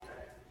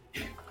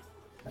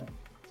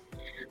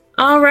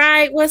All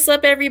right, what's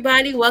up,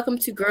 everybody? Welcome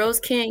to Girls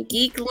Can't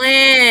Geek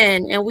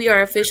Land, and we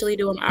are officially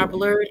doing our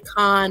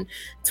BlurredCon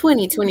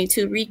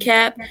 2022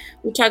 recap.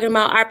 We're talking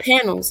about our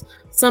panels.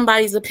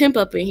 Somebody's a pimp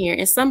up in here,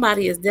 and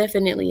somebody is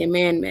definitely a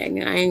man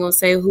magnet. I ain't gonna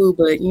say who,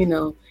 but you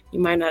know,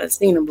 you might not have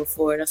seen him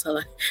before. That's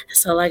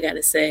all I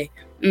gotta say.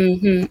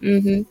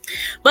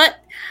 But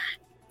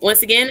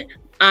once again,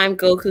 I'm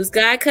Goku's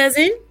god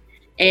cousin,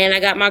 and I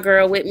got my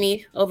girl with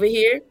me over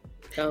here.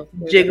 So,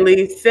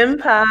 Jiggly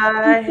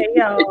Senpai. Hey,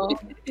 y'all.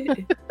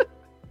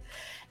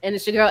 And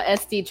it's your girl,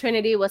 SD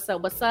Trinity. What's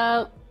up? What's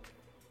up?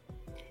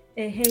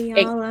 Hey,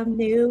 y'all. I'm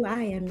new.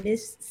 I am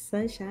Miss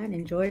Sunshine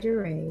and Georgia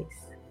Rays.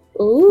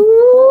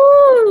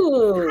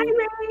 Ooh. Hi,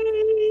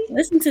 Ray.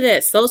 Listen to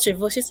that sultry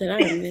voice. She said,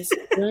 I am Miss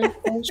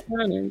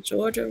Sunshine and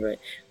Georgia Rays.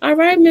 All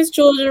right, Miss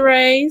Georgia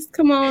Rays.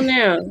 Come on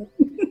now.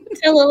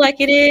 Tell her like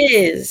it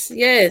is.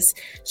 Yes.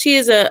 She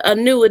is a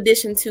new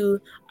addition to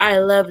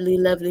our lovely,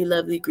 lovely,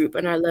 lovely group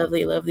and our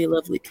lovely, lovely,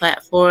 lovely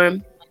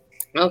platform.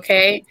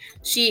 Okay.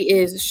 She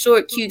is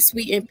short, cute,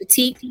 sweet, and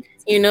petite,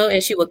 you know,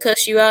 and she will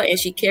cuss you out and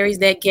she carries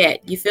that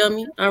cat. You feel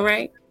me? All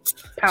right.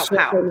 Pow, She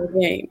don't play no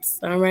games.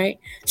 All right.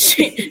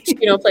 She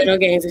don't play no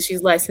games and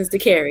she's licensed to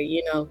carry,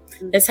 you know.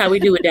 That's how we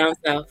do it down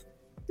south.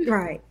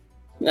 Right.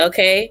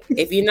 Okay.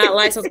 If you're not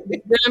licensed with the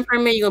gun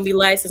permit, you're gonna be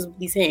licensed with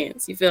these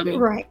hands. You feel me?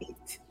 Right.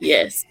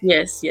 Yes.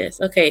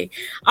 Okay.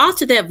 Off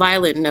to that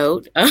violent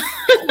note.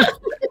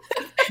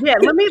 Yeah,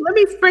 let me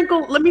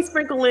sprinkle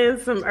in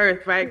some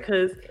earth, right?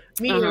 Because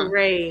me and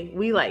Ray,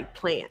 we like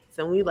plants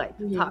and we like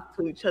to talk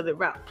to each other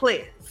about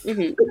plants.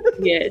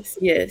 Yes.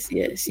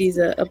 She's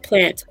a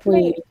plant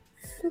queen,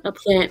 a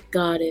plant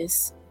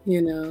goddess,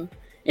 you know,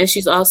 and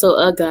she's also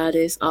a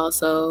goddess.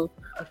 Also,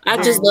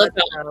 I just love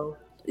how.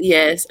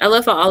 Yes, I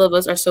love how all of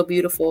us are so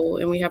beautiful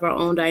and we have our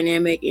own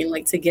dynamic and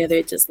like together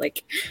it just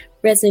like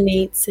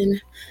resonates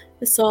and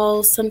it's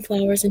all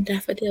sunflowers and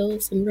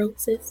daffodils and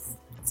roses.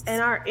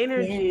 And our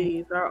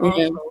energies are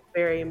also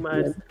very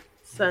much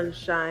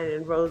sunshine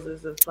and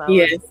roses and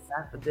flowers and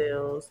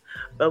daffodils.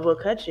 But we'll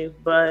cut you.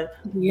 But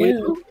we,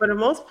 for the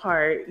most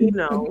part, you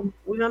know,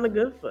 we're on the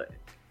good foot.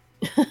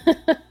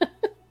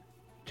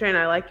 Trina,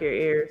 I like your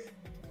ears.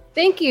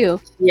 Thank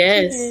you.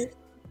 Yes.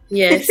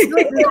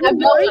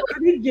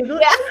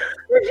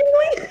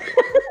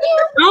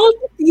 Oh,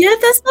 yeah,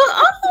 that's so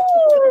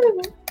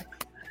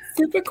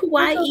super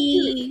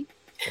kawaii.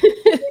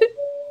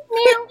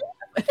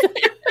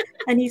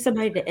 I need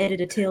somebody to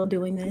edit a tail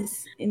doing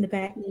this in the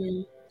back.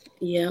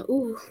 Yeah.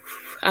 Ooh.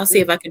 I'll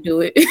see if I can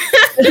do it.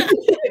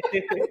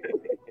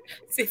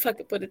 See if I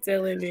can put a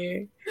tail in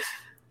there.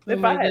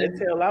 If I had a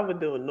tail, I would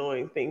do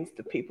annoying things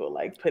to people,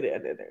 like put it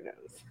under their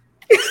nose.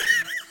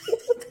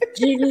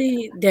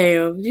 Jiggly,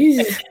 damn.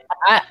 Jesus.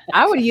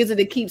 I would use it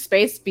to keep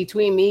space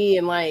between me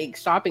and like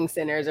shopping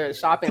centers or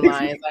shopping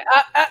lines. Like,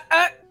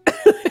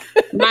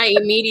 My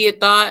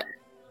immediate thought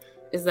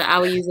is that I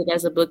would use it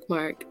as a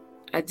bookmark.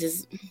 I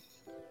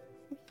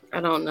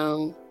don't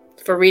know.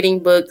 For reading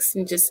books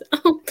and just,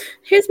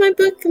 here's my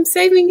book. I'm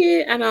saving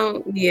it.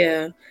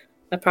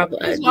 I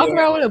probably walk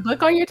around with a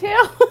book on your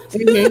tail.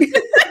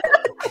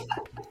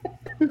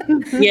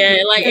 Yeah,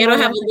 like it'll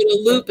have a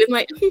little loop and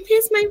like,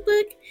 here's my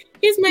book.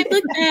 Here's my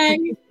book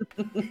bag.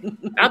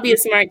 I'll be a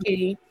smart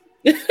kitty.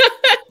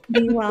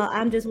 Meanwhile,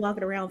 I'm just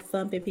walking around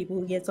thumping people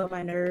who gets on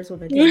my nerves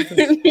with a tail.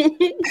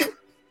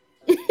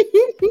 I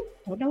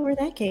don't know where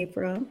that came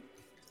from.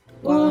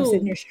 While I'm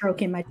sitting here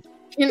stroking my.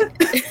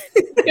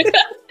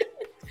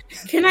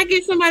 Can I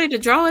get somebody to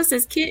draw us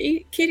as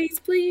kitties,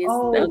 please?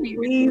 Oh, please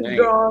really nice.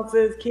 Draw us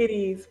as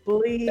kitties,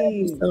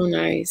 please. So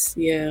nice,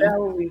 yeah. That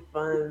would be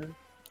fun.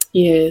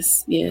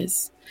 Yes.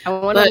 I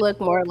want to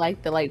look more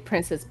like the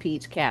Princess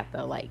Peach cat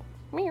though, like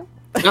meow.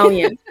 Oh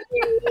yeah.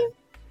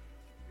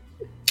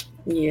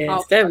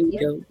 Yes, that would be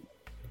dope.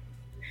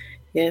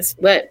 Yes,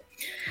 but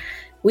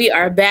we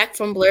are back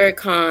from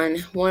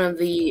BlurredCon, one of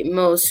the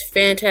most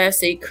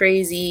fantastic,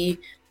 crazy,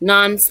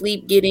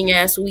 non-sleep getting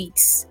ass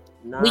weekends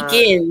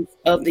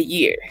of the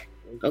year.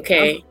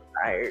 Okay. I'm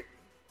tired.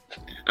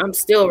 I'm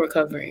still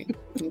recovering.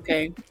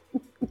 Okay.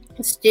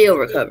 Still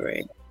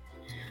recovering.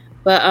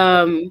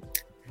 But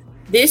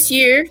this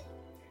year,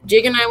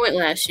 Jig and I went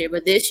last year,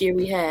 but this year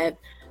we had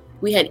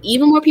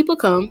even more people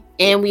come,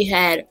 and we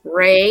had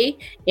Ray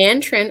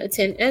and Trent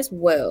attend as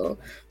well.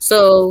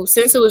 So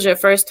since it was your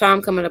first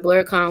time coming to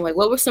BlurredCon, like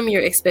what were some of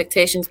your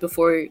expectations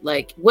before,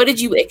 like what did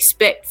you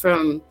expect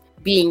from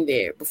being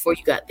there before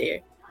you got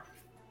there?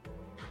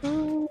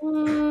 You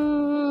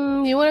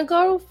want to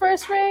go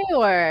first, Ray,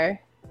 or?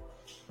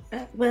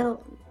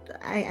 Well,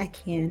 I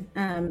can.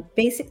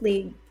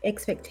 Basically,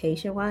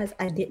 expectation-wise,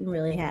 I didn't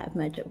really have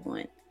much of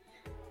one.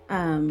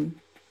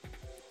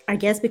 I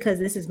guess because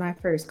this is my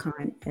first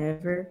con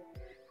ever,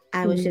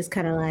 I was just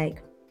kind of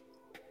like,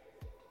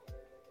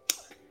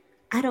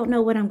 I don't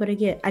know what I'm going to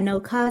get. I know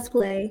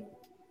cosplay.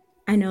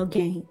 I know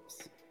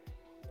games.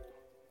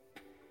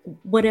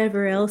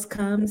 Whatever else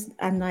comes,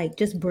 I'm like,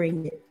 just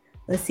bring it.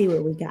 Let's see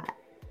what we got.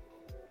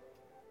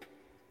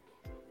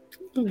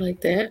 I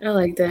like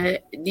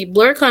that. The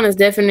BlurredCon is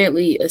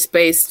definitely a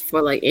space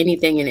for like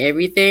anything and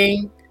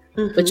everything.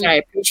 which I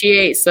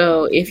appreciate.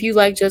 So if you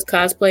like just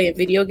cosplay and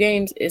video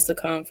games, it's a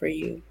con for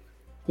you.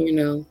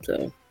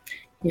 So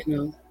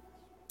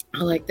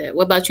I like that.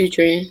 What about you,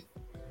 Trin?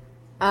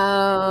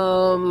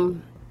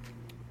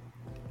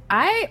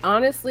 I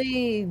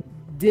honestly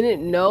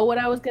didn't know what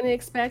I was going to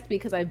expect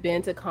because I've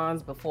been to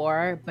cons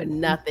before, but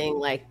nothing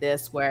like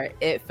this where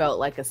it felt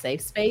like a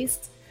safe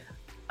space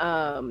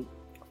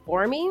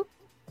for me.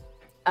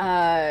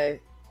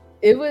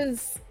 It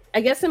was,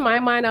 I guess in my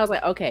mind, I was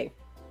like, okay,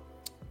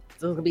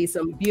 so there's going to be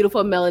some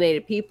beautiful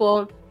melanated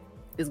people.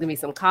 There's going to be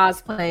some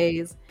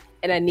cosplays,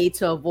 and I need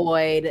to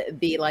avoid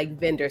the like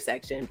vendor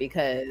section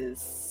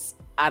because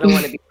I don't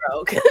want to be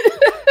broke.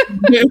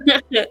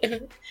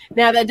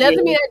 Now that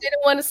doesn't mean I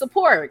didn't want to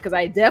support, because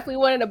I definitely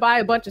wanted to buy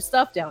a bunch of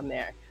stuff down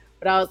there,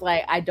 but I was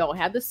like, I don't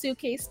have the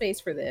suitcase space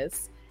for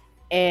this.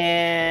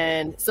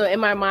 And so in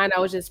my mind,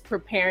 I was just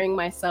preparing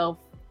myself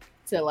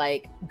to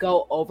like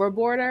go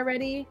overboard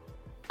already.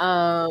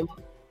 And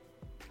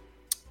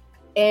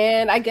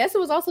I guess it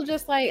was also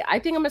just like, I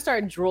think I'm gonna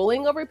start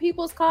drooling over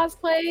people's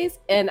cosplays,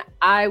 and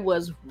I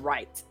was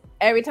right.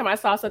 Every time I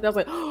saw something, I was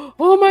like,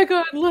 oh my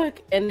God,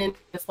 look. And then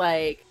it's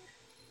like,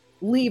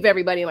 leave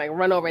everybody and like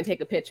run over and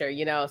take a picture,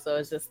 So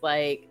it's just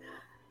like,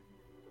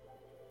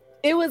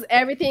 it was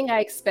everything I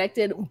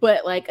expected,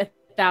 but like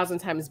 1,000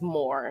 times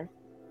more.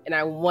 And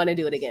I want to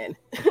do it again.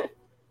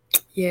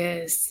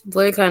 Yes.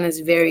 BlurredCon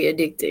is very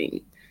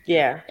addicting.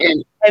 Yeah.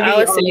 And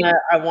I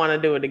want to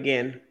do it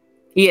again.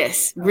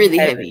 Yes. Really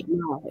heavy.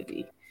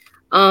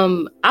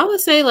 I would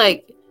say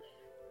like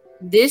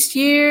this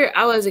year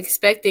I was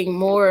expecting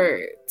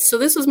more. So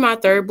this was my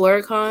third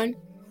BlurredCon.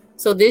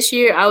 So this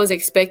year I was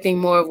expecting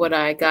more of what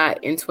I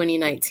got in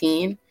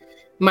 2019,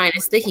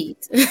 minus the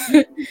heat.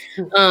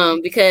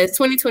 Because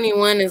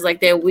 2021 is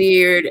like that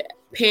weird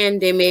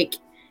pandemic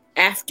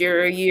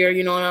after a year,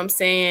 you know what I'm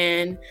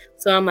saying?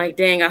 So I'm like,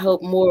 dang, I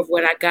hope more of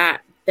what I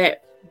got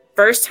that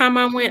first time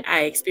I went,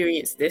 I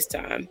experienced this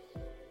time.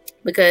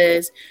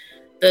 Because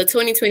the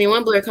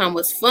 2021 BlurredCon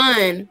was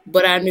fun,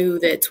 but I knew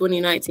that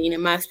 2019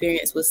 in my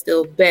experience was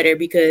still better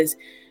because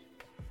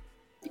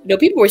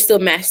people were still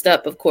mashed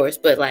up, of course,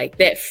 but like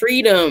that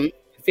freedom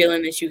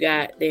feeling that you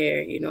got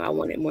there, I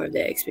wanted more of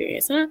that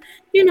experience. I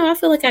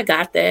feel like I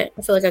got that.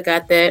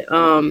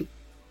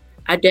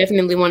 I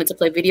definitely wanted to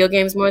play video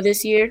games more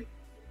this year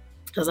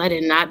because I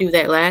did not do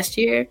that last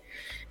year,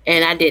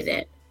 and I did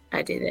that.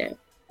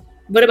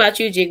 What about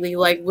you, Jiggly?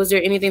 Like, was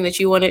there anything that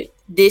you wanted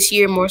this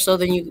year more so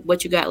than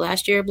what you got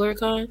last year at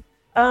BlurredCon?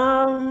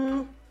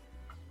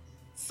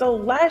 So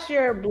last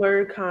year at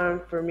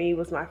BlurredCon for me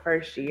was my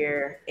first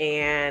year,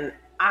 and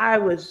I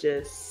was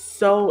just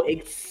so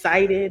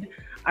excited.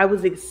 I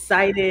was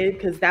excited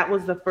because that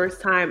was the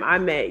first time I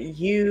met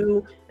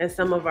you and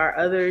some of our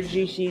other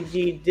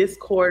GCG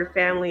Discord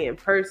family in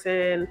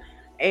person.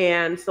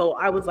 And so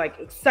I was like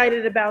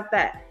excited about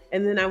that.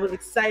 And then I was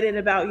excited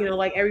about,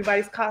 like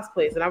everybody's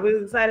cosplays. And I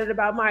was excited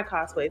about my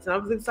cosplays. And I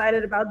was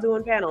excited about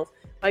doing panels.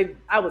 Like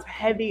I was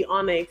heavy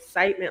on the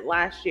excitement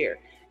last year.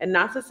 And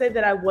not to say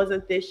that I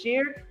wasn't this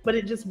year, but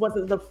it just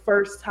wasn't the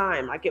first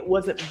time. Like it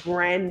wasn't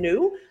brand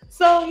new.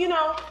 So,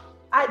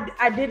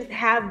 I didn't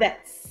have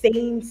that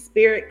same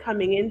spirit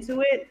coming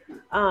into it.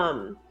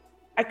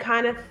 I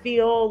kind of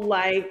feel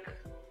like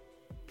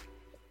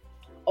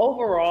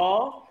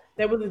overall,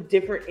 there was a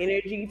different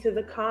energy to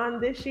the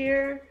con this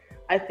year.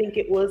 I think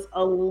it was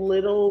a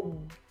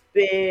little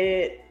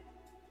bit,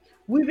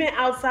 we've been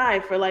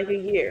outside for like a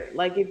year.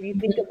 Like if you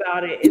think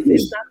about it,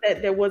 it's not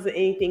that there wasn't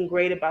anything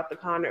great about the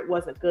con or it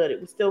wasn't good.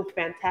 It was still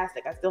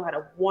fantastic. I still had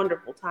a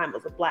wonderful time. It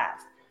was a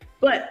blast.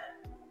 But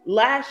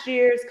last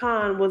year's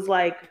con was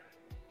like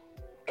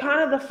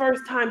kind of the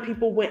first time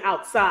people went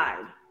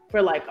outside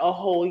for like a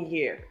whole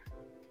year.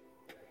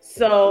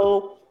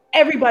 So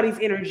everybody's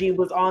energy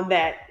was on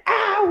that,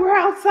 we're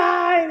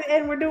outside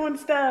and we're doing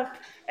stuff.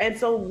 And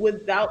so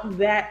without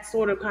that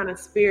sort of kind of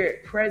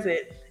spirit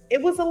present,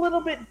 it was a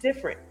little bit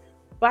different.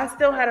 But I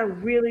still had a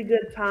really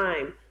good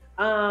time.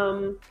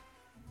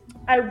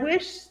 I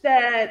wish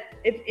that,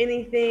 if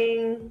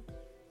anything,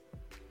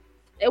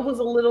 it was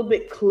a little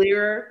bit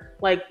clearer,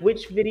 like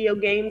which video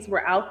games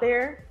were out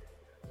there.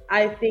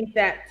 I think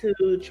that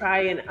to try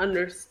and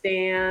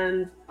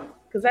understand,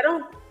 because I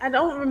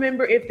don't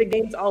remember if the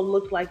games all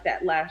looked like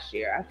that last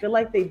year. I feel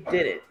like they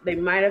didn't. They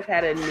might have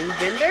had a new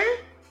vendor.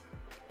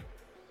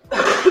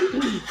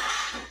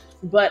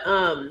 But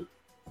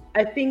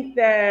I think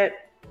that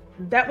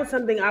was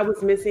something I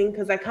was missing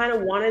because I kind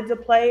of wanted to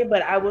play,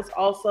 but I was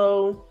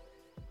also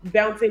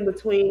bouncing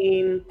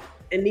between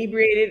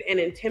inebriated and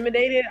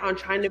intimidated on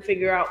trying to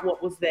figure out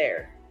what was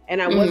there. And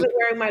I wasn't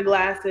wearing my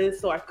glasses,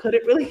 so I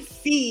couldn't really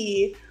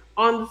see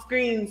on the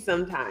screen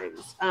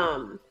sometimes.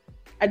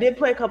 I did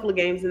play a couple of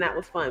games and that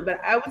was fun, but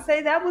I would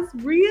say that was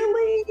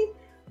really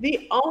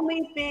the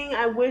only thing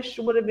I wish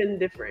would have been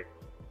different.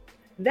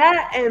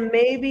 That, and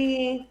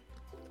maybe,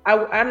 I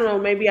don't know,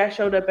 maybe I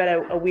showed up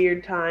at a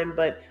weird time,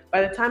 but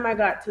by the time I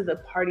got to the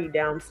party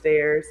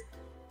downstairs,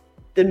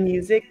 the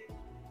music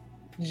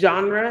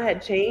genre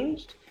had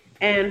changed.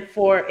 And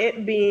for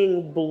it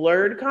being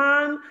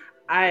BlurredCon,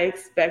 I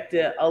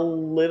expected a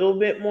little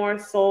bit more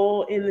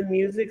soul in the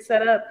music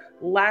setup.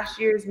 Last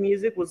year's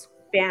music was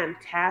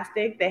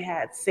fantastic. They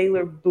had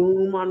Sailor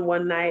Boom on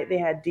one night, they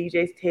had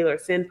DJ Taylor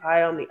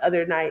Senpai on the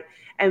other night,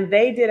 and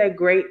they did a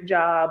great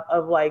job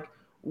of like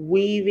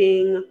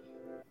weaving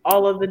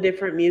all of the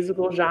different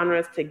musical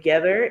genres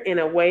together in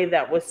a way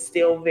that was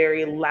still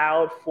very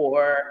loud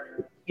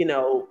for, you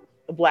know,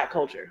 Black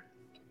culture.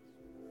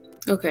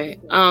 Okay.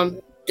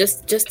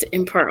 Just to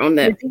impart on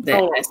that.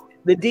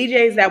 The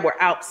DJs that were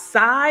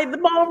outside the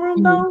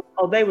ballroom, though,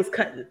 they was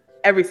cutting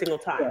every single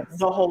time,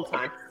 the whole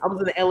time. I was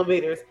in the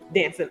elevators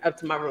dancing up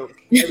to my room.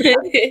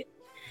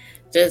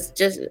 just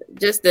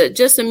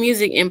the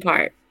music in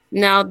part.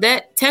 Now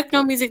that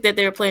techno music that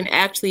they were playing,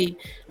 actually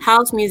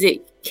house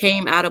music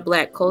came out of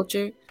Black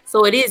culture,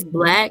 so it is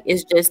Black.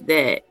 It's just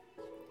that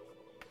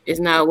it's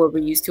not what we're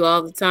used to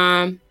all the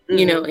time,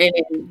 you know.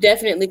 And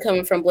definitely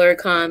coming from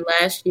BlurredCon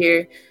last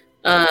year.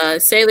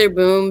 Sailor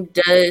Boom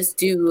does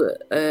do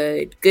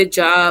a good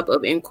job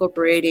of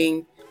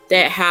incorporating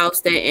that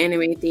house, that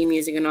anime theme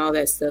music, and all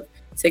that stuff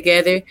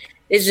together.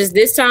 It's just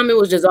this time it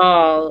was just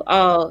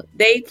all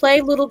they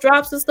played little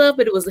drops of stuff,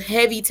 but it was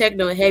heavy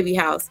techno and heavy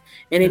house.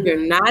 And if you're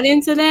not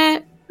into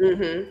that,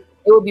 it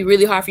would be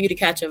really hard for you to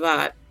catch a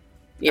vibe.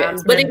 Yeah,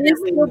 but it is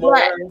still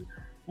Black.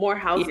 More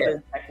house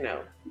than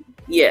techno.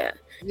 Yeah.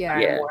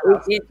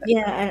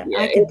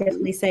 I could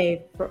definitely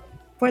say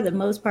for the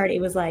most part, it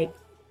was like,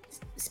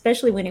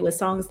 especially when it was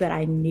songs that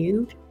I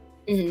knew,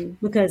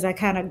 because I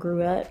kind of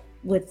grew up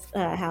with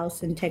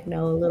house and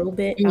techno a little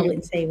bit. I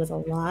wouldn't say it was a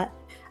lot.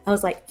 I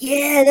was like,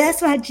 yeah,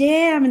 that's my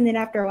jam. And then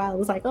after a while, it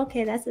was like,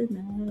 okay, that's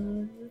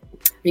enough.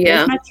 Yeah.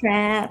 That's my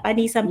trap. I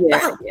need some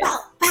bow,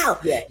 bow.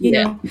 You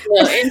know?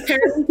 Well,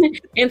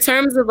 in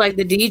terms of like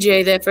the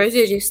DJ, that first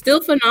DJ is still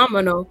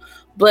phenomenal,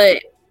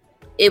 but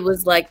it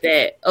was like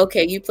that,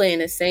 okay, you playing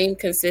the same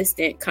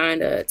consistent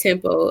kind of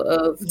tempo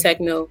of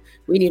techno.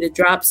 We need to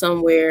drop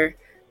somewhere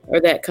or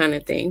that kind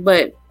of thing.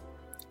 But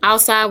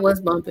outside was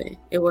bumping.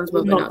 It was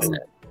bumping outside.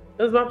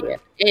 It was bumping.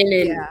 Yeah. And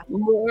then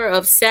more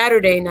of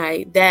Saturday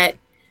night, that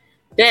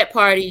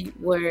party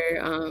where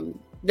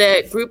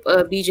that group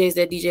of DJs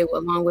that DJ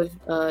along with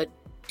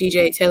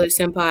DJ Taylor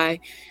Senpai,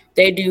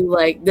 they do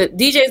like the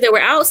DJs that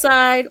were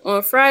outside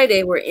on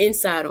Friday were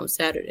inside on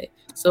Saturday.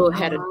 So it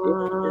had they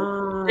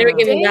were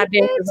giving lap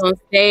dances on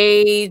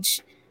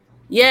stage.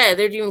 Yeah,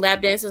 they're doing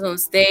lap dances on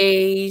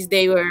stage.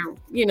 They were,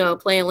 you know,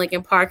 playing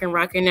Linkin Park and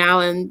rocking out,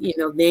 and you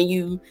know, then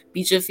you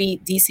beat your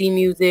feet, DC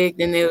music.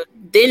 Then they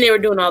were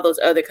doing all those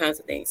other kinds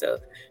of things. So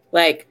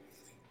like,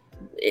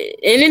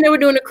 and then they were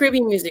doing the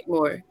Caribbean music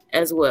more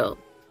as well.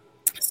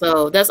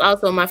 So that's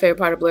also my favorite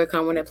part of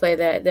BlurredCon, when they play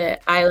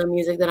that island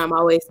music that I'm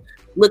always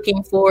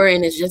looking for,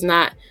 and it's just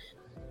not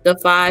the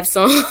 5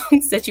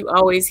 songs that you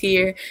always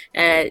hear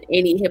at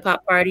any hip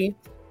hop party.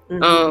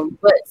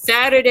 But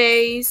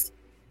Saturdays,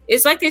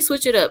 it's like they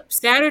switch it up.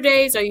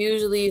 Saturdays are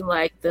usually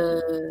like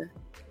the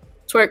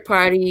twerk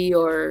party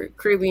or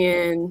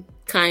Caribbean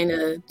kind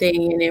of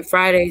thing, and then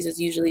Fridays is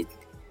usually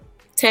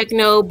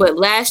techno. But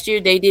last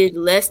year they did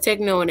less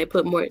techno and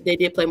they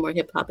did play more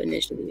hip hop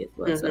initially as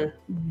well. So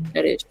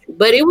that is true.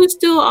 But it was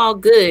still all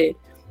good.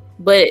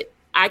 But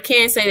I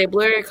can't say that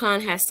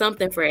BlurredCon has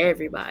something for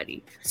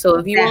everybody. So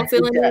if you won't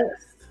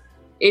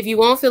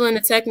feel in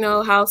the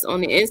techno house on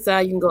the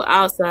inside, you can go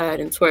outside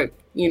and twerk,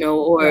 you know,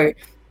 or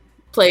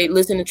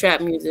listen to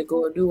trap music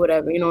or do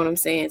whatever, you know what I'm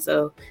saying?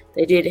 So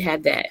they did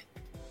have that.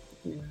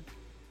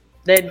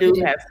 They do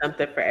have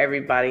something for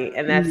everybody,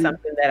 and that's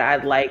something that I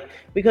like,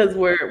 because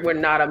we're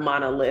not a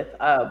monolith.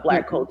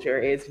 Black culture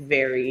is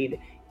varied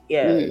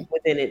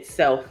within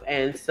itself,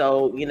 and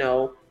so, you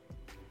know,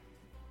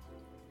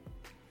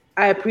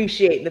 I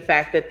appreciate the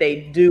fact that they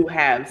do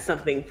have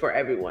something for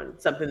everyone,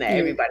 something that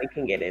everybody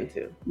can get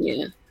into.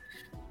 Yeah.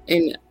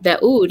 And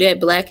that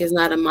Black is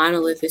not a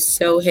monolith is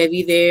so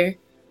heavy there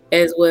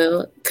as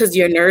well, because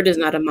your nerd is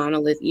not a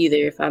monolith either,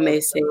 if I may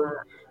say.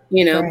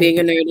 You know, being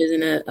a nerd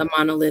isn't a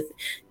monolith.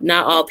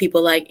 Not all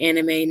people like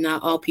anime.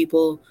 Not all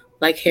people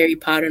like Harry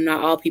Potter.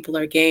 Not all people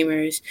are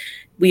gamers.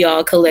 We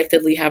all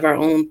collectively have our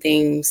own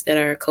things that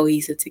are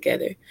cohesive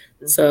together.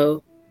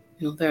 So,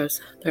 you know,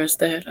 there's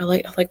that. I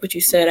like what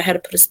you said. I had to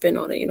put a spin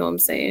on it. You know what I'm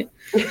saying?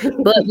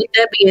 But with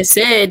that being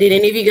said, did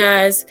any of you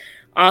guys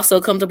also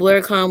come to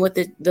BlurredCon with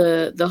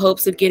the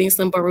hopes of getting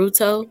some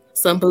Boruto,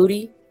 some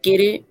booty? Get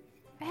it?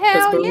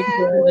 Hell yeah.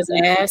 Was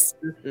ass.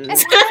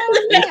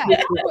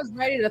 I was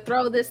ready to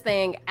throw this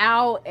thing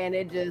out, and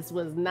it just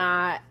was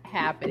not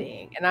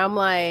happening. And I'm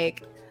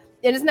like,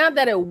 and it's not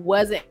that it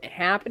wasn't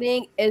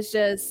happening, it's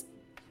just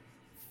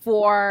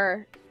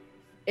for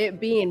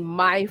it being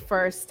my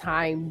first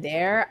time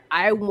there,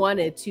 I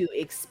wanted to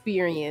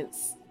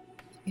experience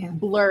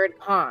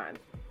BlurredCon.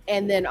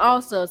 And then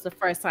also it's the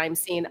first time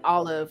seeing not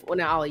all of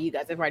you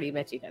guys, I've already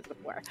met you guys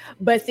before,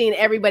 but seeing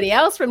everybody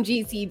else from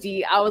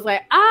GCG, I was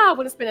like, I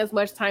want to spend as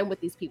much time with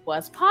these people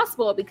as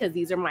possible, because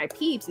these are my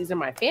peeps, these are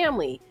my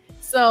family.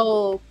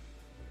 So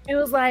it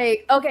was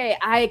like, okay,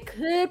 I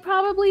could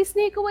probably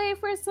sneak away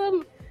for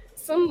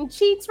some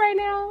cheats right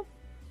now.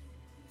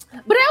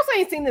 But I also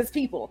ain't seen this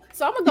people.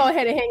 So I'm going to go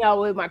ahead and hang out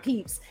with my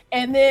peeps.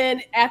 And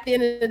then at the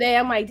end of the day,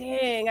 I'm like,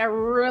 dang, I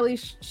really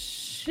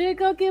should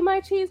go get my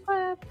cheese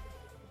clap.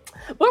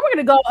 But we're going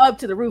to go up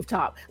to the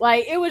rooftop.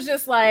 Like, it was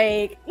just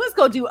like, let's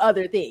go do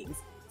other things.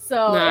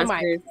 So am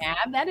I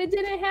mad that it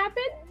didn't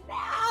happen?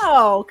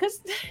 No,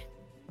 because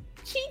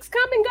cheeks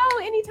come and go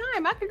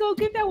anytime. I could go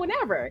get that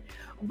whenever.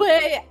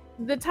 But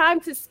the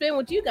time to spend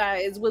with you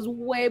guys was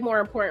way more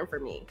important for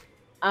me.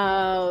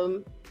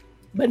 But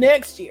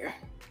next year,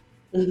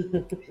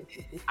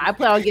 I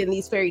plan on getting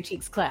these fairy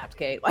cheeks clapped,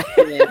 okay? Like,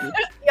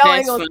 y'all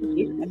ain't gonna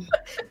see.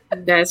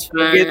 That's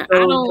fine. Get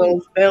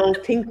those bells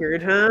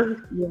tinkered, huh?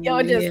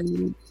 Yo, just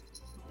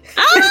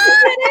I'm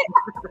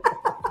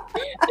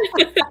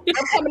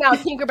coming out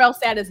Tinkerbell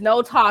status,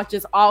 no talk,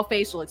 just all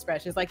facial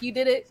expressions. Like, you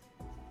did it.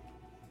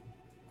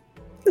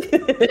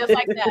 Just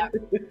like that.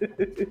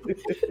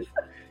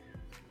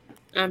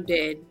 I'm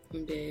dead.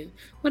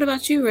 What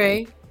about you,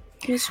 Ray?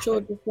 Miss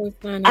Georgia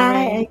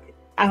Ray.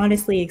 I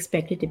honestly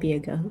expected to be a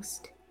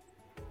ghost.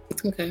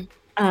 Okay.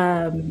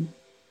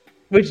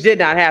 Which did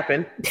not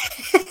happen.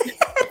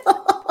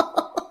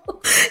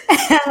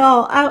 At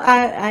all.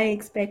 I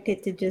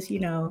expected to just,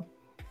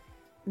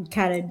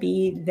 kind of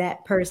be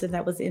that person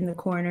that was in the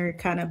corner,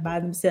 kind of by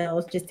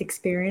themselves, just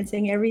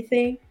experiencing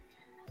everything.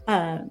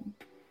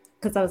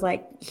 Because I was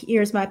like,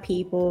 here's my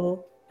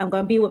people. I'm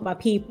going to be with my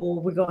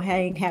people. We're going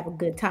to have a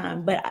good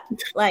time. But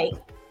like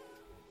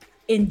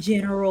in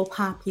general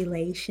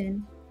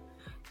population,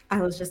 I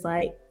was just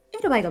like,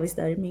 ain't nobody going to be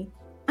studying me.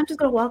 I'm just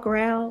going to walk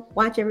around,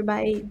 watch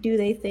everybody do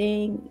their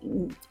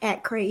thing,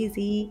 act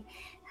crazy.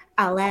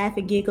 I'll laugh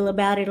and giggle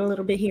about it a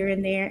little bit here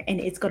and there, and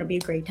it's going to be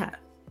a great time.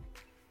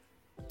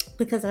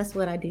 Because that's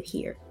what I do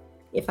here.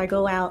 If I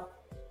go out,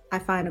 I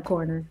find a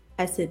corner,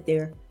 I sit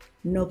there,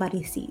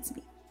 nobody sees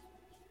me.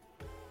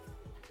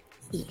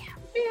 Yeah.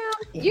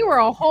 You were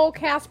a whole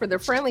Casper the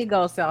Friendly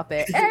Ghost out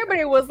there.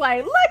 Everybody was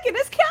like, look at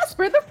this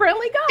Casper the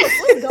Friendly Ghost.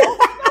 Let's go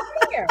over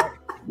here.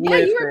 Yeah,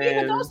 you were being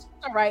a ghost,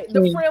 all right.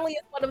 The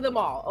friendliest one of them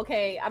all.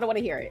 Okay, I don't want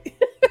to hear it.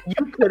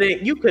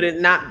 You couldn't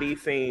not be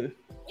seen.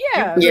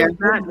 Yeah.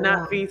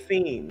 Not be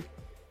seen.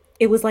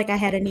 It was like I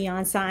had a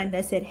neon sign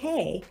that said,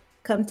 hey,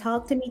 come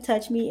talk to me,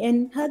 touch me,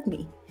 and hug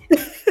me.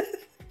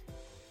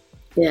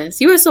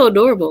 Yes, you were so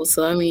adorable.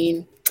 So, I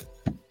mean,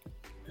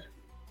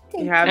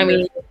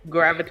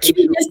 gravitation.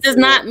 Cuteness does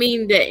not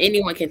mean that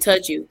anyone can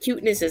touch you.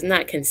 Cuteness is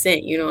not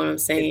consent. You know what I'm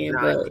saying?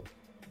 But, but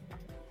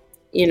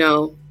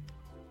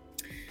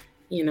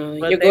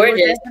you're they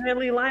gorgeous. Were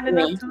definitely lining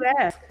up to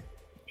ask.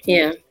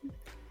 Yeah.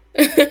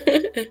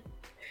 Definitely.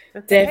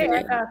 Hey,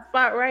 I got a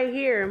spot right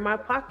here in my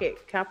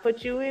pocket. Can I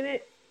put you in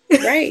it?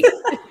 Right.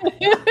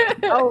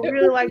 I would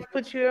really like to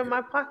put you in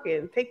my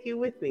pocket and take you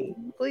with me,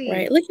 please.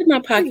 Right. Look at my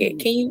pocket.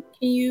 Can you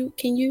you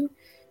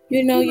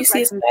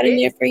see a spot in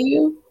there for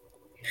you?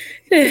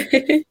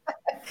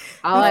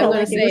 All I'm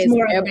going to say is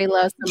everybody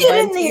loves some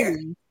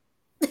buntinis.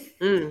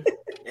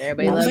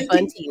 Everybody loves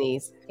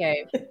buntinis.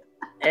 Okay.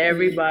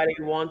 Everybody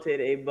wanted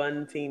a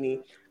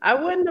buntini. I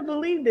wouldn't have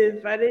believed it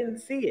if I didn't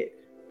see it.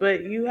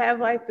 But you have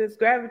like this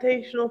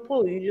gravitational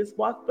pull. You just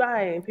walk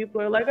by and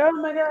people are like, oh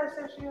my gosh,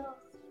 there she is.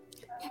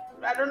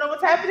 I don't know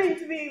what's happening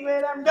to me,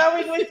 but I'm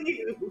going with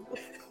you.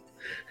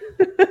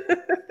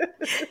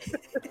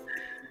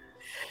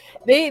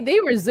 They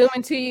were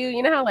zooming to you.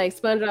 You know how like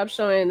SpongeBob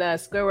showing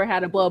Squidward how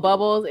to blow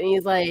bubbles, and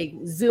he's like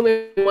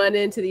zooming one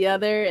into the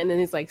other, and then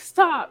he's like,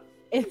 stop,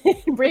 and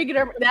bring it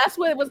around. That's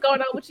what was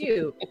going on with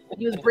you.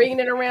 He was bringing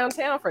it around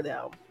town for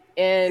them,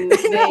 and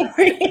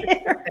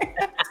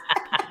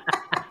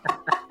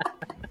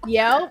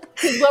yeah.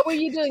 Because what were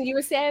you doing? You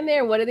were standing there,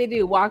 and what did they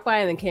do? Walk by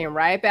and then came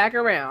right back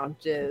around.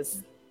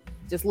 Just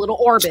little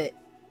orbit.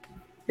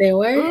 They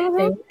were.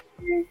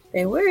 Mm-hmm.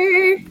 They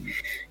were.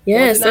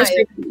 Yes, that's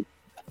true.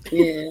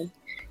 Yeah.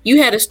 You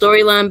had a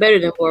storyline better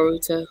than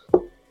Boruto.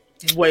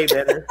 Way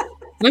better.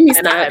 Let me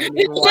stop.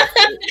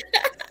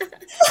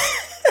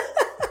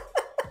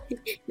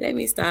 Let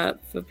me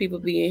stop for people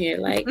being here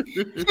like,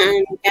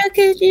 how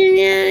could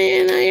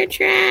you're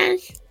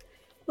trash.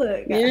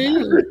 Look.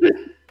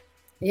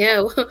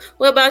 Yeah.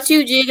 What about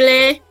you,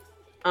 Jiggly?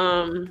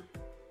 I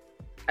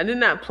did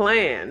not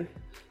plan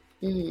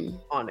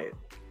on it.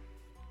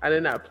 I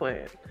did not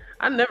plan.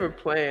 I never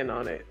plan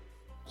on it.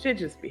 Shit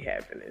just be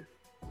happening.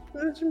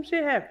 Some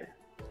shit happen.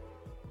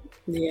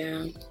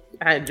 Yeah.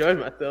 I enjoyed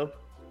myself.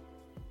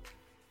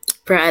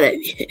 Proud of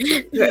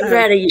you.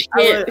 Proud of you.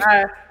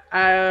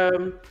 I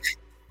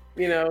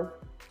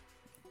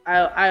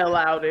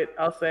allowed it.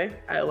 I'll say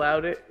I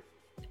allowed it,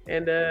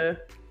 and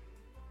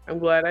I'm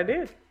glad I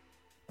did.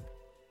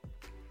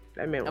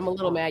 I'm a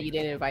little mad you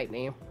didn't invite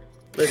me.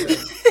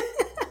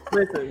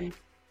 Listen.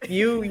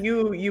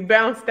 You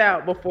bounced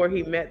out before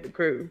he met the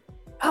crew.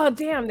 Oh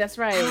damn, that's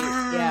right.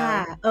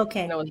 Yeah.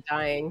 Okay. I was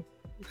dying.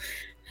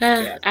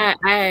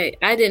 I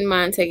didn't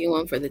mind taking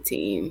one for the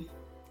team.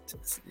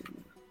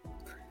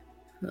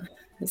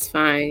 It's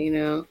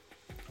fine,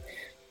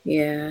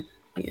 Yeah.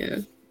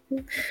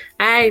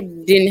 I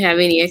didn't have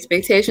any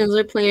expectations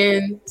or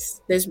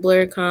plans this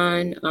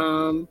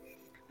BlurCon.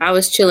 I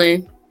was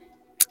chilling.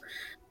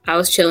 I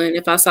was chilling.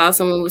 If I saw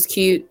someone was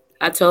cute,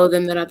 I told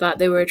them that I thought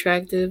they were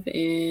attractive,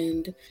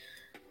 and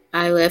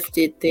I left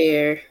it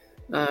there.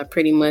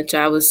 Pretty much,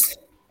 I was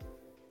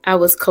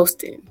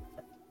coasting.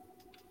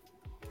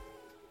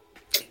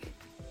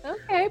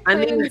 Okay.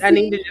 I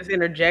need to just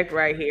interject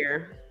right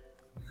here.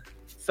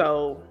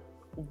 So,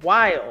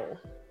 while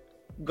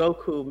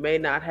Goku may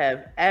not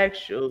have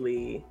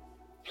actually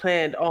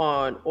planned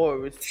on or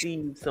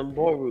received some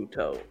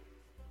Boruto,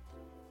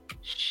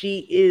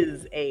 she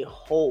is a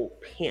whole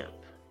pimp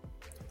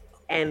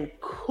and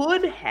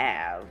could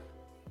have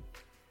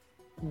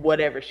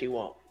whatever she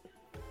wants,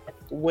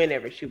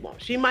 whenever she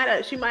wants. She might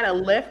have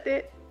left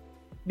it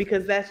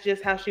because that's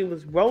just how she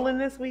was rolling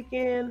this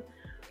weekend.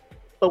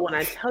 But when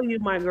I tell you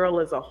my girl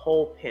is a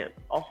whole pimp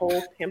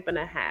and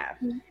a half,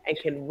 and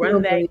can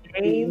run that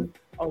game,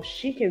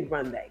 she can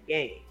run that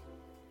game.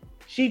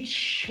 She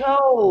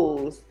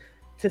chose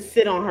to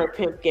sit on her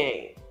pimp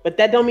game, but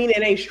that don't mean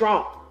it ain't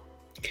strong.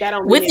 That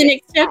don't with an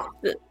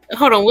exception.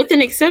 Hold on, with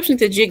an exception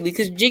to Jiggly,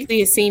 because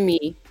Jiggly has seen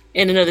me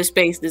in another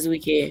space this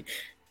weekend.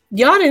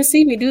 Y'all didn't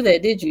see me do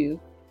that, did you?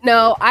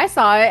 No, I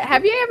saw it.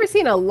 Have you ever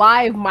seen a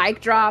live mic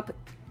drop?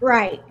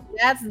 Right.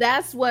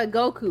 That's what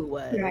Goku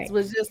was. Right. It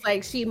was just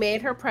like she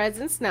made her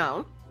presence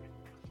known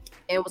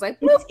and was like,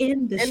 it's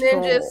in the and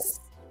stroll. Then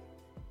just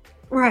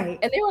right.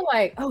 And they were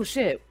like, oh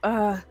shit,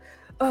 yeah,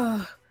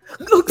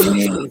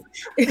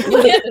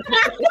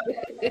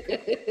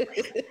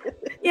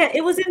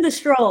 it was in the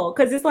stroll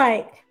because it's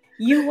like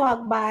you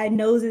walk by,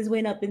 noses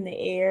went up in the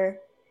air,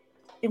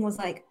 and was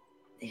like,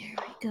 there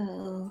we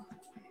go.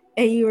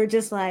 And you were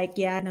just like,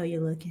 yeah, I know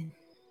you're looking.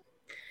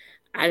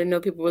 I didn't know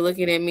people were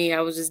looking at me.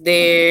 I was just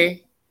there.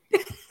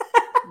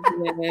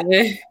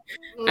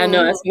 I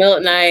know I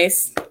smelled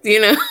nice,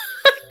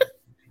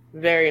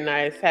 Very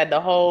nice. Had the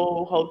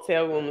whole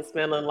hotel room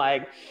smelling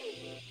like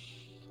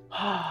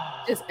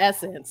just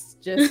essence.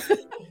 Just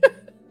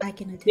I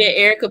can attest. Yeah,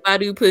 Erykah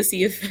Badu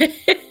pussy effect.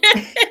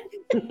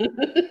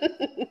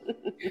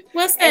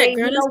 What's that,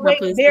 girl?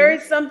 Wait, there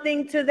is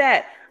something to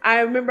that.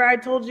 I remember I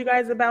told you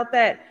guys about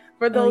that.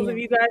 For those of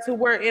you guys who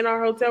weren't in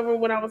our hotel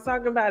room when I was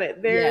talking about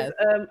it, there's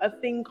a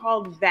thing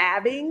called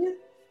vabbing.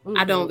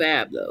 I don't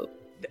vab though.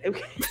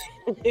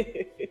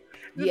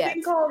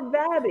 Thing called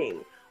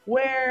vabbing,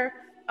 where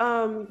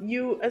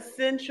you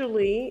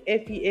essentially,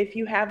 if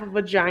you have a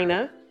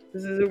vagina,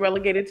 this is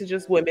relegated to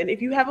just women.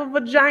 If you have a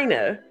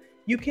vagina,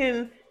 you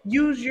can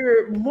use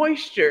your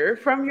moisture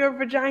from your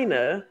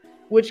vagina,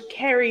 which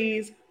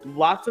carries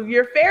lots of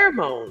your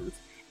pheromones,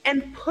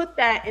 and put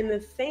that in the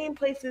same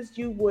places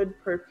you would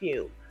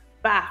perfume.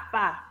 Bah,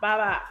 bah, bah,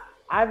 bah.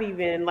 I've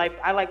even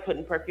I like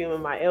putting perfume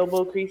in my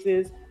elbow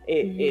creases.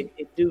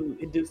 It do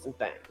some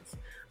things.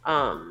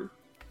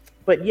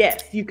 But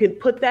yes, you can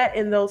put that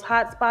in those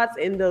hot spots,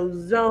 in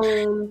those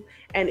zones,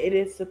 and it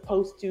is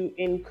supposed to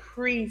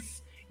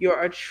increase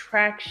your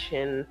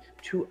attraction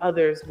to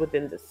others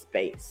within the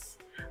space.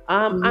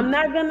 I'm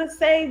not gonna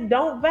say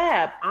don't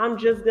vab. I'm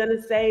just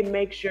gonna say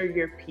make sure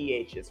your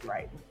pH is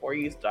right before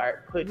you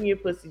start putting your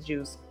pussy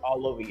juice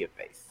all over your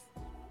face.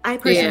 I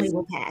personally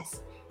will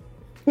pass.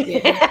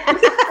 Yeah.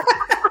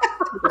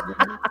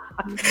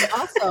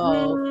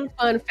 Also,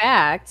 fun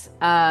fact,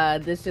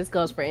 this just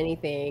goes for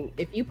anything.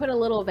 If you put a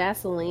little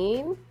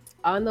Vaseline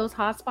on those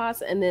hot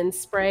spots and then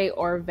spray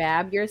or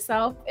vab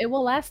yourself, it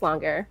will last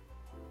longer.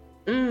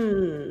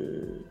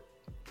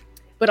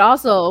 But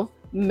also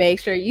make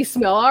sure you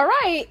smell all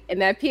right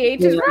and that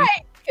pH is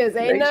right, because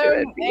ain't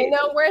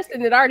no worse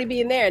than it already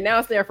being there. Now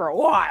it's there for a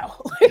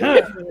while.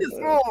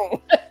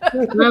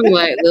 I'm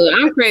like, look,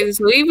 I'm crazy.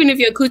 So even if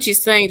your coochie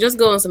stink, just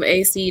go on some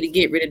AC to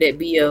get rid of that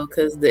BO,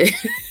 because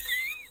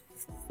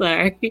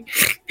sorry.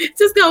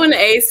 Just go in the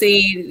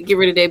AC, get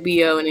rid of that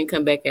BO, and then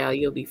come back out.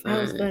 You'll be fine.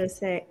 I was going to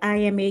say, I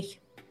am a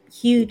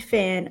huge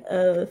fan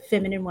of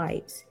feminine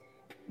wipes,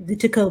 the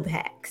to-go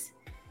packs.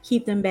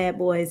 Keep them bad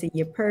boys in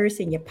your purse,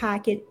 in your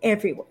pocket,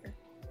 everywhere.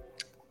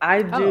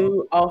 I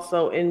do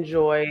also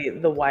enjoy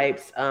the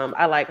wipes.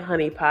 I like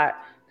Honey Pot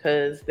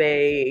because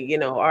they,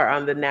 are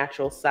on the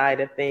natural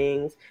side of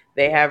things.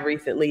 They have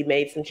recently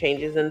made some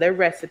changes in their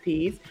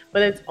recipes,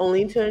 but it's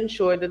only to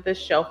ensure that the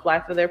shelf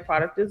life of their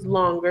product is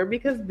longer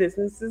because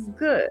business is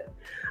good.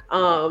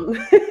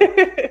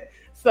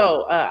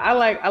 So I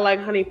like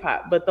Honey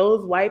Pot, but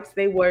those wipes,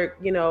 they work,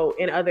 in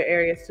other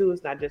areas too.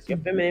 It's not just your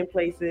feminine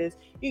places.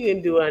 You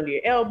can do it under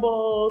your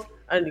elbows,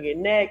 under your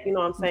neck. You know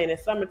what I'm saying?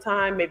 It's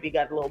summertime. Maybe you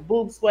got a little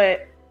boob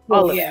sweat.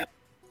 All of that.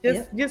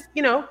 Just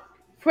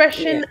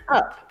freshen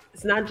up.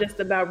 It's not just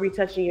about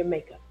retouching your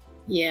makeup.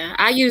 Yeah,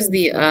 I use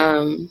the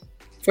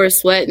for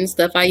sweat and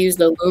stuff. I use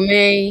the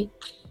Lume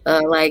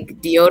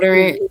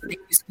deodorant. You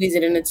squeeze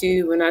it in the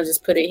tube, and I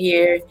just put it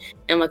here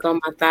and on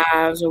my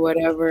thighs or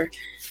whatever,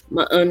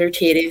 my under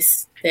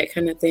titties, that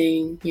kind of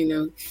thing.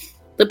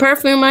 The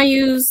perfume I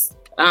use,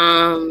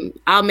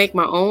 I'll make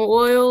my own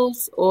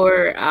oils,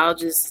 or I'll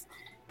just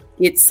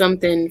get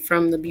something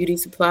from the beauty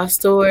supply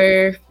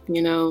store.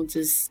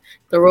 Just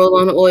the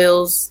roll-on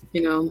oils.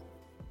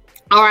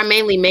 Or I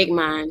mainly make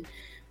mine.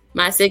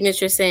 My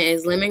signature scent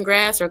is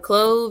lemongrass or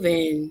clove,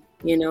 and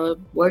You know, it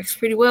works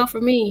pretty well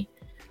for me.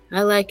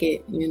 I like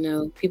it. You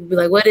know, people be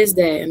like, "What is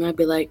that?" And I'd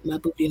be like, "My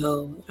booty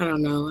hole." I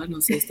don't know. I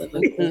don't say stuff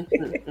like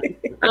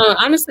that.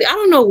 Honestly, I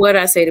don't know what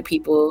I say to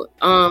people.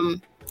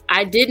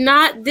 I did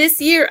not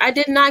this year. I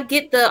did not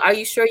get the "Are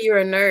you sure you're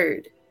a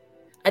nerd?"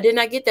 I did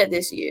not get that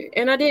this year,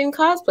 and I didn't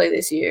cosplay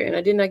this year, and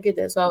I did not get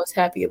that. So I was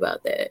happy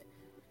about that.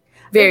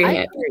 Very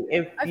happy.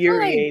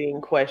 Infuriating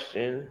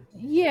question.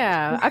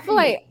 Yeah, I feel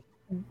like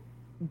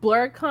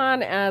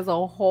BlurredCon as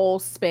a whole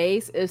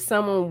space, if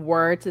someone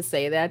were to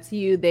say that to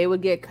you, they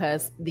would get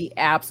cussed the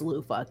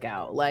absolute fuck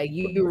out. Like,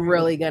 you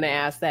really gonna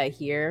ask that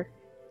here?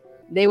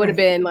 They would have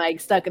been like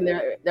stuck in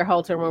their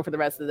hotel room for the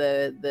rest of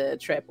the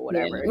trip or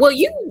whatever. Yeah. Well,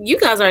 you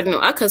guys already know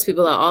I cuss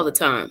people out all the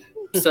time.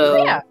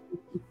 So yeah.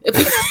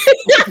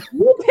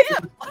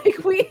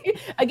 Like, we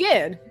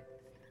again,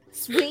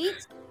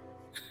 sweet,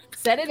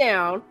 set it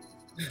down,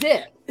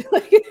 dip.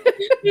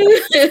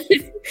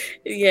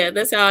 Yeah,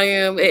 that's how I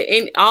am.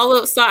 And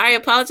so I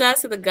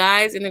apologize to the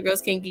guys in the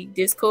Girls Can Geek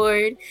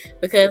Discord,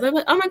 because I'm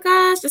like, oh my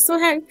gosh, just so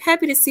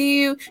happy to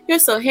see you. You're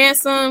so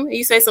handsome. And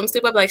you say something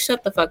stupid, I'm like,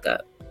 shut the fuck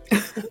up.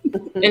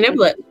 And they're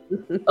like,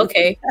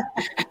 okay.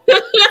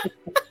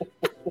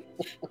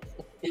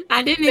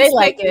 I didn't. They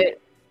like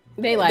it.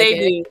 They like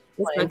it. Do.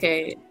 It's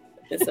okay.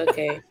 It's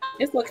okay.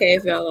 It's okay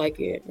if y'all like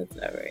it. It's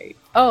all right.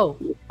 Oh,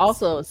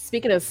 also,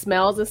 speaking of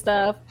smells and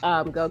stuff,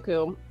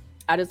 Goku,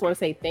 I just want to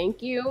say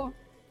thank you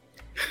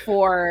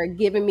for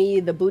giving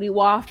me the booty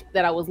waft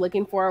that I was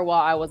looking for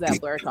while I was at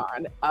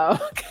BlurredCon.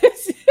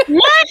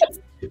 What?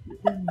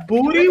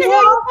 Booty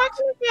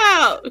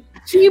waft?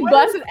 She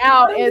busted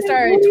out and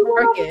started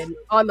twerking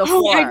on the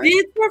floor. I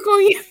did twerk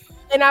on you.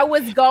 And I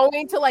was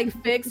going to like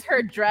fix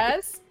her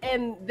dress,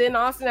 and then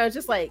Austin, I was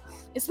just like,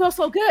 it smells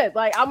so good.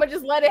 Like, I'm gonna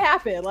just let it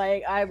happen.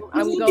 Like, I'm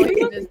going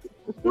to just.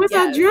 Was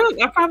I drunk?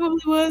 I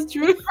probably was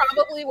drunk. You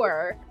probably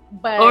were,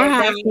 but or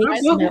it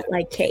smelled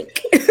like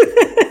cake.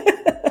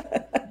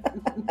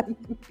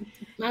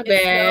 My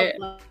bad.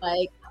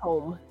 Like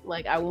home.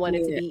 Like, I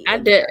wanted to be. I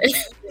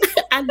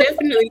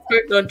definitely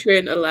twerked on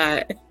Trent a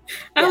lot.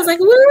 I was like,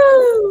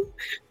 woo!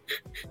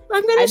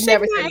 I'm gonna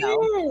shake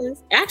my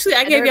ass. Actually,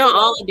 I gave y'all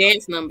all a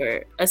dance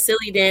number, a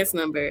silly dance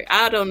number.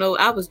 I don't know.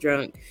 I was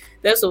drunk.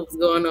 That's what was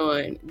going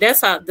on.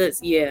 That's how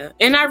this, yeah.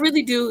 And I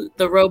really do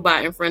the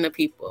robot in front of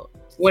people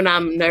when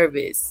I'm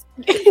nervous.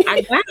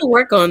 I gotta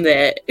work on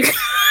that.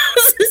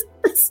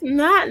 It's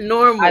not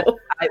normal.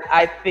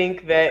 I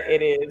think that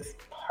it is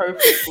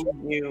perfectly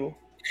you.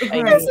 It's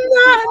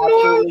not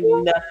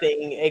normal.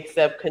 Nothing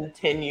except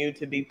continue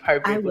to be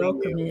perfectly I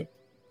welcome you. it.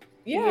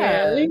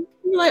 Yeah.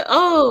 You're like,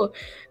 oh,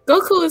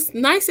 Goku, it's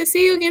nice to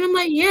see you again. I'm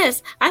like,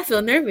 yes, I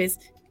feel nervous.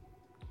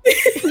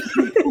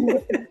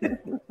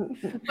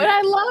 But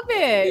I love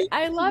it.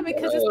 I love it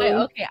because it's like,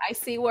 okay, I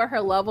see where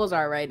her levels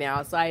are right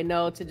now, so I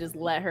know to just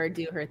let her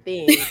do her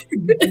thing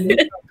and then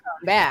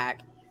come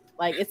back.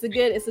 Like, it's a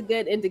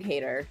good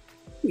indicator.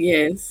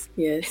 Yes.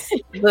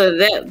 But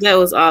that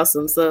was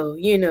awesome. So,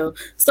 you know,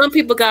 some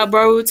people got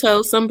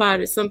Boruto.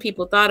 Some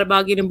people thought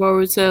about getting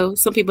Boruto.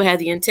 Some people had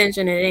the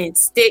intention and it didn't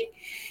stick.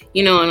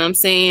 You know what I'm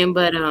saying?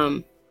 But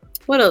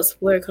what else?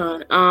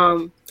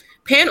 BlurredCon.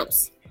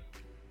 Panels.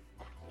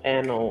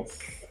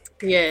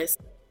 Yes.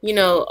 You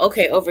know,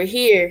 okay, over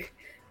here,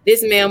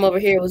 this ma'am over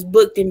here was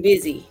booked and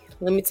busy.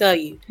 Let me tell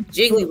you,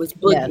 Jiggly was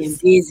booked and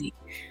busy.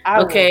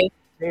 Okay.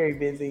 Very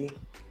busy.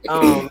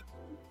 I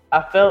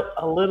felt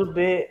a little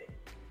bit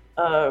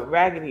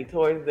raggedy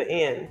towards the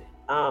end.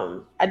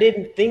 I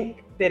didn't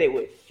think that it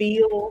would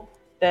feel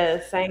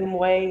the same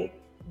way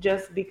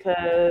just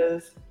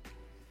because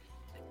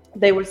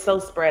they were so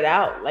spread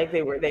out. Like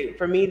they were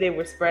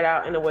spread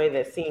out in a way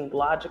that seemed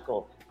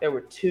logical. There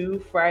were 2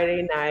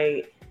 Friday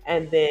night,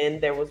 and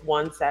then there was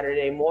 1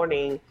 Saturday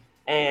morning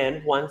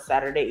and 1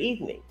 Saturday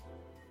evening.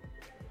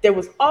 There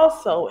was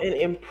also an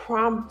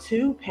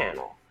impromptu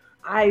panel.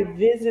 I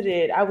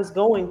was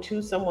going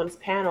to someone's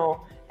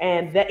panel,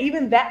 and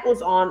that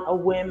was on a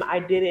whim. I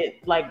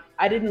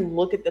didn't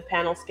look at the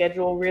panel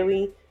schedule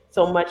really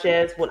so much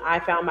as when I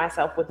found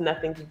myself with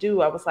nothing to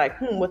do, I was like,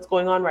 what's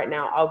going on right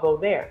now? I'll go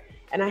there.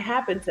 And I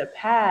happened to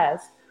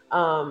pass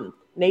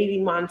Navy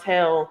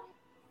Montel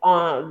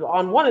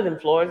on one of them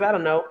floors, I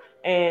don't know.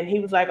 And he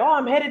was like, oh,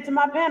 I'm headed to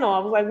my panel. I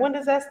was like, when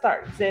does that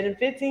start? He said, in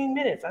 15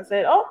 minutes. I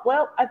said, oh,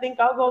 well, I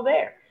think I'll go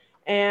there.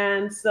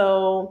 And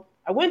so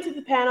I went to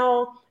the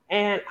panel,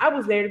 and I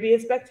was there to be a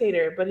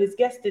spectator, but his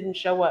guest didn't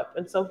show up.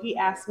 And so he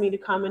asked me to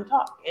come and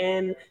talk.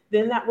 And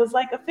then that was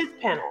like a 5th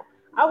panel.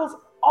 I was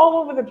all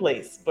over the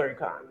place,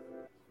 BlurredCon.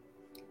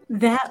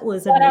 That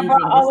was amazing. But I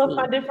brought all of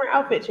my different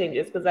outfit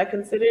changes because I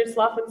considered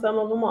sloughing some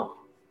of them off.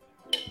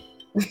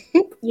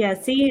 Yeah,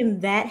 seeing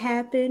that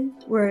happen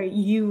where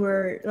you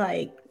were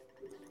like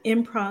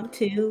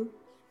impromptu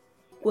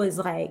was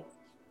like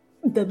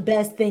the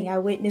best thing I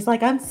witnessed.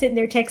 Like, I'm sitting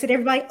there texting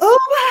everybody, oh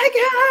my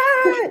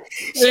God,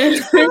 she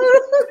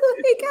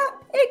totally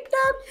got picked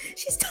up.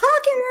 She's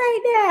talking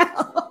right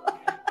now.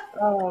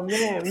 Oh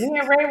man, me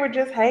and Ray were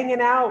just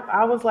hanging out.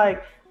 I was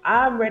like,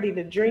 I'm ready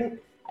to drink.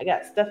 I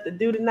got stuff to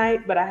do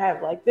tonight, but I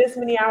have like this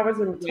many hours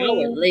in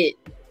between. Lit.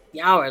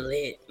 y'all are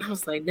lit. I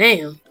was like,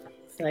 damn.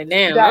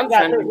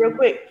 Got real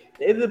quick.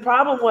 The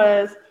problem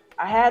was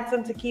I had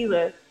some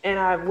tequila and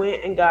I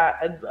went and got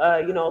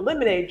a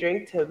lemonade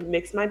drink to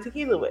mix my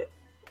tequila with.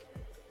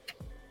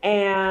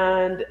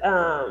 And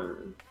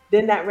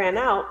then that ran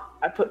out.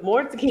 I put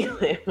more tequila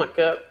in my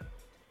cup.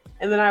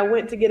 And then I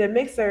went to get a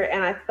mixer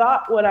and I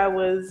thought what I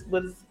was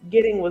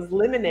getting was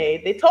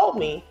lemonade. They told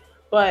me,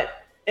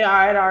 but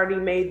I had already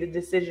made the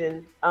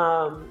decision.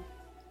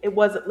 It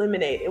wasn't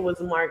lemonade. It was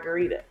a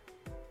margarita.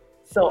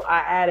 So I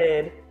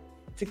added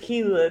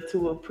tequila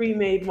to a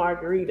pre-made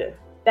margarita.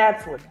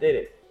 That's what did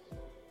it.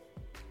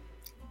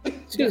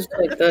 She was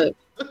fucked up.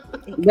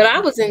 But I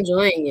was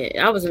enjoying it.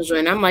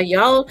 I'm like,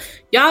 y'all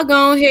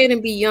go ahead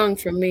and be young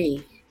for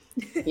me.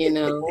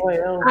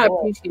 I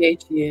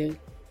appreciate you.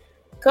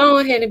 Go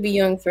ahead and be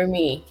young for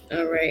me.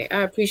 All right.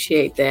 I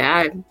appreciate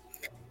that.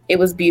 It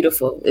was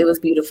beautiful.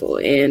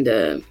 And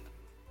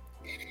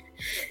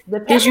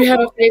did you have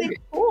a favorite?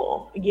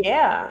 Cool.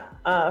 Yeah.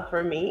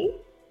 For me,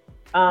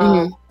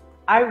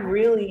 I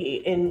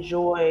really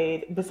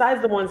enjoyed,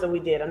 besides the ones that we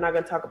did, I'm not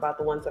going to talk about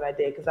the ones that I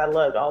did because I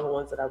loved all the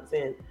ones that I was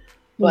in.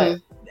 But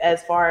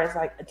as far as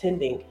like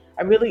attending,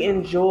 I really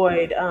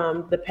enjoyed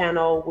the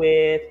panel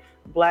with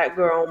Black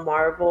Girl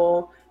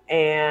Marvel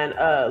and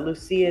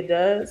Lucia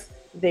Does.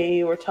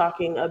 They were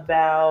talking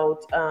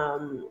about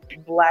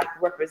Black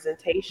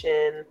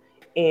representation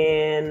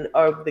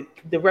or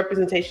the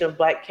representation of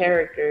Black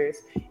characters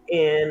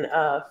in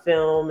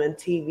film and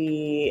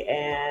TV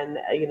and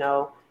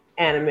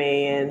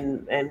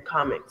anime and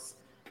comics.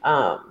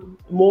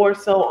 More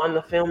so on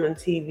the film and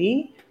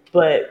TV,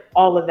 but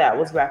all of that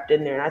was wrapped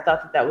in there. And I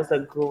thought that was a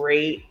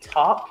great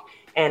talk.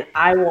 And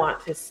I want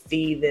to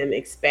see them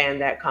expand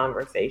that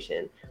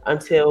conversation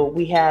until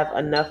we have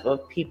enough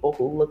of people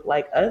who look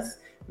like us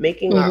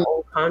making our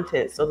own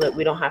content so that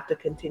we don't have to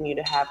continue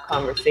to have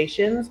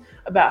conversations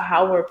about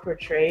how we're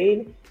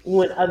portrayed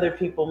when other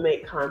people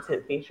make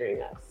content featuring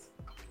us.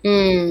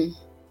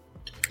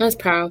 That's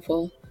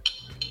powerful.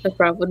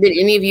 Did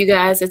any of you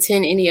guys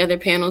attend any other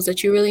panels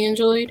that you really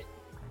enjoyed?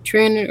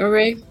 Trin or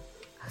Ray?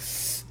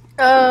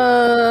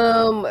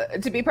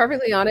 To be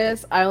perfectly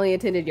honest, I only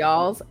attended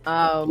y'all's.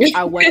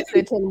 I wanted to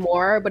attend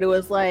more, but it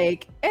was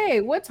like,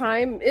 hey, what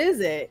time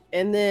is it?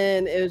 And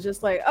then it was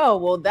just like, oh,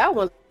 well, that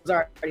one's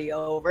already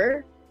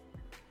over.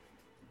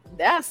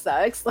 That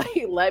sucks.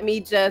 Like, let me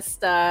just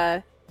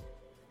start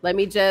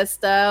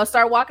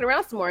walking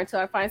around some more until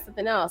I find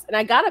something else. And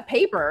I got a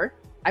paper.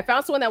 I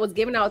found someone that was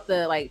giving out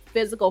the like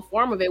physical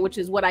form of it, which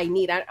is what I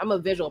need. I'm a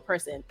visual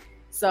person.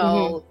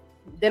 So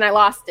then I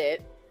lost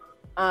it.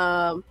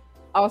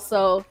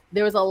 Also,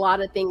 there was a lot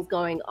of things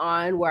going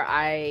on where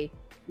I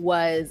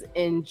was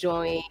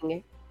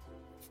enjoying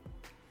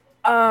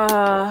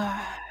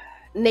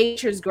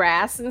nature's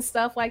grass and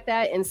stuff like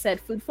that in said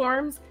food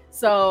forms.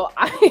 So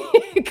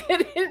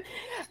I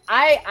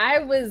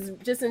was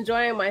just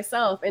enjoying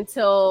myself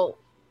until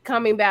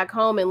coming back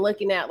home and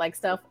looking at like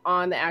stuff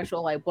on the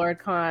actual like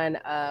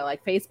BlurredCon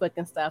like Facebook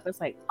and stuff. It's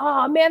like,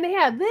 oh man, they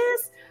had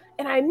this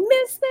and I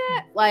missed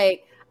that.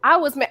 Like I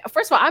was mad.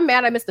 First of all, I'm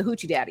mad I missed the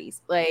Hoochie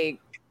Daddies. Like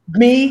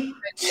me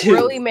too.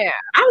 Really mad.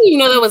 I didn't even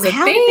know that was a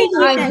thing.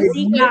 I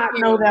did not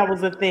know that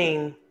was a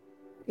thing.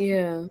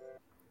 Yeah.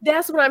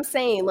 That's what I'm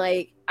saying.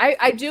 Like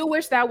I do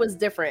wish that was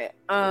different.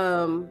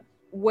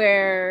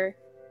 Where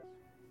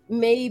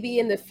maybe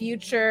in the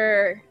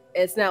future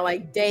it's not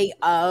like day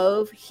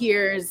of,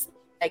 here's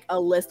like a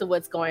list of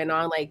what's going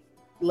on, like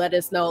let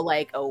us know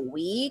like a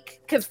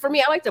week, because for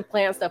me I like to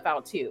plan stuff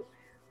out too.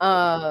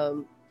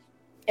 And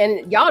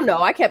y'all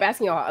know I kept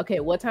asking y'all, okay,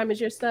 what time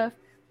is your stuff,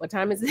 what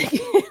time is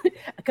it?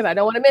 Because I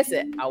don't want to miss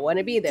it. I want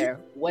to be there.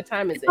 What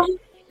time is it?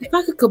 If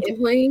I could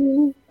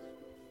complain,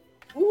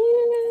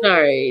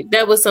 sorry,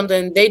 that was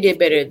something they did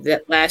better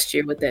that last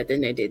year with that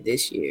than they did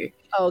this year.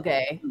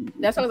 Okay,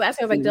 that's what I was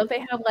asking. I was like, don't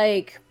they have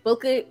like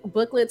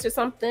booklets or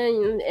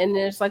something? And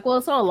it's like, well,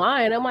 it's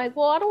online. I'm like,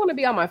 well, I don't want to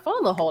be on my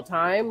phone the whole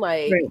time.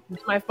 Like,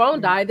 if my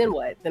phone died, then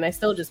what? Then I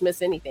still just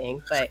miss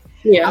anything. But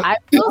yeah, I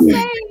will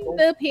say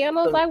the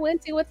panels I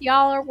went to with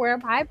y'all were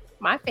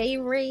my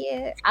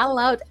favorite. I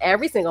loved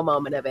every single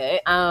moment of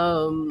it.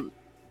 And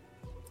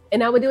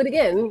I would do it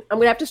again. I'm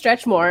gonna have to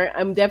stretch more.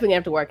 I'm definitely gonna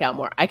have to work out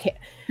more. I can't.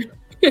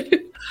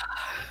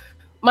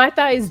 My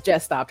thighs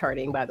just stopped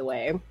hurting, by the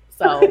way.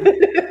 So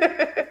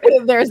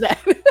there's that.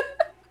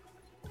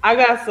 I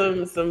got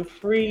some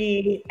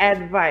free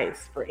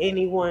advice for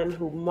anyone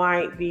who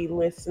might be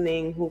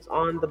listening who's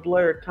on the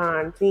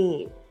BlurredCon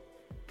team.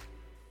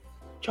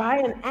 Try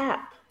an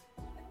app.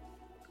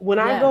 When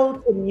I go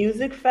to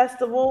music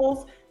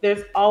festivals,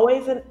 there's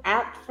always an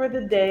app for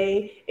the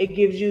day. It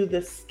gives you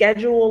the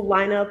schedule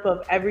lineup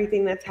of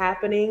everything that's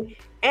happening.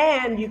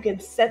 And you can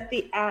set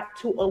the app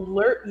to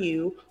alert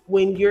you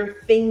when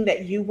your thing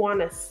that you want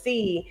to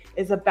see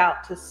is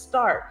about to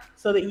start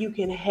so that you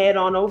can head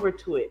on over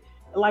to it.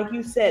 Like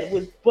you said,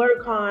 with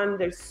BlurredCon,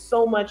 there's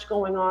so much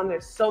going on.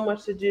 There's so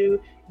much to do.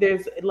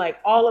 There's like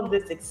all of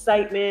this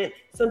excitement.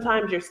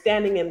 Sometimes you're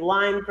standing in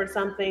line for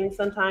something.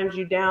 Sometimes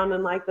you're down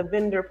in like the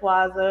vendor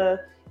plaza,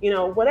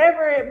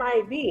 whatever it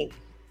might be.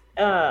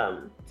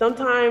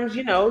 Sometimes,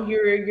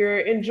 you're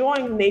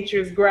enjoying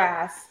nature's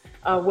grass,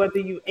 whether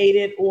you ate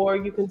it or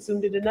you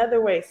consumed it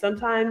another way.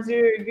 Sometimes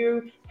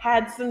you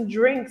had some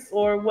drinks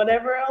or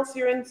whatever else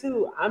you're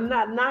into. I'm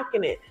not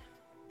knocking it,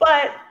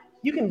 but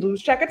you can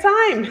lose track of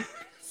time.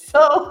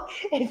 So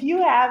if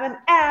you have an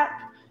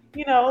app,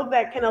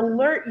 that can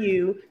alert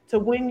you to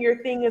when your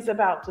thing is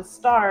about to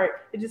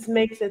start, it just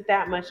makes it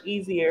that much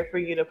easier for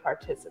you to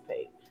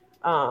participate.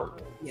 So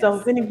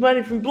if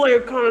anybody from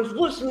BlairCon is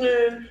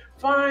listening,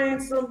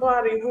 find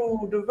somebody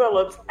who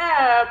develops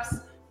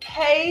apps,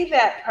 pay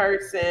that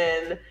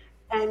person,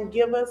 and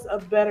give us a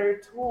better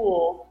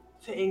tool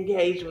to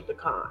engage with the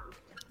con.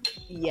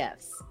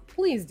 Yes,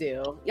 please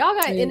do. Y'all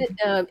got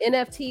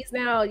NFTs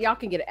now. Y'all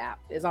can get an app,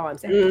 is all I'm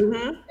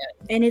saying.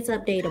 And it's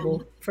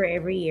updatable for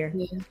every year.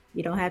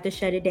 You don't have to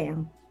shut it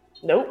down.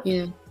 Nope.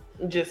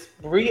 Just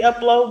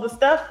re-upload the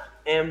stuff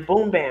and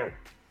boom, bam.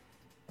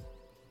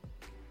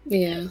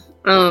 Yeah.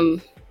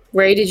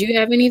 Ray, did you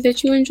have any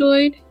that you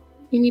enjoyed?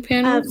 Any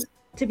panels?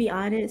 To be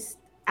honest,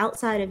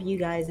 outside of you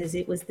guys,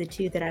 it was the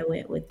two that I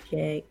went with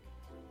Jake.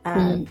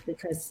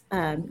 Because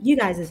you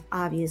guys is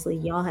obviously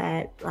y'all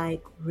had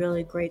like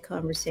really great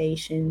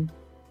conversation,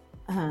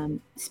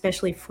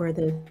 especially for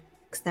the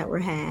that were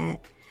had.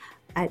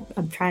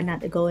 I'm trying not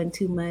to go in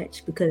too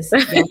much because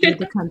y'all need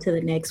to come to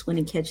the next one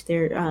and catch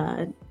their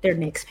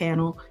next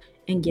panel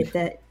and get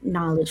that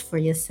knowledge for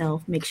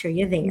yourself. Make sure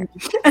you're there.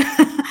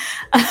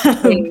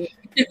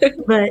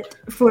 But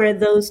for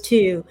those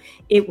two,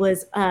 it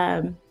was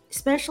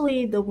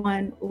especially the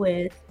one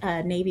with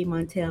Navy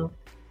Montel.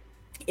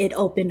 It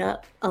opened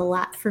up a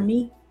lot for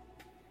me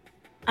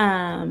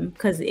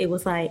because it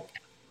was like,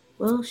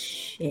 well,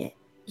 shit,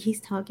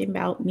 he's talking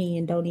about me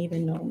and don't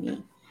even know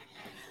me.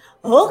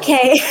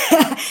 Okay,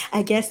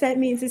 I guess that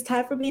means it's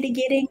time for me to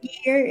get in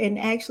gear and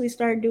actually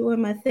start doing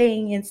my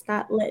thing and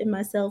stop letting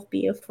myself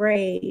be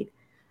afraid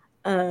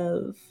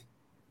of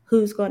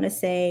who's going to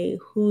say,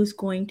 who's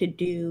going to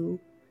do,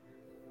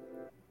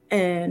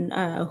 and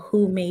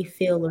who may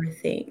feel or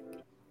think.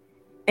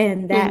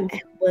 And that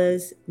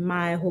was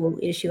my whole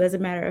issue. As a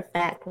matter of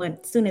fact, as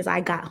soon as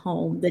I got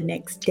home the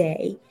next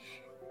day,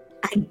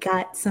 I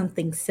got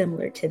something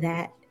similar to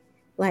that.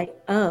 Like,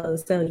 oh,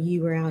 so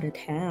you were out of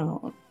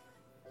town.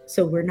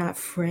 So we're not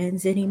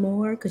friends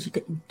anymore because you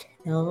couldn't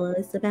tell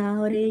us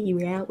about it. You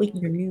were out with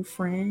your new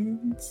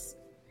friends.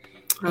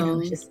 And I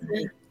was just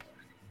like,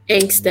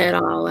 angst that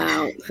all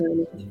out,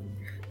 honey.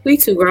 We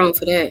too grown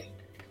for that.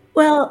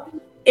 Well,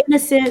 in a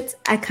sense,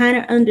 I kind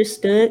of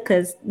understood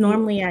because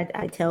normally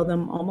I tell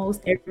them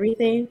almost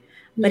everything,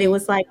 but it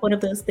was like one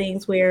of those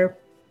things where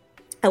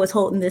I was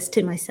holding this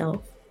to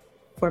myself,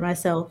 for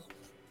myself.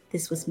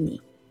 This was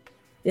me.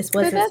 This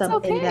wasn't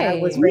something that I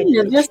was ready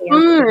to that's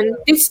share. Fun.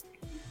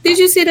 Did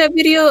you see that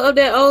video of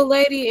that old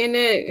lady and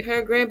that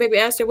her grandbaby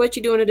asked her, "What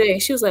you doing today?"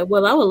 She was like,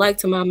 "Well, I would like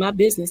to mind my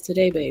business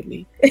today,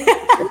 baby."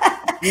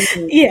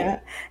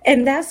 Yeah,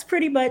 and that's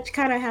pretty much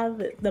kind of how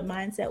the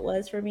mindset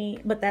was for me,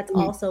 but that's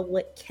also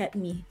what kept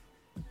me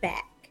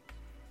back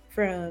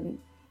from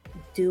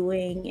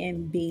doing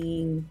and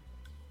being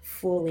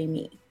fully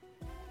me.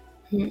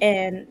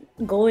 And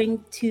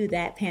going to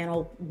that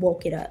panel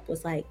woke it up,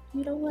 was like,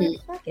 you know what,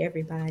 fuck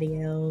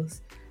everybody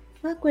else,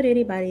 fuck what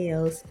anybody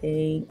else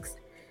thinks.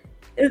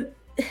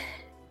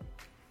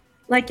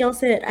 Like y'all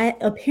said, I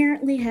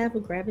apparently have a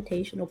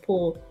gravitational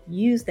pull.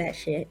 Use that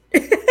shit.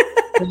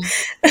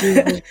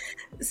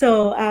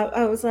 So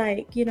I was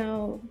like,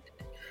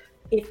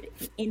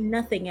 if in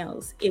nothing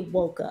else, it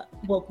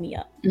woke me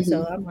up.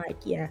 So I'm like,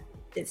 yeah,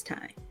 it's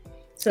time.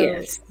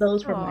 So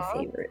those were my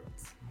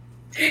favorites.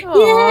 Yeah,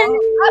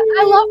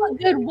 I love a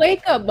good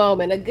wake up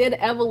moment, a good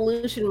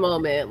evolution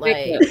moment. Like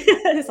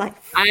it's like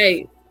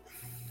I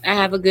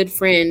have a good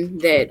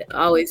friend that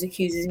always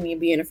accuses me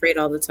of being afraid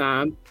all the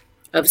time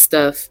of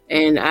stuff,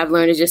 and I've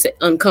learned to just say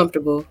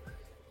uncomfortable.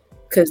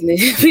 Because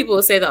people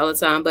will say that all the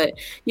time, but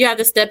you have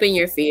to step in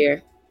your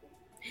fear.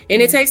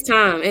 And it takes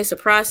time. It's a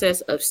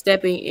process of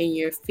stepping in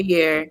your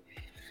fear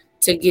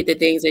to get the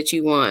things that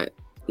you want,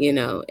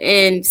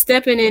 And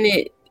stepping in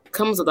it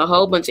comes with a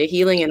whole bunch of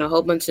healing and a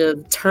whole bunch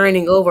of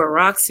turning over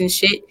rocks and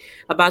shit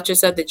about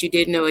yourself that you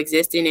didn't know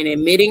existed, and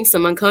admitting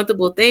some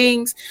uncomfortable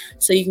things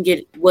so you can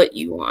get what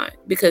you want,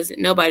 because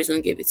nobody's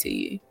going to give it to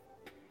you.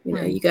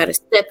 You got to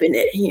step in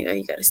it.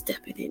 You got to step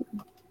in it.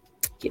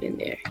 Get in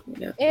there,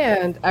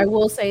 And I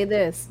will say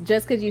this: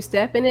 just because you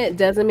step in it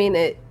doesn't mean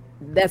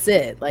that's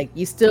it. Like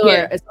you still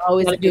are. It's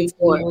always a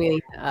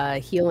continuing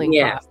healing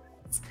process.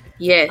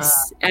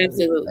 Yes,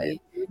 absolutely,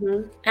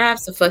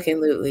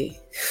 absolutely.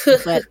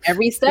 But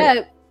every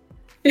step,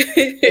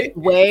 is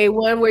way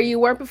one where you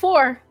weren't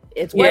before.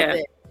 It's worth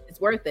it. It's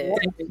worth it.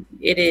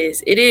 It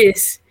is. It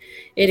is.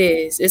 It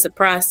is. It's a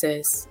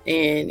process,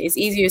 and it's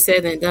easier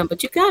said than done.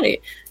 But you got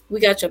it.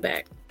 We got your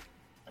back.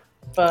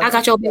 I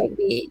got your back,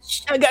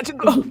 bitch. I got you.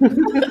 Go.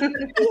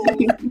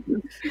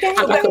 I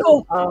got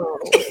go.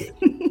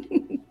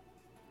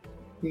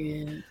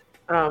 Yeah.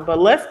 But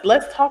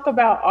let's talk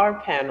about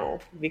our panel,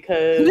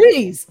 because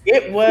please,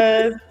 it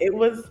was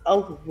a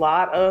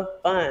lot of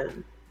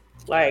fun.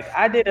 Like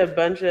I did a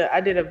bunch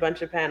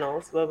of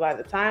panels, but by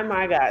the time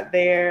I got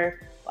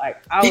there,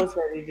 like I was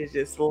ready to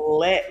just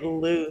let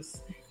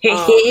loose.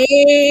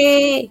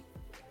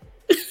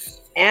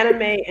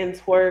 Anime and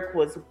twerk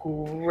was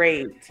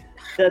great.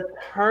 The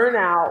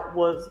turnout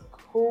was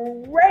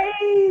crazy.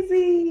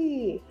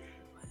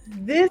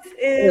 This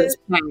is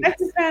the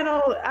second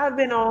panel I've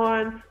been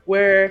on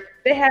where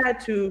they had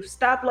to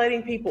stop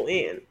letting people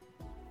in.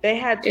 They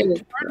had to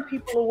turn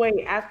people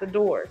away at the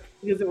door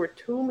because there were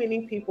too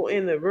many people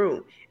in the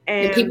room.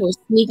 And people were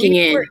sneaking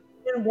in. Were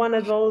in one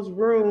of those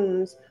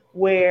rooms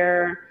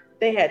where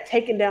they had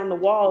taken down the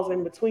walls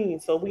in between.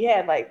 So we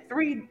had like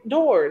 3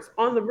 doors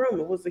on the room.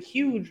 It was a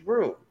huge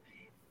room.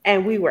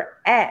 And we were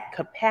at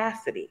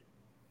capacity.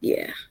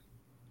 Yeah.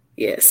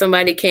 Yeah.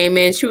 Somebody came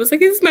in. She was like,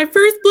 "This is my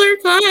first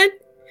BlurCon.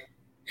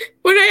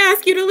 When I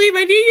ask you to leave,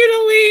 I need you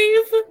to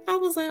leave." I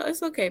was like,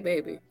 "It's okay,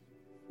 baby.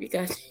 We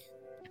got you."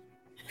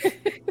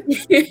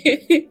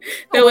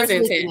 That was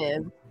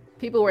intense.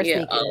 People were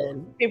sneaking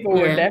in. People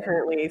were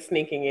definitely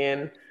sneaking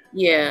in.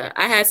 Yeah,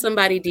 I had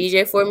somebody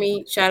DJ for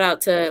me. Shout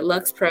out to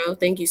Lux Pro.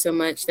 Thank you so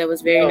much. That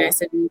was very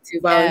nice of you to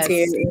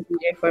volunteer and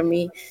DJ for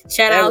me.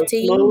 Shout out to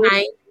you,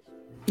 Mike.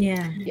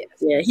 Yeah.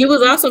 Yeah. He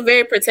was also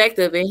very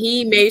protective, and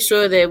he made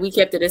sure that we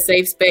kept it a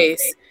safe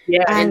space.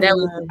 Yeah, and that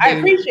was. I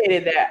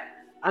appreciated that.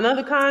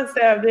 Another con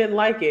staff didn't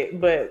like it,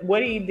 but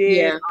what he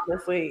did,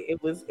 honestly, it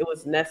was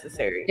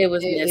necessary. It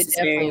was necessary. It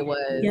definitely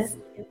was. Yes.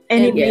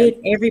 And it made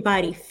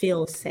everybody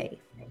feel safe.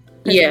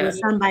 Yeah, it was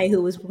somebody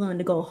who was willing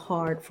to go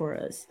hard for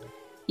us.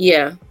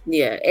 Yeah,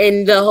 yeah,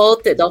 and the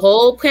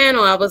whole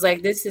panel, I was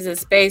like, this is a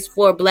space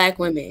for Black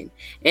women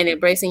and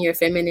embracing your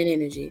feminine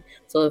energy.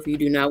 So if you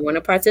do not want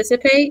to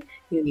participate,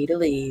 you need to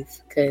leave.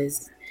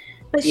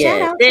 But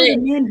shout out to the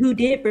men who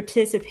did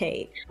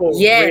participate.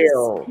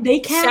 Real. They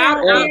count shout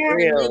out to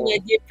the men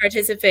that did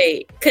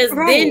participate, because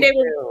then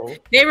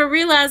they were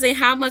realizing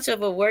how much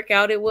of a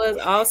workout it was,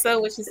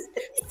 also, which is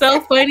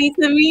so funny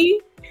to me.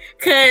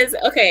 Because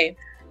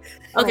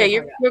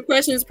your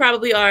questions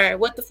probably are,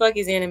 what the fuck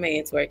is anime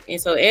and twerk?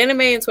 And so anime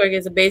and twerk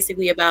is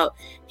basically about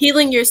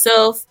healing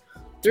yourself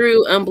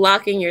through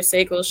unblocking your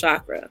sacral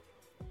chakra.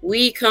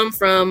 We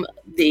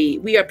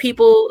are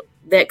people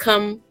that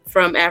come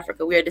from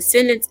Africa. We are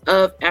descendants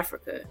of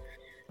Africa.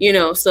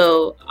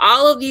 So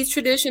all of these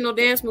traditional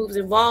dance moves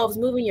involves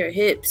moving your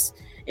hips,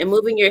 and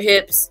moving your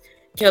hips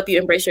can help you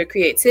embrace your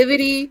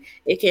creativity.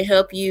 It can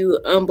help you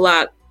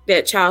unblock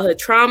that childhood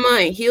trauma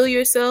and heal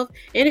yourself.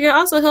 And it can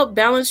also help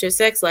balance your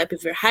sex life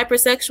if you're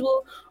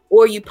hypersexual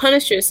or you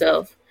punish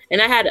yourself.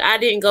 And I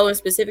didn't go in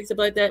specifics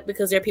about that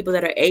because there are people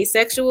that are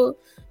asexual,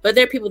 but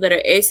there are people that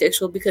are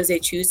asexual because they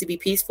choose to be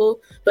peaceful.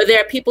 But there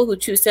are people who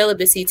choose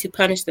celibacy to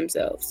punish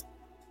themselves.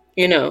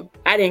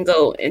 I didn't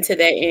go into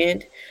that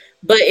end,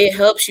 but it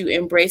helps you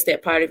embrace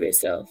that part of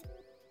yourself.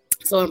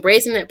 So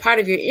embracing that part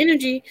of your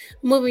energy,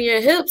 moving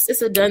your hips,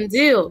 it's a done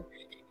deal.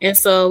 And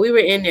so we were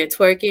in there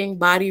twerking,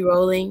 body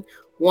rolling,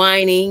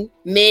 whining,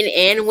 men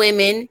and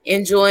women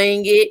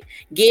enjoying it,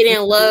 getting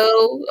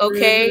low.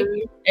 Okay,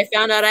 I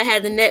found out I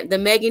had the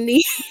Megan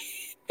knee.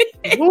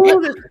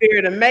 Ooh, the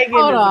spirit of Megan.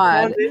 Hold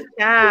on, this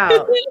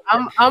child.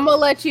 I'm gonna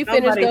let you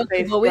finish,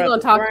 Goku, but we're gonna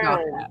talk about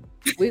that.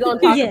 We're gonna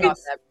talk about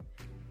that.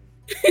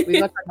 We're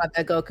gonna talk about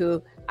that,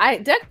 Goku.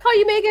 Did I call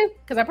you Megan?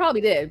 Because I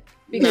probably did.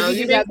 No,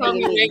 you didn't call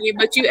me Megan,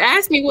 but you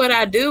asked me what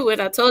I do, and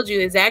I told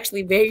you it's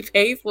actually very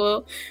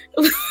painful.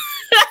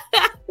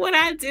 What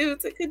I do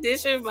to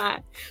condition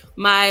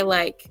my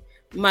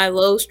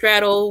low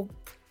straddle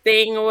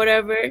thing or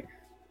whatever.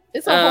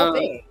 It's a whole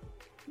thing.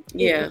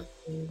 Yeah.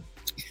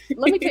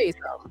 Let me tell you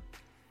something.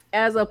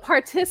 As a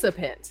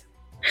participant,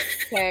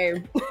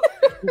 okay.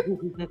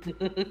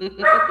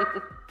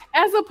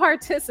 As a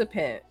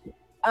participant,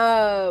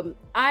 I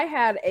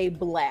had a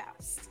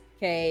blast.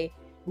 Okay.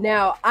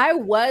 Now I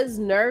was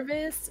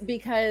nervous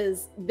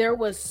because there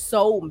was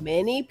so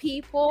many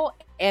people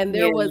and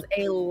there was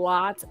a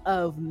lot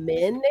of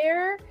men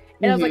there.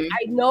 And I was like,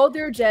 I know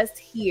they're just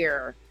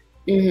here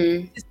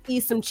to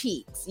see some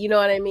cheeks. You know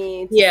what I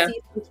mean? To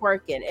see some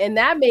twerking. And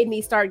that made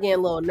me start getting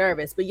a little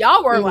nervous. But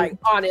y'all were like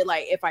on it.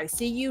 Like, if I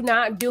see you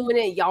not doing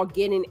it, y'all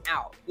getting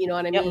out. You know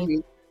what I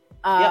mean?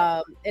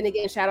 And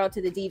again, shout out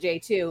to the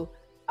DJ too.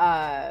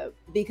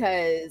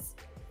 Because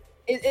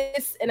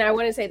it's, and I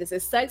want to say this,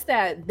 it sucks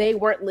that they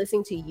weren't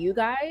listening to you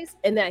guys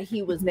and that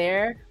he was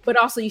there, but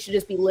also you should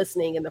just be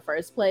listening in the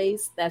first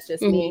place. That's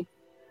just me.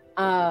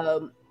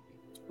 But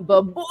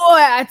boy,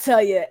 I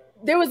tell you,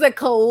 there was a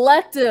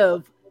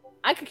collective,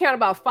 I could count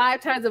about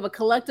 5 times of a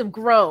collective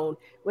groan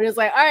when it's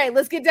like, all right,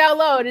 let's get down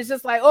low. And it's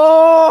just like,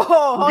 oh,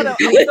 hold on.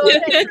 I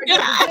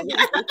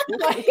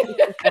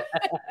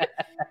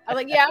was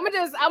like, yeah, I'm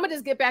gonna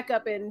just get back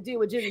up and do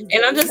what Jimmy's doing.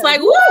 And I'm just like,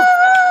 woo!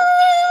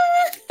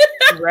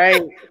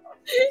 Right.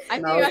 I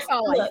think I saw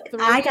like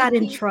 3 I got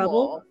in people.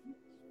 trouble.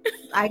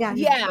 I got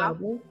in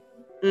trouble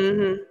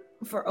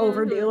for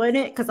overdoing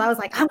it because I was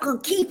like, I'm gonna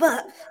keep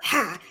up.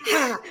 Ha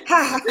ha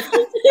ha.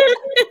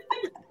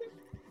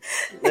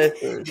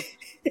 Listen.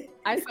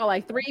 I saw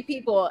like 3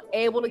 people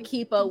able to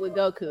keep up with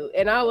Goku,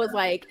 and I was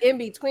like, in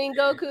between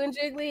Goku and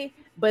Jiggly,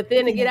 But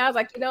then again, I was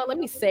like, let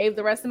me save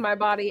the rest of my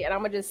body, and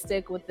I'm gonna just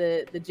stick with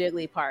the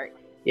jiggly part.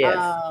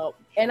 Yes.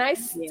 And I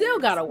still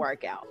got to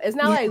work out. It's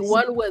not like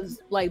one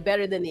was like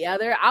better than the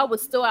other. I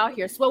was still out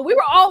here. So we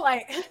were all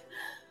like,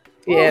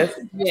 yes.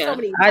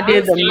 So I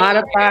did the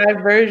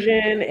modified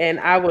version and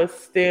I was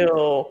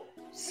still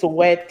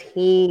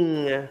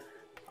sweating. Yeah.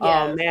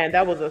 Oh man,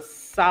 that was a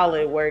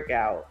solid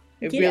workout.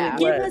 It really was.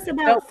 Give us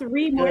about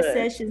 3 more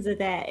sessions of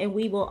that and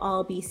we will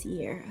all be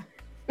Sierra.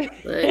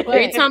 But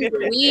 3 times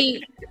a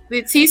week,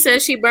 T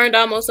says she burned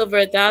almost over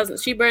 1,000.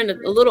 She burned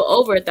a little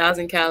over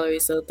 1,000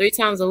 calories. So 3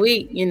 times a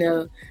week, we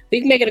can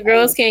make it a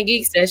Girls Can't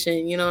Geek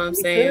session. You know what I'm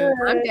saying?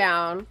 I'm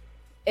down.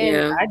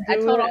 And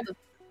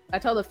I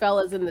told the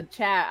fellas in the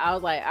chat, I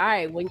was like, all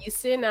right, when you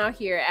sitting out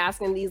here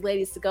asking these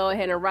ladies to go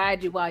ahead and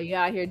ride you while you're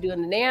out here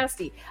doing the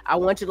nasty, I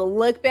want you to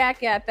look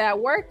back at that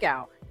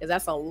workout. Because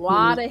that's a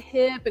lot of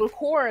hip and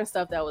core and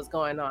stuff that was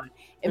going on.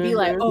 And be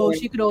like, oh,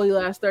 she could only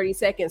last 30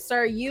 seconds.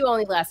 Sir, you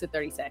only lasted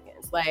 30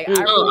 seconds. Like,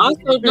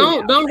 also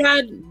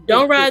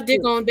don't ride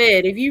dick on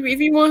bed. If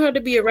you want her to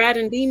be a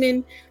riding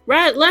demon,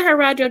 let her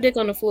ride your dick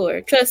on the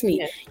floor. Trust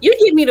me. You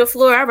give me the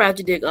floor, I ride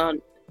your dick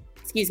on.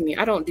 Excuse me,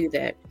 I don't do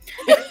that.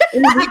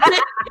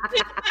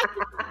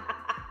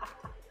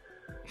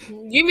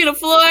 Give me the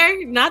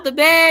floor, not the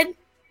bed.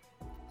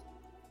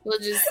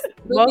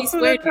 Most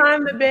of the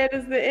time the bed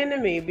is the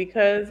enemy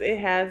because it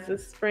has the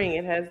spring,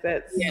 it has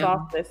that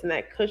softness and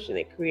that cushion,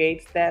 it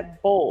creates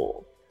that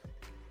bowl.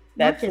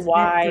 That's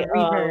why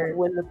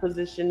when the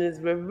position is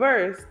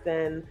reversed,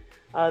 then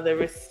the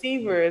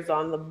receiver is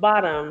on the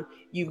bottom,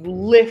 you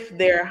lift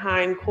their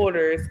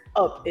hindquarters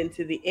up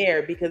into the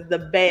air because the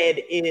bed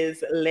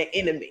is the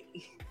enemy.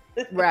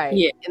 Right.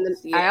 Yeah. And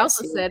then I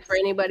also said for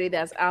anybody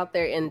that's out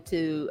there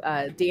into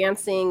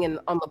dancing and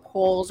on the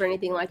poles or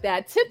anything like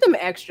that, tip them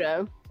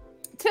extra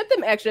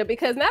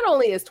because not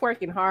only is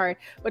twerking hard,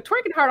 but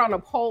twerking hard on a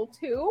pole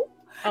too.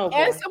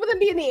 And some of them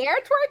be in the air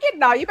twerking.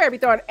 No, you better be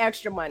throwing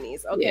extra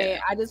monies. Okay.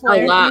 I just want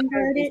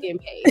to getting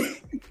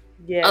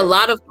paid. A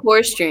lot of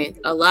core strength,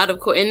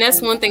 and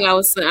that's one thing I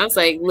was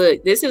like,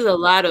 look, this is a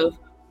lot of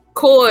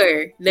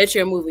core that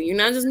you're moving. You're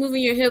not just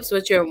moving your hips,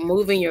 but you're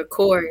moving your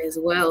core as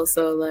well.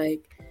 So like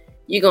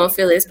you're gonna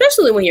feel it,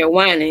 especially when you're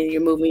whining,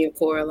 you're moving your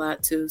core a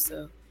lot too.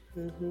 So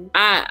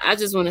I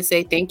just want to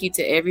say thank you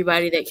to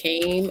everybody that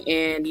came,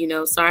 and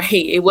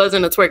sorry it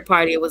wasn't a twerk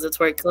party, it was a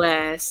twerk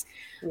class.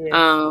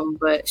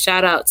 But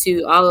shout out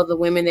to all of the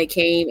women that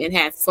came and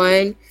had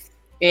fun,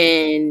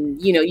 and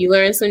you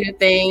learned some new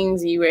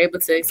things, you were able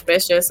to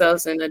express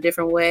yourselves in a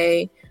different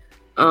way.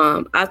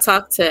 I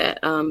talked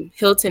to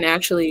Hilton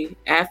actually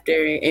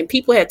after, and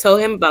people had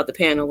told him about the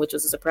panel, which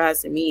was a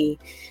surprise to me.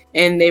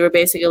 And they were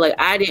basically like,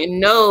 I didn't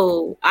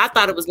know. I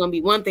thought it was going to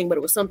be one thing, but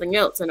it was something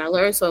else. And I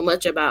learned so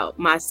much about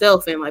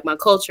myself and like my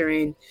culture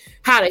and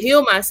how to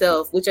heal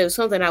myself, which is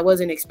something I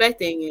wasn't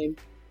expecting. And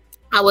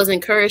I was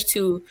encouraged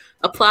to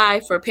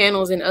apply for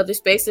panels in other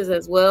spaces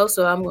as well.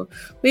 So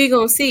we're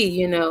going to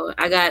see,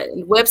 I got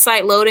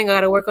website loading. I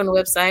got to work on the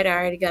website. I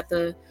already got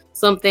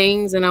some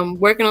things and I'm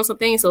working on some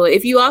things. So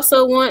if you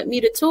also want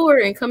me to tour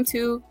and come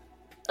to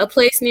a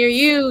place near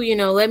you,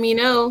 let me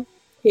know.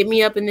 Hit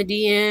me up in the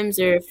DMs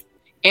or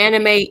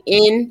anime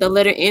in the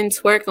letter N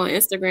twerk on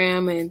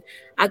Instagram, and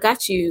I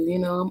got you.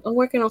 I'm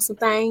working on some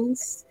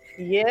things.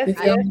 Yes.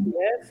 I'm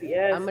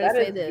gonna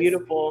say this.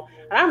 Beautiful.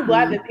 And I'm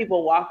glad that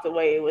people walked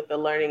away with the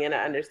learning and the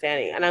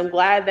understanding. And I'm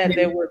glad that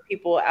there were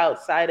people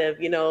outside of,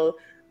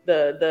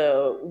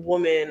 the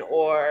woman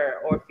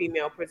or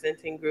female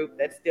presenting group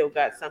that still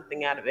got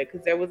something out of it.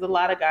 Because there was a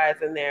lot of guys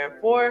in there.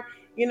 For,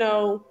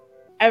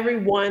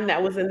 everyone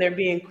that was in there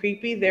being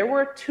creepy, there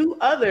were 2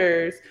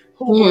 others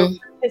who were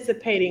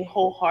participating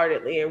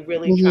wholeheartedly and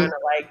really trying to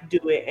like do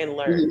it and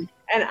learn.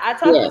 And I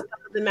talked to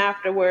some of them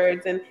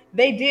afterwards, and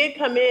they did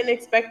come in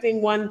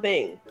expecting one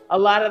thing. A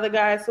lot of the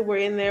guys who were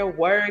in there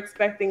were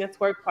expecting a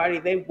twerk party.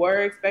 They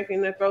were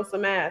expecting to throw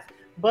some ass,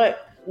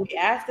 but we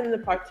asked them to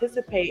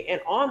participate,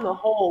 and on the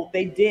whole,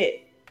 they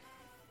did.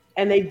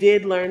 And they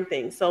did learn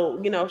things.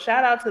 So,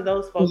 shout out to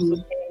those folks who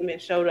came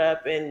and showed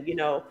up and,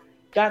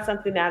 got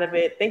something out of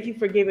it. Thank you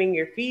for giving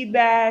your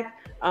feedback.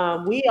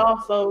 We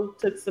also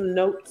took some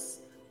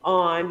notes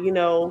on,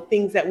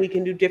 things that we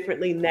can do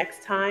differently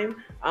next time.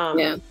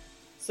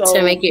 So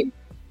to make it,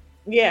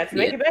 make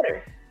it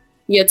better.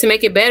 Yeah, to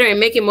make it better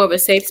and make it more of a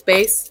safe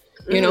space,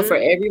 for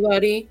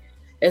everybody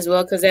as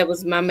well. Because that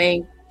was my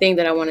main thing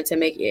that I wanted to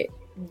make it.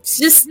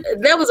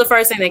 That was the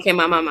first thing that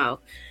came out of my mouth.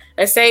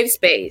 A safe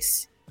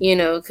space,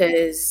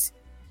 because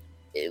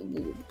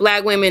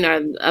Black women are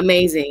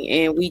amazing,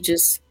 and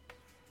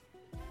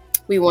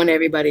we want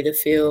everybody to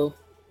feel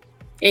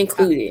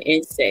included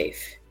and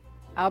safe.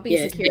 I'll be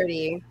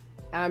security.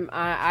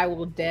 I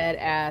will dead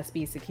ass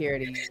be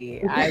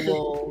security. I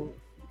will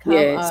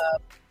come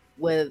up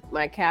with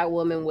my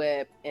Catwoman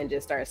whip and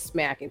just start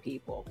smacking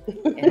people.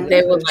 And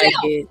they will like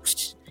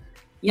it.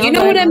 You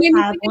know what I mean?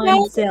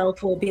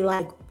 Oneself will be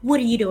like, "What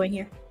are you doing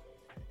here?"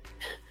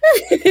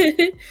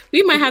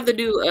 We might have to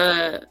do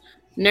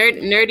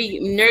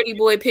nerdy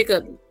boy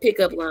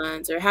pickup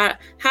lines, or how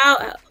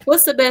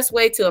what's the best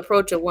way to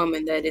approach a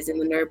woman that is in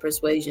the nerd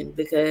persuasion?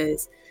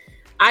 Because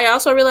I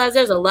also realize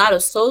there's a lot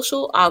of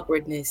social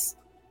awkwardness.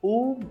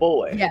 Oh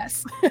boy,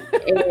 yes,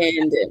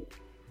 and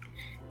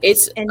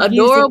it's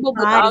adorable,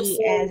 but also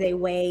as a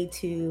way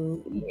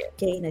to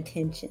gain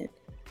attention.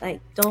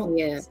 Like,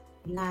 don't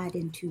slide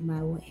into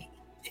my way.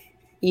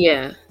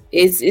 Yeah,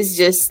 it's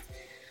just.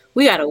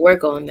 We got to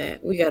work on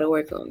that.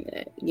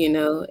 You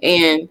know,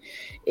 and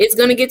it's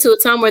going to get to a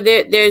time where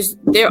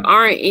there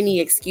aren't any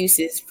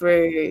excuses for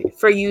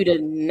you to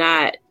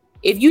not.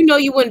 If you know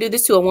you wouldn't do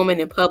this to a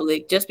woman in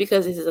public, just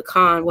because this is a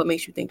con, what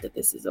makes you think that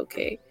this is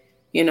okay?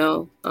 You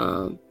know,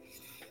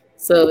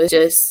 so it's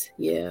just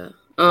it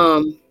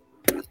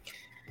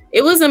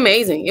was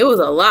amazing. It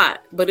was a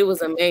lot, but it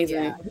was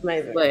amazing. Yeah,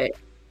 amazing. But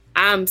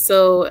I'm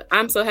so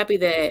happy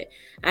that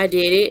I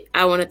did it.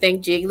 I want to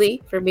thank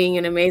Jiggly for being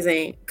an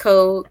amazing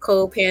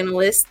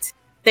co-panelist.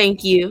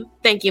 Thank you,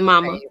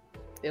 Mama.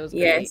 It was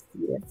great.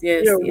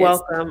 Yes. You're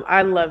welcome.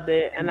 I loved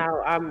it, and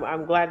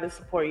I'm glad to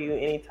support you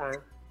anytime.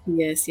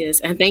 Yes,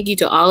 and thank you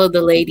to all of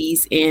the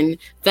ladies and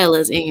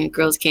fellas in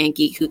Girls Can't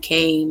Geek who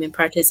came and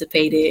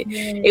participated.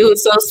 Yay. It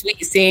was so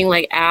sweet seeing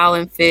like Al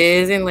and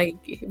Fizz, and like,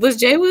 was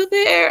Jay was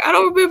there? I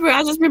don't remember.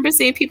 I just remember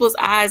seeing people's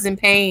eyes in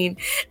pain.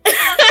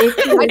 I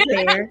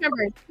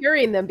remember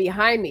hearing them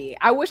behind me.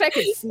 I wish I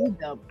could see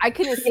them. I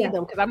couldn't see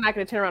them because I'm not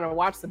going to turn around and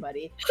watch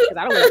somebody because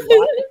I don't want to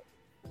watch it.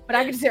 But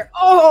I could just hear,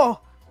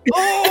 oh,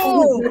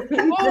 my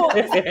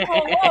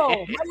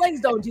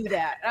legs don't do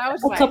that. And I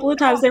was a couple of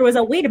times there was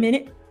a wait a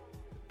minute.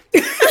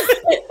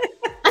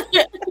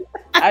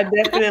 I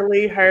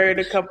definitely heard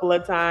a couple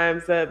of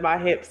times that my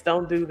hips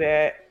don't do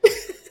that.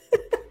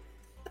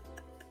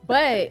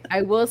 But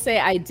I will say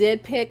I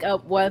did pick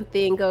up one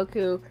thing,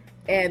 Goku,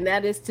 and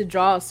that is to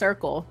draw a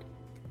circle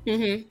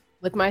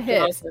with my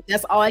hips. Awesome.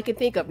 That's all I can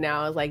think of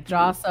now is like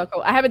draw a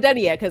circle. I haven't done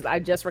it yet because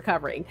I'm just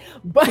recovering.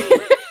 But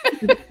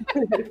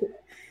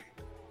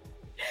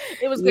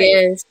it was great.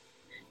 Yes.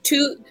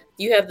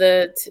 You have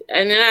and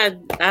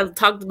then I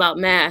talked about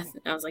math.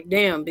 I was like,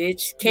 damn,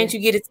 bitch, can't you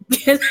get it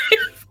together?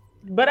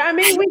 But I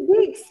mean,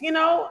 we geeks, you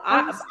know.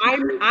 I'm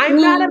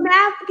not a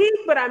math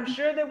geek, but I'm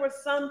sure there were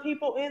some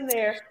people in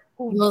there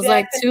who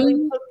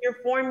definitely took your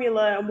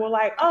formula and were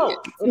like, oh,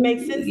 it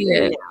makes sense.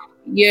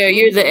 Yeah,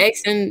 you're the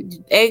X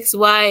and X,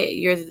 Y.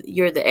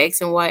 You're the X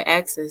and Y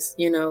axis.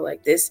 You know,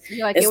 like this.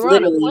 You're like, we're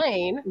on a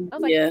plane. I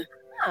was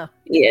like,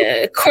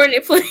 yeah,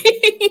 coordinate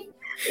plane.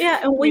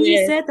 Yeah, and when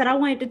you said that, I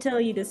wanted to tell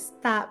you to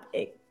stop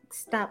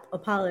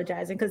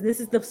apologizing because this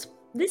is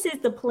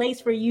the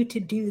place for you to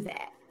do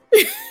that.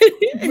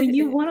 When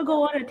you want to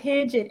go on a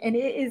tangent, and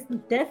it is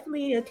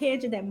definitely a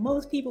tangent that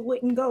most people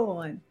wouldn't go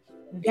on.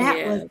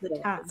 That was the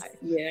time.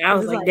 Yeah, I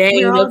was like,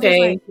 dang,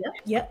 okay. Like,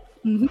 yep.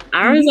 Mm-hmm.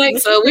 I was like,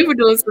 so we were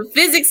doing some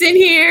physics in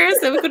here,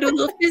 so we could do a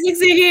little physics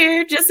in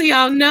here, just so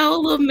y'all know, a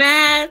little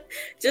math,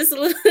 just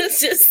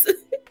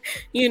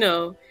you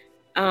know.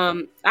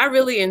 I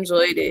really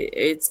enjoyed it.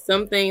 It's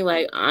something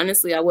like,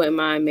 honestly, I wouldn't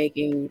mind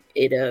making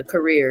it a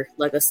career,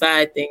 like a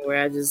side thing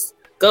where I just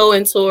go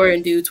and tour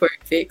and do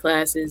twerk fit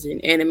classes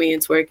and anime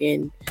and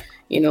twerking.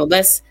 You know,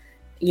 that's,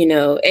 you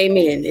know,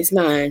 amen. It's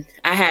mine.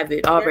 I have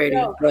it already.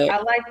 But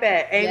I like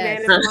that. Amen.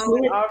 It's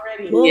mine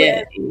already.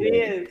 Yeah, it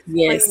is.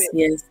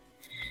 Yes.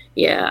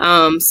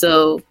 Yeah.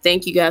 So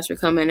thank you guys for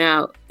coming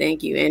out.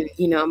 Thank you. And,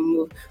 you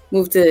know,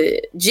 move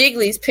to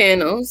Jiggly's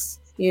panels,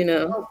 you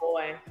know. Oh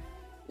boy.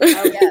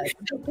 Oh, yes.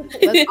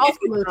 Let's also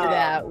move to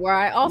that where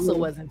I also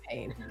was in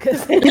pain.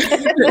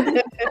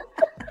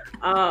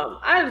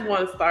 I just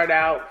want to start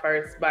out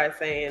first by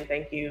saying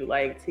thank you,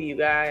 like, to you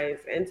guys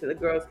and to the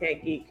Girls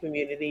Can't Geek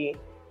community,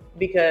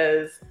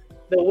 because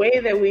the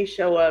way that we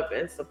show up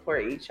and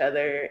support each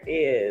other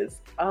is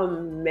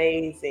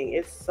amazing.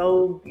 It's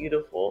so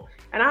beautiful.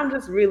 And I'm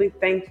just really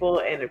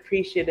thankful and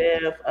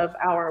appreciative of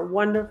our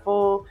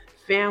wonderful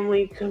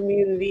family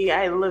community.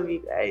 I love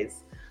you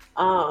guys.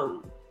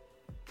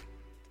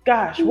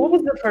 Gosh, what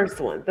was the first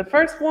one? The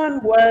first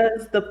one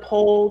was the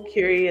Poll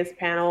Curious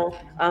panel.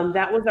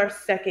 That was our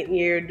second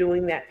year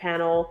doing that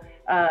panel.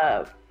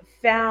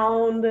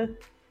 Found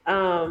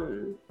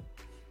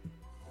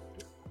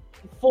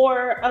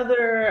 4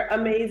 other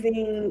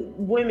amazing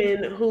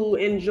women who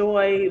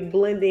enjoy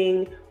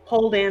blending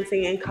pole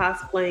dancing and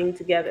cosplaying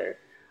together.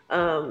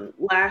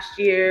 Last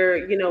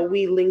year, you know,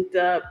 we linked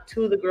up.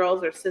 2 of the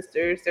girls are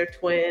sisters, they're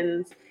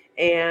twins,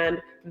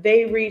 and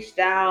they reached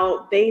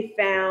out. They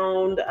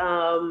found,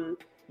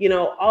 you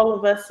know, all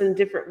of us in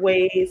different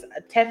ways.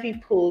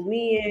 Teffy pulled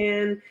me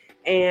in,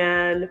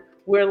 and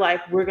we're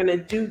like, we're going to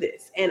do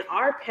this. And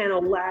our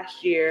panel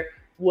last year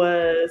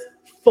was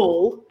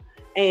full.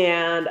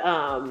 And,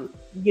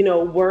 you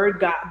know, word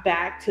got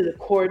back to the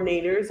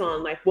coordinators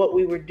on like what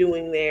we were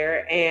doing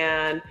there.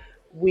 And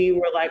we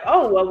were like,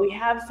 oh, well, we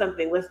have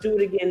something. Let's do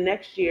it again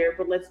next year,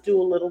 but let's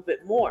do a little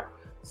bit more.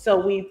 So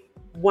we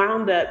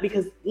wound up,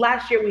 because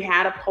last year we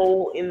had a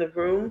poll in the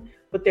room,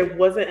 but there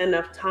wasn't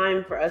enough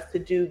time for us to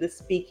do the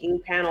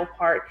speaking panel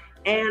part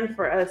and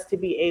for us to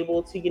be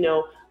able to, you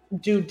know,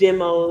 do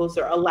demos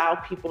or allow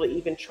people to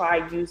even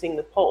try using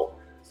the pole.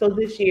 So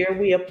this year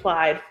we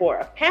applied for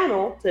a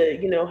panel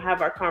to,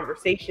 have our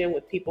conversation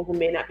with people who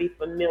may not be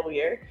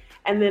familiar,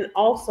 and then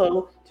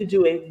also to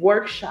do a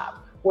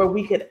workshop where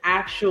we could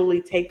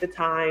actually take the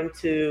time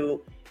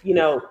to,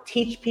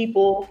 teach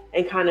people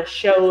and kind of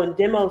show and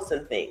demo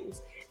some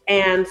things.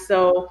 And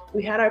so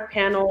we had our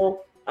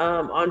panel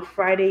on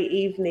Friday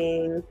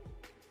evening,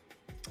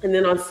 and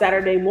then on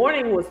Saturday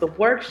morning was the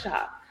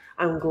workshop.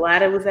 I'm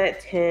glad it was at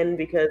 10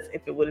 because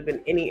if it would have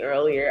been any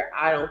earlier,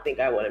 I don't think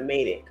I would have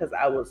made it because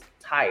I was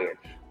tired.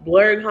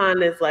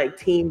 Blurredcon is like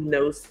team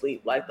no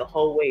sleep, like the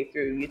whole way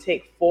through. You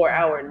take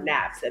 4-hour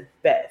naps at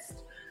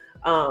best.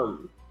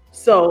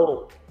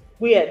 So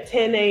we had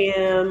 10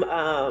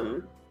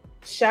 a.m.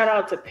 Shout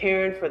out to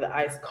Perrin for the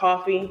iced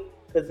coffee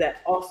because that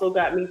also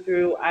got me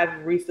through.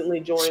 I've recently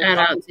joined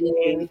Coffee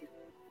Gang.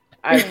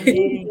 I've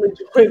recently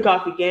joined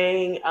Coffee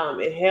Gang.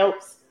 It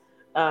helps.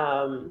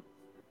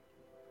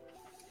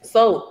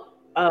 So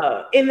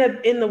in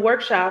the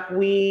workshop,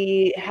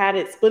 we had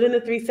it split into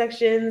 3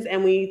 sections,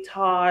 and we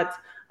taught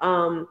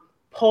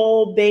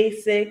pole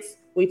basics,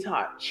 we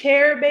taught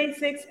chair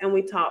basics, and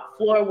we taught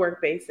floor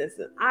work basics.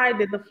 And I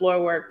did the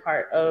floor work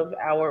part of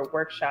our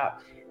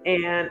workshop,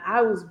 and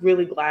I was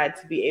really glad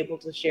to be able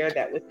to share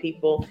that with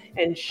people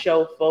and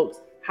show folks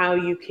how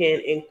you can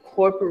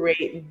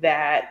incorporate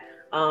that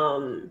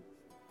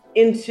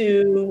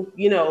into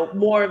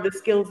more of the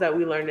skills that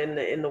we learned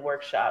in the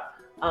workshop.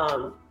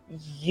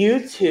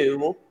 You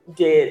two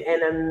did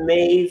an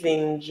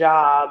amazing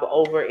job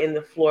over in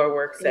the floor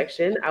work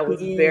section. I was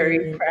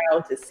very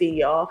proud to see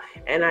y'all,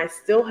 and I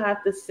still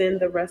have to send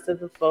the rest of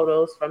the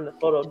photos from the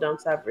photo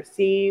dumps I've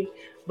received,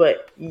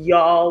 but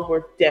y'all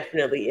were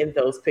definitely in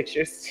those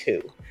pictures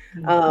too.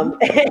 And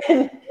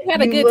you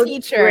had a good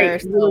teacher.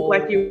 You look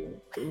like you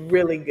were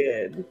really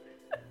good.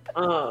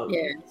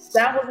 Yes.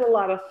 That was a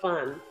lot of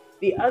fun.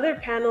 The other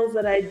panels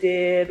that I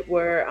did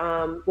were,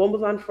 one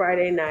was on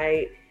Friday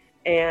night,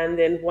 and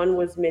then one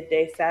was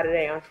midday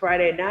Saturday. On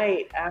Friday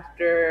night,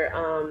 after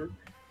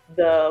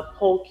the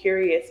Pole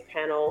Curious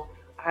panel,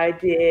 I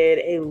did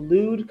a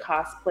lewd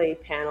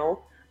cosplay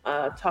panel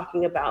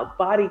talking about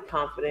body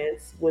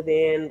confidence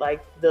within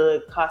like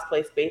the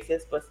cosplay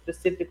spaces, but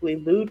specifically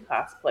lewd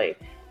cosplay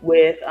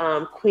with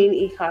Queen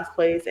E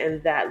Cosplays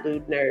and That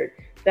Lewd Nerd.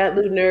 That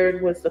Lewd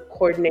Nerd was the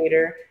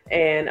coordinator,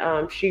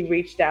 and she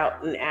reached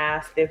out and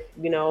asked if,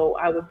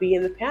 I would be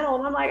in the panel.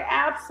 And I'm like,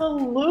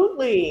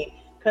 absolutely,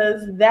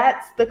 because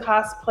that's the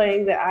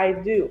cosplaying that I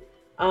do.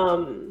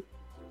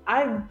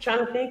 I'm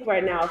trying to think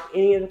right now if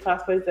any of the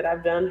cosplays that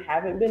I've done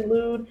haven't been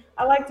lewd.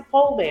 I like to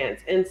pole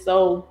dance. And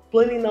so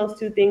blending those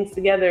two things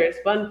together is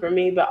fun for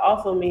me, but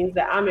also means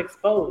that I'm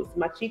exposed.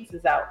 My cheeks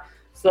is out.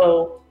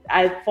 So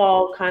I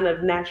fall kind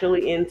of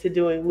naturally into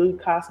doing lewd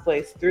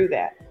cosplays through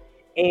that.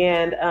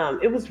 And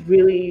it was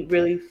really,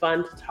 really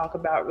fun to talk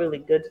about, really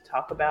good to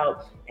talk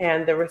about.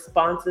 And the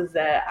responses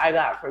that I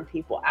got from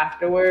people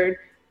afterward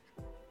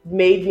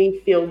made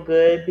me feel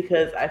good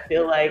because I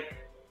feel like,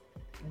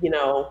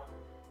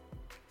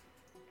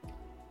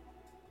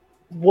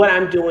 what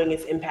I'm doing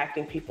is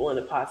impacting people in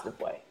a positive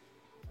way.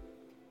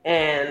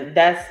 And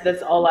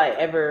that's all I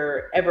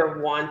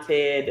ever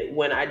wanted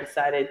when I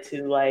decided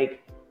to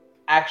like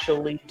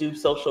actually do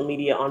social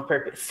media on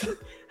purpose.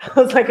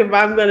 I was like, if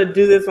I'm going to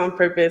do this on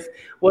purpose,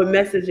 what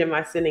message am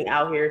I sending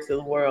out here to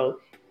the world?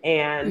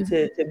 And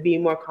to be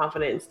more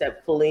confident and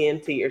step fully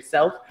into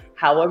yourself,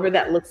 however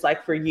that looks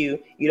like for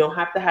you. You don't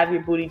have to have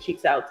your booty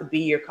cheeks out to be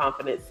your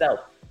confident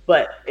self.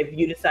 But if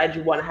you decide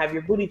you want to have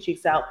your booty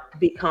cheeks out,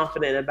 be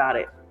confident about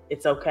it.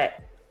 It's okay.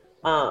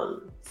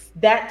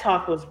 That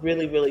talk was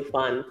really, really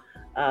fun.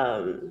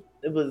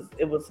 It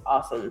was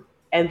awesome.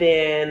 And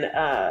then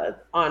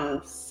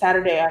on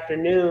Saturday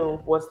afternoon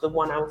was the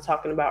one I was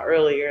talking about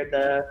earlier,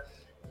 the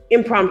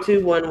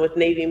impromptu one with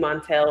Navy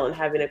Montel and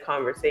having a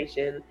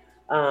conversation.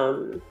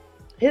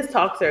 His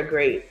talks are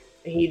great.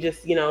 He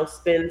just,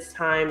 spends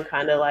time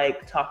kind of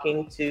like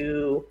talking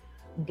to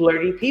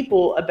blurty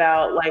people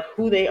about like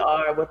who they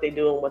are, what they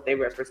do, and what they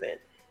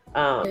represent.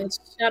 Yes,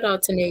 shout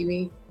out to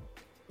Navy.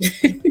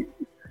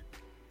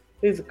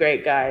 He's a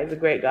great guy. He's a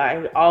great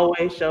guy. He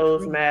always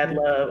shows mad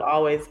love,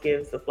 always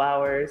gives the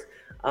flowers.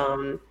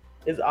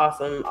 Is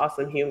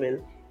awesome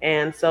human.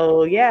 And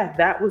so, yeah,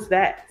 that was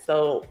that.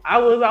 So I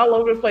was all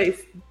over the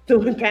place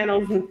doing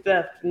panels and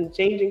stuff and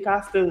changing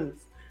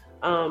costumes.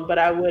 But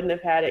I wouldn't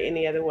have had it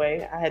any other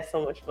way. I had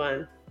so much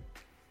fun.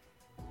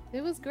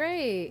 It was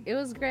great. It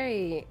was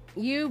great.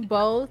 You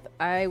both,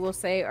 I will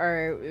say,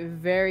 are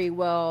very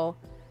well,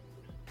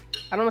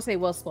 I don't want to say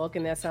well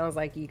spoken. That sounds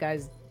like you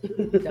guys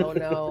don't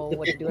know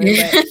what you're doing,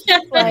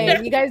 but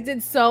like, you guys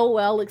did so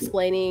well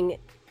explaining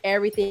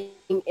everything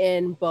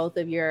in both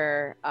of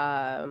your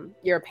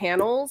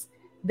panels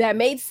that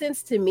made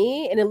sense to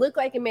me, and it looked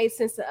like it made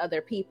sense to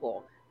other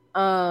people.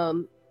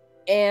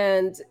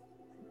 And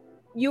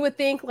you would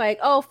think like,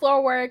 oh,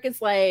 floor work,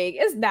 it's like,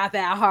 it's not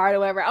that hard or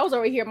whatever. I was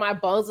over here, my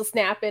bones are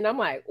snapping. I'm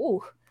like,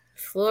 ooh,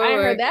 floor I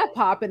ain't heard that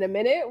pop in a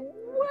minute.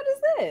 What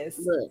is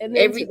this? Look, and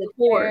then every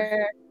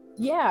core.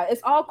 Yeah,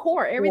 it's all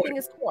core. Everything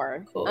is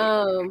core.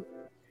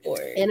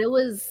 And it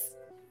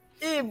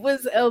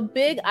was a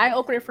big eye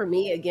opener for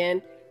me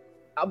again,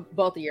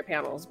 both of your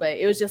panels, but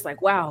it was just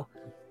like, wow,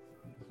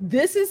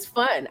 this is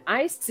fun.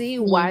 I see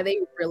why they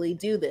really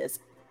do this.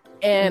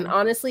 And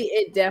honestly,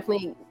 it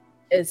definitely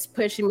is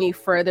pushing me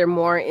further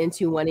more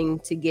into wanting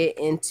to get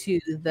into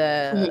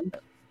the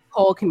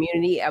whole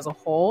community as a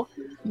whole.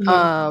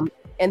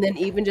 And then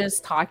even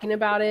just talking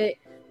about it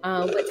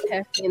with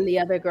Teffy and the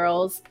other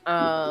girls,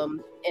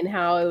 and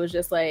how it was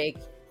just like,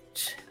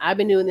 I've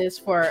been doing this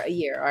for a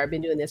year, or I've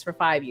been doing this for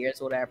 5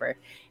 years, whatever.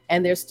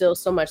 And there's still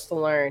so much to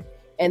learn.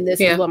 And this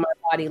is what my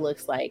body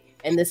looks like.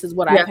 And this is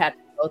what I've had to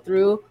go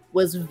through,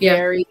 was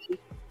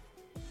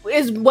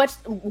is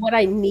what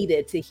I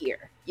needed to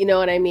hear. You know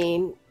what I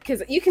mean?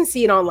 Because you can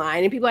see it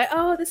online and people are like,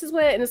 oh, this is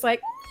what, and it's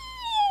like,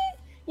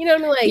 you know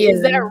what I mean? Like,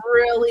 is that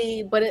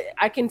really, but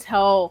I can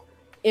tell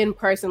in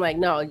person, like,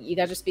 no, you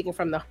guys are speaking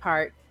from the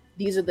heart.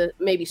 These are the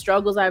maybe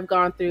struggles I've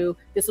gone through.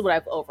 This is what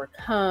I've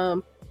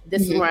overcome.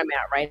 This is where I'm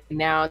at right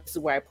now. This is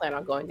where I plan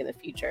on going in the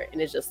future.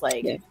 And it's just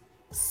like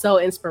so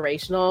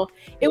inspirational.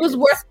 It was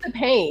worth the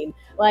pain.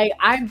 Like,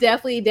 I'm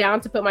definitely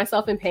down to put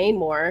myself in pain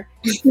more.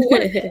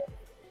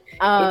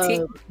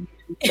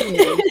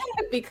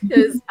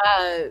 Because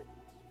I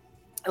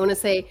want to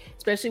say,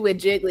 especially with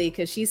Jiggly,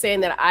 because she's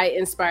saying that I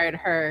inspired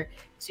her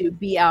to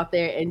be out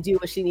there and do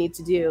what she needs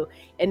to do.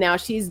 And now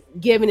she's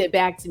giving it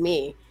back to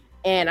me.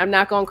 And I'm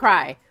not going to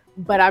cry,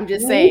 but I'm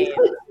just saying,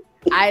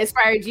 I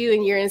inspired you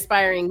and you're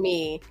inspiring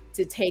me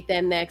to take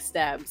that next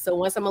step. So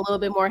once I'm a little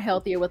bit more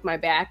healthier with my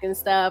back and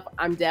stuff,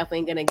 I'm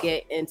definitely going to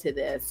get into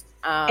this.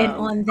 And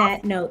on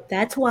that note,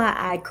 that's why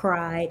I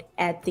cried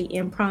at the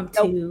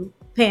impromptu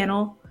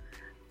panel.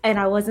 And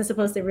I wasn't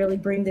supposed to really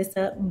bring this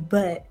up,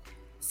 but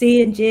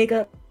seeing Jig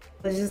up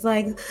was just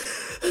like,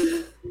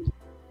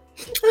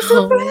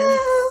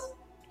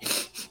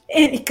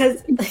 and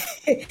because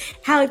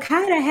how it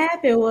kind of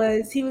happened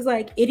was, he was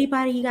like,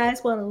 anybody you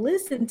guys want to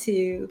listen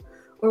to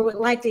or would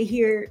like to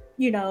hear,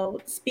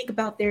 speak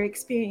about their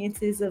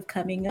experiences of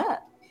coming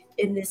up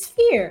in this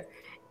sphere.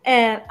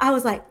 And I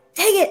was like,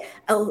 dang it,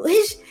 I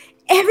wish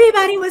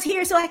everybody was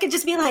here so I could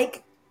just be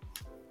like,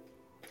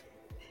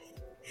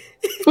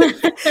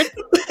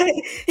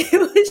 it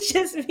was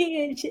just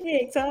me and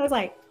Jig. So I was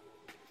like,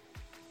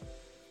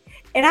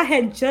 and I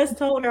had just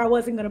told her I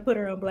wasn't going to put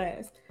her on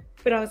blast,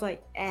 but I was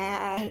like,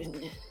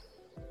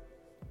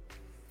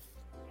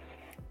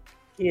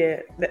 Yeah,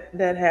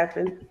 that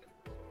happened.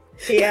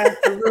 He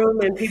asked the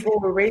room and people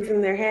were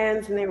raising their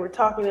hands and they were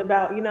talking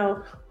about,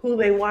 who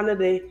they wanted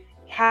to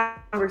have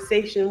a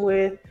conversation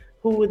with,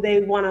 who would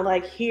they want to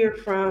like hear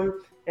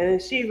from. And then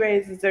she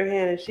raises her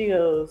hand and she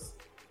goes,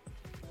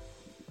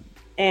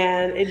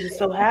 and it just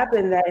so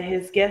happened that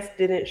his guest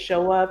didn't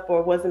show up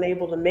or wasn't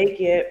able to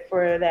make it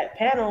for that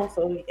panel.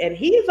 So, and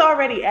he's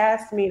already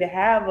asked me to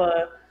have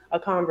a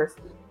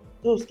conversation.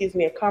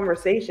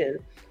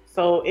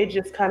 So it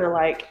just kind of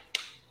like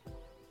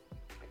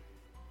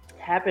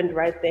happened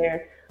right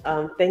there.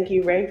 Thank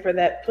you, Ray, for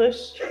that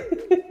push.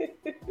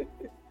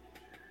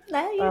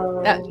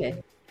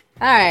 Okay.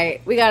 All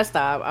right, we gotta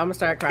stop. I'm gonna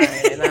start crying.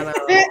 And I know.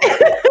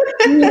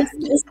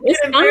 It's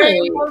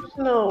very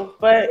emotional,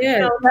 but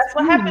that's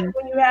what happens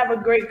when you have a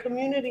great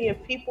community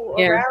of people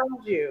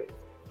around you.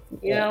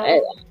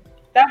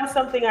 That was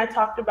something I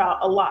talked about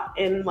a lot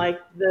in like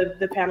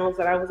the panels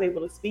that I was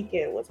able to speak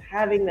in, was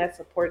having that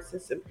support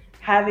system,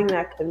 having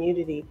that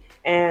community.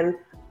 And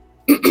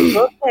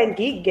Girls Can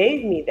Geek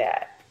gave me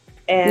that.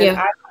 And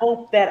I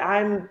hope that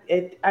I'm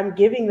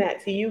giving that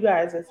to you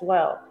guys as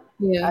well.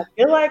 I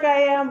feel like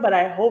I am, but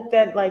I hope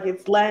that like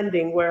it's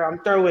landing where I'm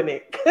throwing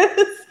it.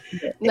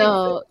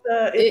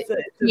 It's a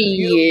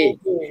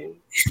beautiful thing.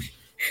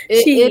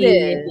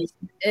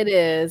 It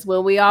is.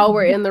 When we all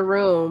were in the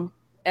room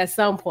at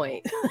some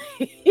point.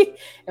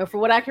 And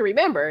from what I can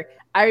remember,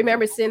 I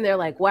remember sitting there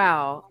like,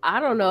 wow, I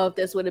don't know if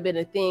this would have been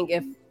a thing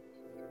if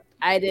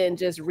I didn't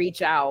just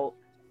reach out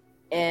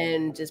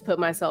and just put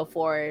myself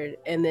forward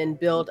and then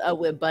build up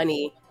with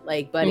Bunny.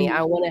 Like, Bunny,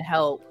 I want to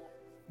help.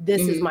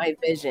 This is my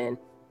vision.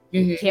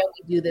 Can we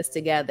do this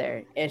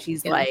together? And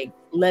she's like,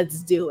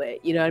 let's do it.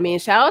 You know what I mean?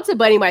 Shout out to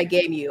Bunny Mike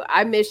Game You.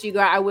 I miss you,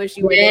 girl. I wish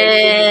you were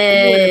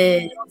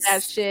there.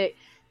 That shit.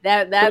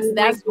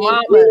 That's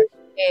mama.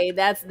 Okay,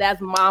 that's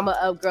mama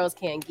of Girls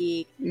Can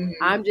Geek.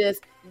 I'm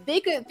just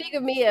think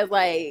of me as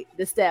like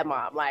the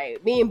stepmom.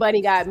 Like, me and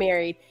Bunny got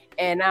married,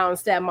 and now I'm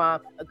stepmom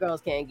of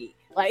Girls Can Geek.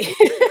 Like,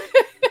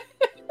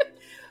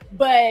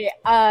 but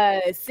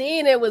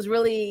seeing it was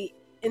really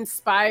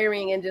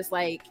inspiring and just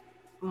like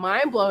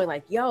mind blowing.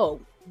 Like,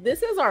 yo,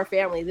 this is our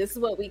family. This is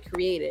what we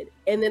created.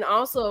 And then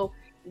also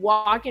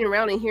walking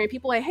around and hearing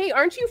people like, hey,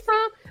 aren't you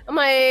from? I'm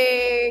like,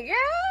 yeah,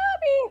 I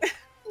mean,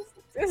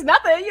 it's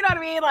nothing. You know what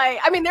I mean? Like,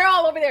 I mean, they're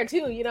all over there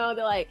too. They're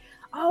like,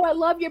 oh, I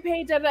love your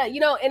page. And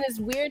it's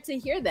weird to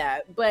hear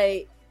that.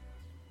 But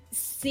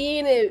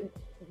seeing it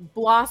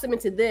blossom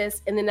into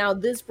this, and then now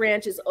this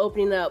branch is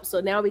opening up. So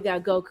now we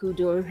got Goku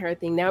doing her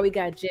thing. Now we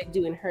got Jig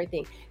doing her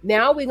thing.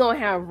 Now we're gonna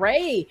have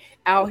Rey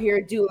out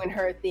here doing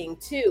her thing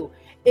too.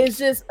 It's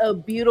just a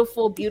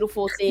beautiful,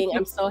 beautiful thing.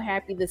 I'm so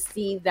happy the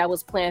seed that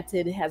was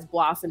planted has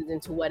blossomed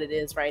into what it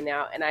is right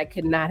now, and I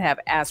could not have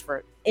asked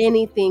for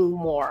anything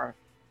more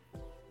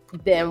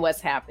than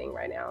what's happening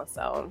right now.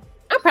 So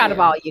I'm proud of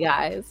all you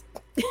guys.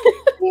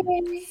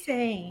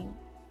 Same.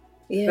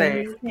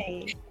 Yeah.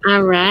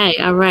 All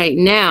right.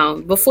 Now,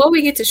 before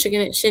we get to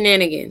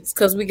shenanigans,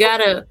 because we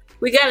gotta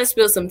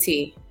spill some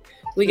tea.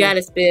 We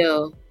gotta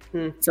spill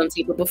some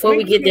tea. But before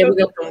we get there, we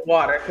got some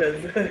water. Cause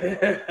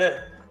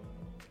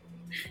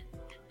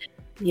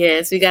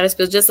yes, we gotta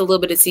spill just a little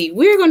bit of tea.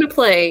 We're gonna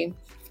play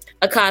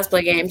a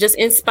cosplay game, just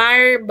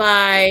inspired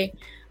by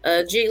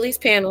Jiggly's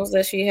panels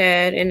that she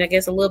had, and I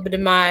guess a little bit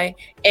of my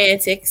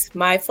antics,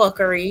 my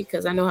fuckery,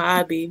 because I know how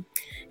I be.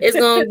 It's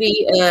gonna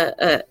be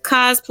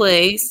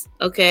cosplays.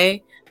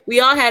 Okay, we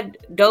all had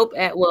dope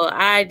I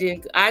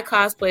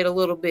cosplayed a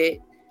little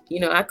bit. You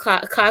know, I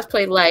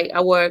cosplayed like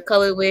I wore a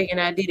colored wig and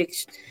I did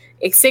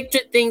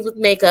eccentric things with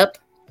makeup.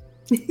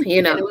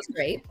 You know, it was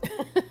great.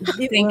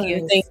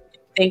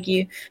 Thank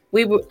you.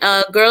 We were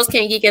Girls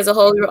Can't Geek as a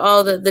whole. We were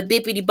all the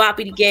bippity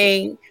boppity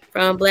gang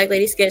from Black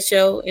Lady Sketch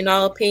Show in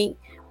all pink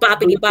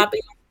boppity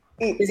boppity.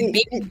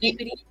 Blippity.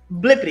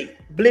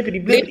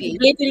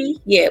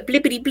 Yeah,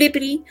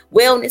 blippity.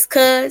 Wellness,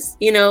 cuz,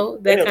 you know,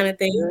 that kind of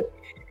thing.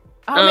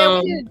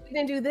 Oh man, we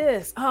didn't do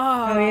this.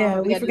 Oh yeah,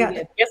 we forgot.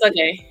 It's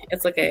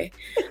okay.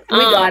 We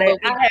got it.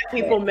 I had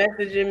people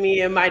messaging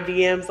me in my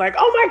DMs like,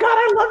 "Oh my god,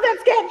 I love that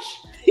sketch."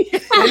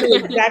 I knew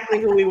exactly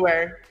who we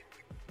were.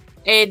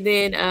 And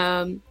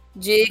then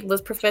Jig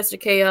was Professor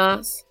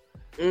Chaos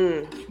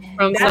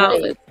from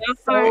Solid.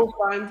 So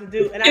fun to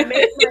do, and I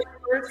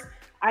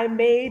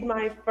made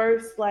my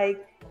first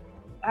like,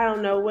 I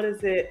don't know, what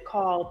is it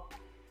called?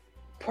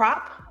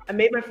 Prop. I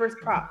made my first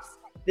props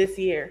this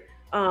year.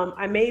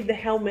 I made the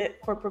helmet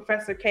for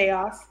Professor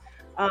Chaos.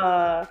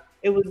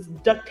 It was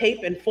duct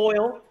tape and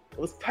foil. It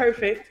was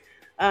perfect.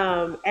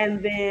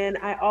 And then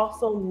I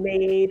also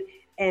made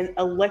an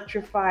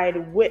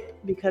electrified whip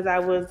because I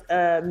was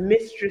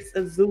Mistress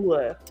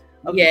Azula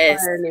of the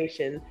Fire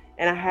Nation.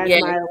 And I had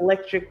my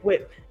electric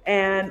whip.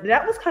 And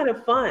that was kind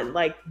of fun,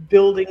 like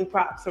building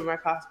props for my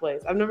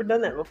cosplays. I've never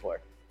done that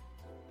before.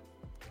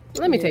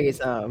 Let me tell you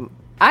something.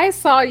 I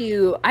saw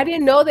you. I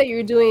didn't know that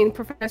you're doing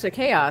Professor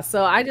Chaos.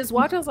 So I just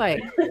watched. I was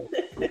like,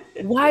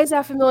 why is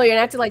that familiar? And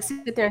I had to like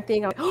sit there and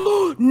think, like,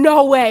 oh,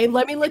 no way.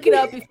 Let me look it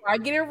up before I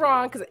get it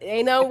wrong. Because it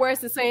ain't no worse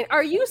than saying,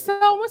 are you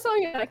so-and-so?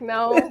 You're like,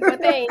 no,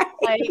 but they ain't.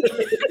 Like,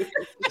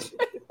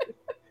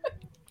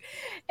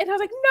 and I was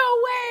like, no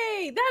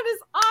way. That is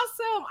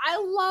awesome. I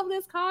love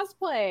this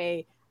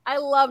cosplay. I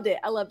loved it.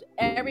 I loved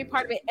every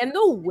part of it. And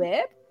the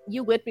whip,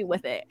 you whipped me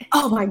with it.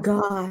 Oh my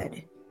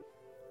God.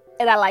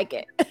 And I like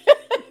it. Oh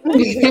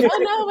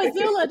no,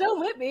 Azula, don't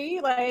whip me.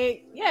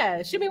 Like,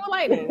 yeah, shoot me with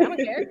lightning. I don't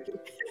care.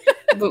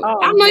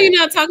 I know you're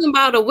not talking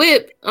about a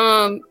whip,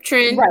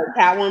 Trent. Right,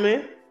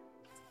 Catwoman.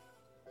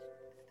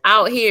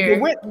 Out here.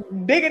 The whip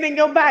bigger than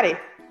your body.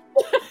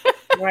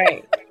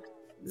 Right.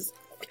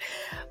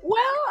 Well,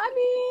 I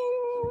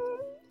mean,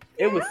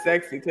 it was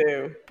sexy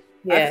too.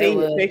 Yeah, I seen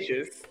the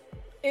pictures.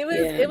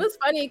 It was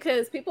funny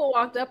because people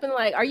walked up and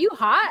like, are you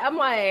hot? I'm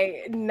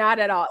like, not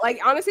at all. Like,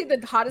 honestly, the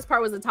hottest part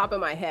was the top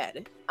of my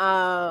head.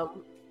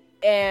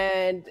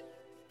 And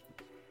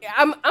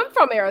I'm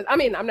from Arizona. I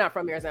mean, I'm not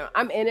from Arizona.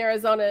 I'm in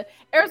Arizona.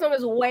 Arizona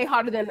is way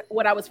hotter than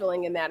what I was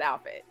feeling in that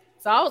outfit.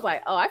 So I was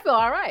like, oh, I feel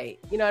all right.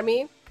 You know what I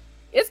mean?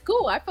 It's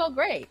cool. I felt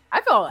great.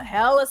 I felt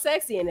hella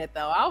sexy in it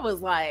though. I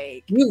was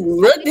like, you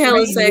looked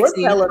hella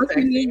sexy. You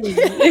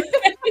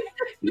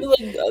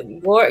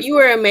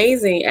were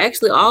amazing.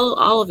 Actually,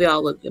 all of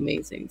y'all looked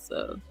amazing.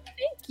 So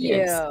thank you.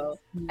 Yes.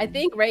 I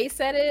think Ray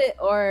said it,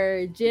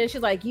 or Jen.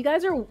 She's like, you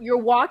guys you're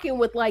walking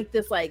with like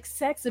this like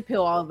sex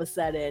appeal all of a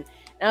sudden.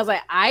 And I was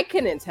like, I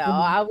couldn't tell.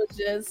 I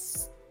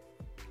was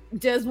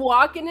just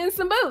walking in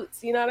some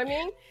boots. You know what I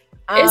mean?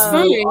 It's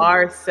fun. You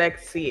are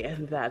sexy,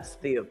 and that's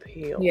the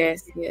appeal.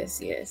 Yes.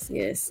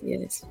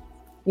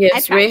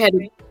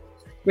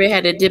 Ray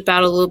had to dip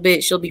out a little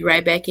bit. She'll be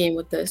right back in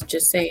with us.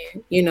 Just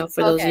saying, you know,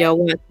 for those of y'all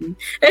watching.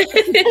 Right.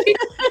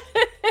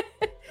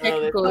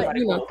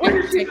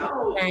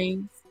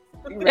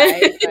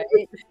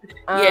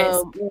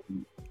 Yes.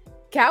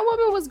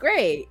 Catwoman was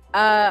great.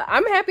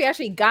 I'm happy I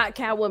actually got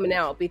Catwoman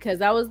out because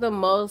that was the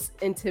most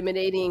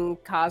intimidating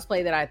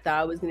cosplay that I thought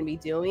I was going to be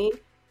doing.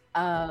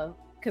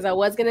 Because I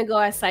was going to go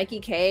as Psyche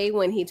K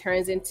when he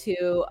turns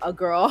into a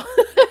girl.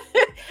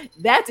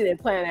 That didn't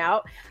plan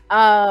out.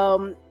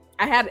 I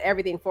had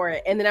everything for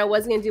it. And then I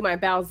was going to do my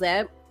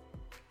Bowsette.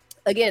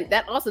 Again,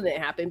 that also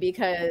didn't happen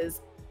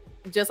because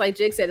just like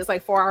Jig said, it's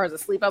like 4 hours of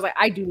sleep. I was like,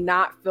 I do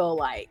not feel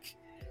like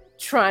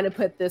trying to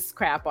put this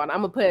crap on.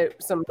 I'm going to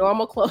put some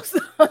normal clothes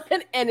on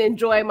and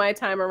enjoy my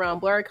time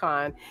around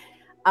BlurCon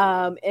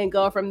and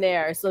go from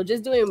there. So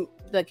just doing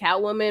the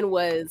Catwoman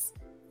was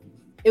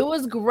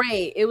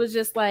great. It was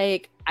just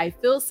like, I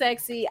feel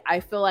sexy. I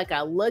feel like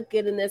I look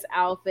good in this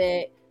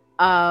outfit.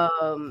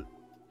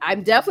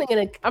 I'm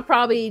definitely I'm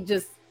probably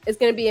just, it's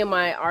gonna be in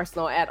my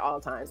arsenal at all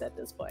times at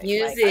this point.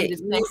 Use like, it. I'm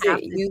just gonna have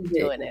to keep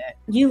doing it.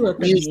 You look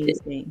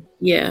amazing.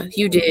 Yeah,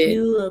 you did.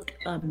 You look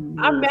amazing.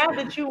 I'm mad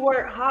that you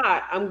weren't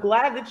hot. I'm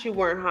glad that you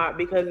weren't hot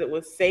because it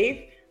was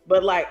safe.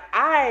 But like,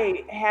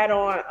 I had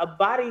on a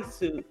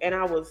bodysuit and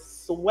I was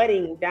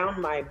sweating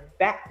down my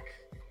back.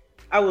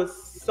 I was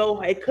so,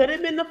 it could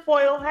have been the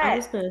foil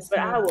hat, but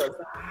I was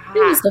hot.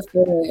 It was the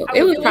foil.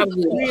 It was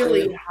probably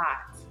really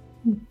hot.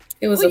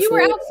 It was. Well, you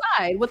were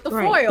outside with the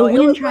foil. The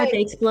wind tried to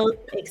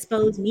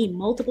expose me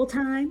multiple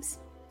times,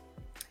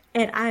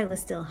 and I was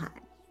still hot.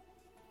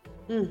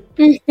 So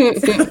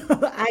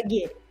I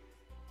get it.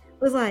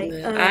 It was like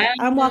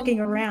I'm walking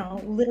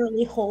around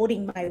literally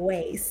holding my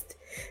waist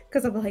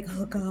because I'm like,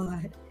 oh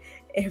God,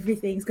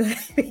 everything's gonna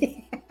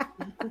be.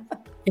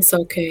 It's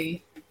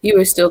okay. You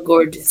were still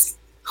gorgeous,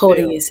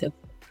 holding yourself.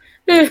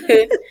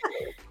 The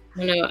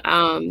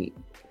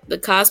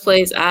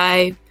cosplays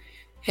I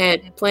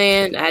had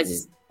planned, I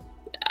just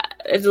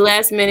at the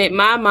last minute,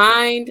 my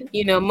mind,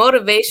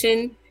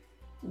 motivation,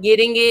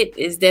 getting it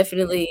is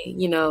definitely,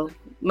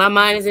 my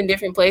mind is in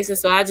different places.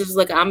 So I just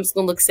I'm just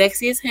gonna look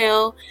sexy as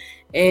hell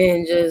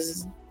and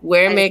just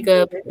wear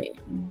makeup.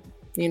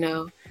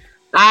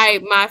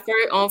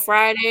 On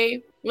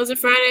Friday, was it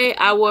Friday?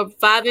 I wore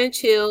 5-inch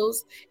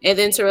heels, and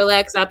then to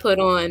relax, I put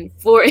on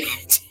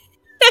 4-inch.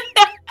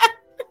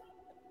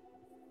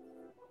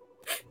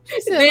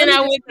 Then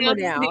I went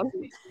down.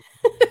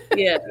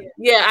 Yeah.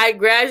 I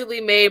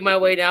gradually made my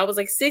way down. I was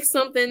like 6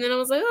 something, then I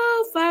was like,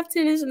 5-10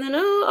 inches, and then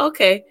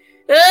okay.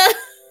 But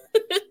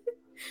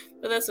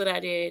that's what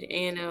I did,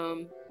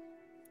 and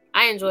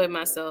I enjoyed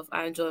myself.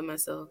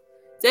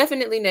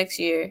 Definitely next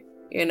year,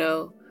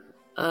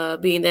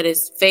 being that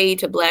it's fade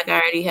to black.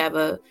 I already have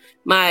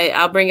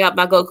I'll bring out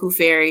my Goku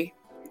fairy,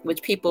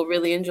 which people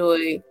really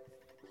enjoy.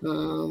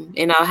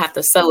 And I'll have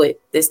to sew it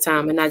this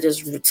time and not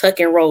just tuck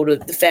and roll the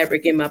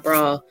fabric in my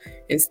bra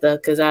and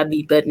stuff, because I'd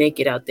be butt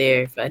naked out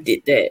there if I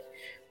did that.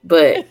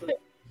 But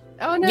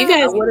oh no, you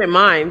guys wouldn't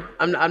mind.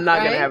 I'm not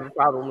gonna have a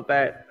problem with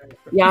that.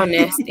 Y'all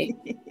nasty.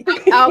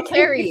 I'll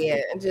carry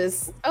it.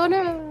 Just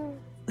no.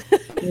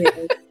 Yeah.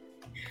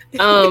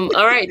 All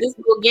right, this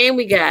is what game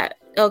we got.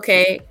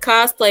 Okay,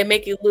 cosplay,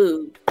 make it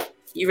lewd.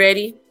 You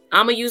ready?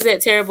 I'm gonna use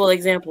that terrible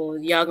example.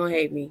 Y'all gonna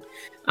hate me.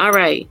 All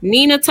right,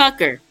 Nina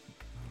Tucker.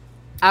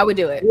 I would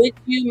do it. Would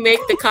you make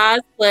the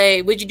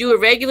cosplay? Would you do it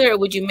regular or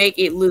would you make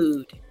it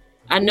lewd?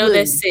 I know lewd.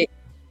 That's sick.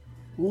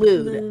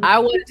 Lewd. I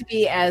want it to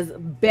be as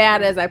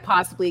bad as I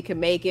possibly can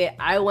make it.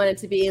 I want it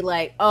to be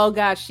like, oh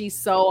gosh, she's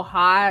so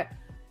hot,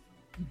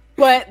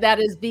 but that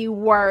is the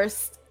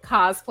worst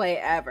cosplay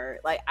ever.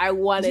 Like, I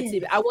want it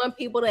to. I want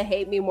people to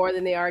hate me more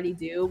than they already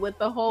do with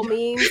the whole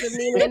memes of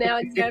Nina and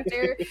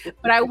Alexander.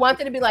 But I want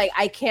them to be like,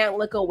 I can't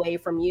look away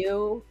from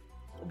you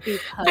because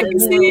I can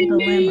see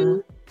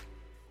it.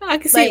 I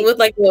can see it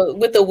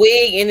with the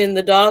wig and then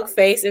the dog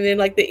face and then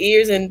like the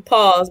ears and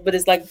paws, but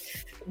it's like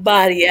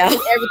body out.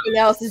 Everything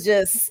else is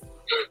just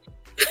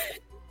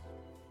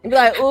be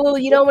like, oh,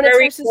 you don't want to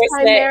touch this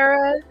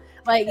chimera.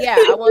 Like, yeah,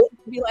 I want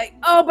to be like,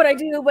 oh, but I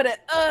do, but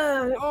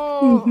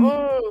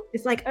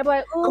it's like, I'm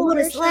like, I want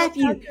to slap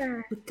you.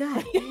 But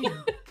God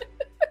damn.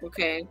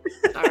 Okay,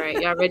 all right,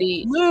 y'all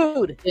ready?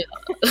 Lewd.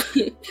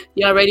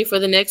 Y'all ready for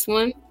the next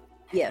one?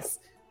 Yes.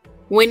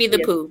 Winnie the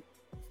Pooh.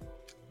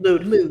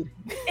 Lewd.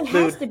 It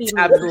has to be lewd.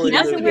 Absolutely. He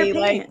doesn't wear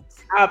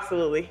pants.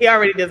 Absolutely. He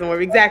already doesn't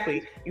wear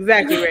exactly,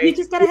 Ray. You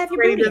just gotta have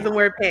your booty. Doesn't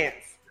wear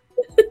pants.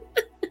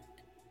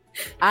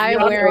 I'm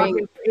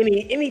wearing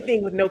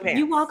anything with no pants.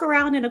 You walk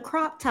around in a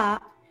crop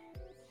top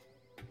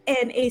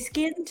and a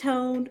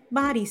skin-toned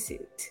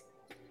bodysuit.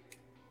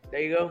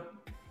 There you go.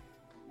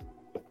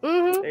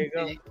 Mm-hmm. There you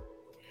go.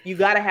 You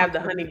gotta have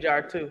the honey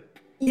jar too.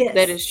 Yes,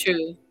 that is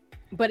true.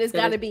 But it's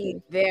gotta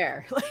be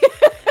there.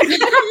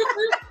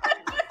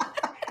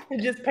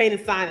 Just paint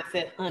a sign that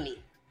said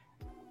honey.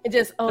 And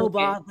just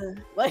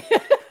bother. Like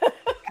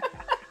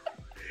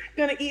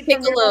gonna eat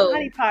from your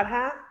honey pot,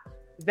 huh?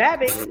 That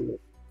big.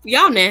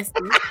 Y'all nasty.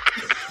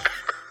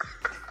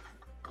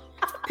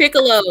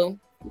 Piccolo.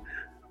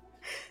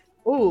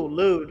 Ooh,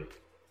 lewd.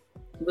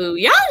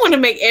 Y'all want to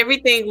make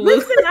everything lewd.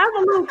 Listen, I'm a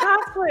lewd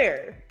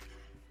cosplayer.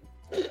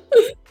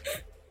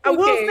 I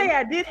will say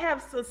I did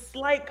have a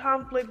slight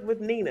conflict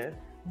with Nina,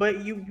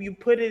 but you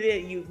put it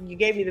in. You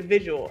gave me the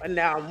visual, and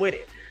now I'm with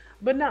it.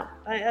 But no,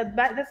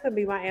 that's gonna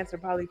be my answer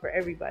probably for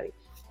everybody.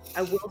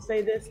 I will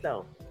say this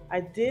though, I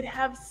did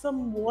have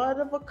somewhat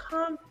of a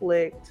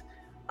conflict,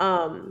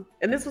 and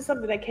this was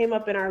something that came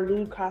up in our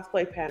lewd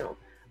cosplay panel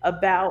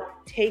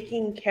about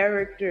taking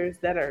characters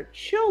that are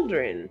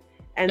children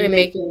and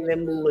making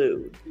them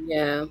lewd.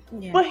 Yeah.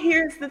 But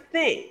here's the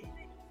thing.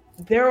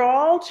 They're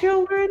all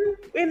children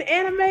in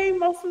anime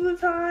most of the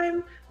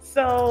time.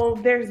 So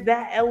there's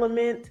that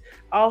element.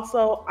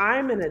 Also,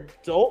 I'm an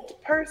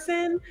adult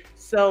person.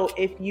 So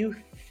if you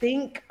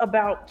think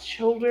about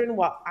children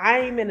while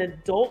I'm an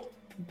adult,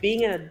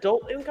 being an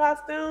adult in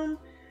costume,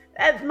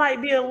 that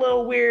might be a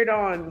little weird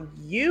on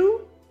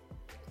you.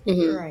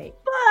 Mm-hmm. Right.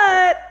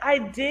 what? I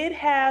did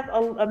have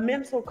a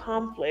mental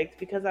conflict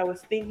because I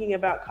was thinking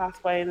about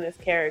cosplaying this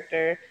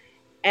character,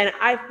 and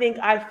I think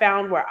I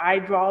found where I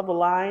draw the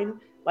line.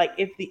 Like,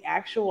 if the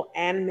actual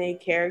anime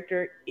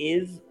character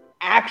is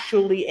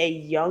actually a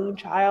young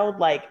child,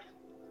 like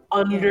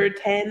under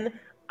 10,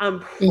 I'm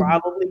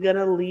probably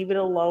gonna leave it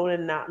alone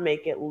and not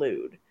make it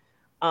lewd.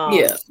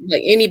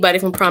 Like anybody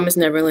from Promised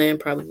Neverland,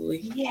 probably.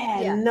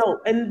 Yeah, no.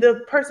 And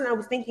the person I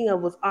was thinking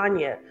of was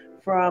Anya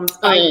from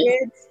Spy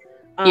Kids.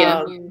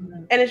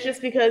 And it's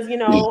just because, you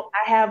know,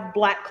 I have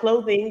black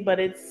clothing, but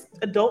it's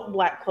adult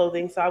black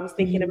clothing. So I was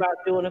thinking about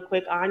doing a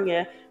quick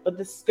Anya, but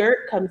the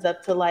skirt comes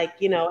up to like,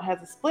 you know, has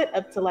a split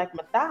up to like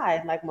my thigh,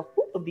 and like my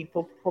foot would be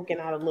poking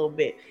out a little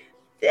bit.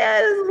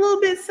 Yeah, it's a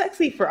little bit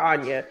sexy for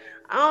Anya.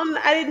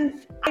 I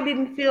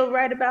didn't feel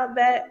right about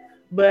that,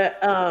 but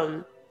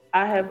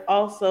I have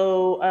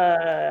also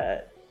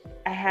I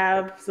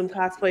have some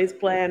cosplays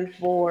planned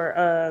for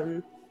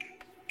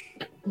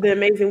The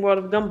Amazing World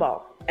of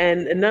Gumball,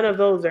 and none of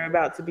those are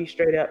about to be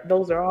straight up.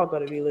 Those are all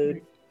going to be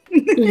lewd.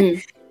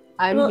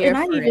 I'm here and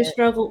for I even it.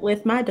 struggled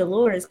with my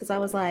Dolores because I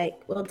was like,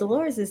 well,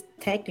 Dolores is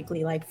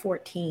technically like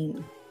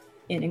 14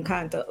 in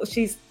Encanto.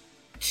 She's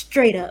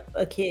straight up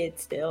a kid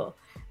still.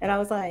 And I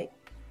was like,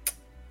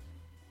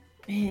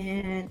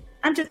 man,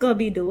 I'm just going to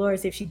be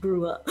Dolores if she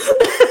grew up.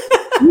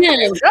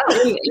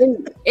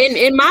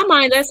 In my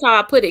mind, that's how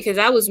I put it, because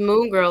I was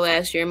Moon Girl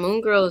last year.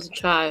 Moon Girl is a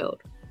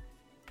child,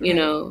 you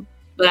know.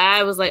 But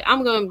I was like,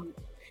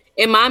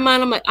 in my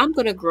mind, I'm like, I'm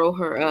gonna grow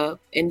her up,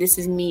 and this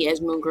is me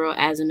as Moon Girl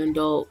as an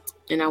adult,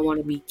 and I want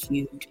to be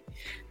cute.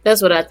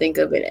 That's what I think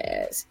of it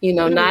as, you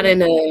know, not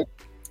in a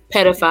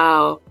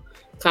pedophile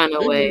kind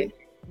of way.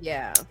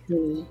 Yeah.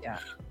 Yeah.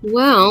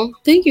 Well,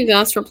 thank you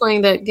guys for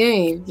playing that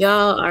game.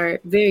 Y'all are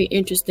very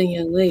interesting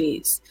young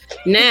ladies.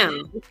 Now,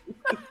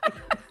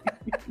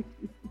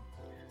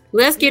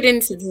 let's get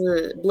into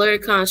the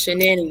BlerdCon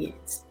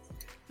shenanigans.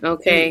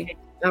 Okay.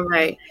 All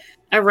right.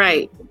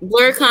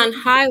 BlerdCon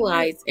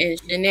highlights and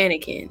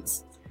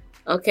shenanigans.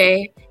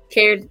 Okay.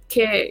 Care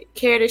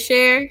to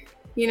share?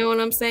 You know what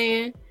I'm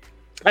saying?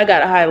 I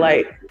got a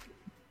highlight.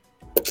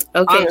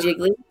 Okay,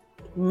 Jiggly.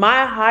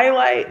 My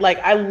highlight, like,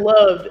 I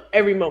loved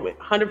every moment,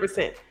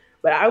 100%.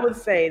 But I would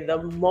say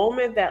the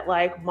moment that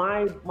like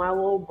my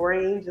little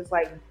brain just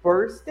like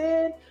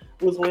bursted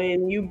was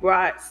when you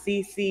brought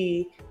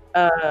CC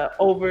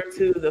over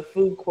to the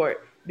food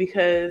court,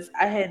 because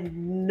I had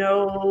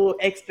no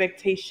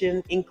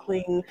expectation,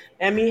 inkling.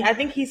 I mean, I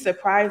think he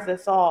surprised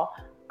us all.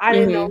 I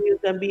didn't know he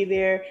was gonna be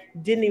there.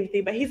 Didn't even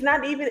think, but he's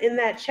not even in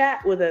that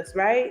chat with us,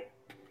 right?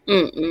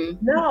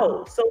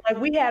 No. So like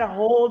we had a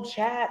whole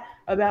chat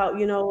about,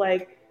 you know,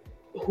 like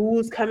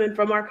who's coming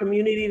from our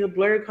community to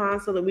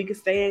BlerdCon so that we could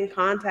stay in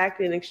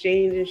contact and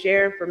exchange and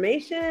share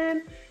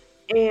information.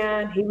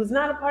 And he was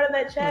not a part of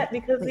that chat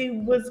because he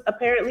was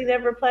apparently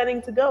never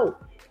planning to go.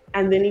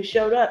 And then he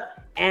showed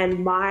up and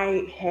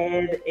my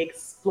head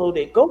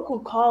exploded.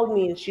 Goku called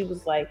me and she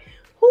was like,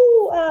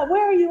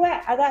 where are you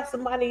at? I got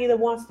somebody that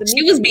wants to meet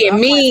you. She was being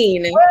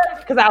mean.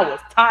 Because I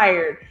was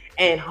tired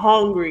and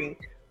hungry.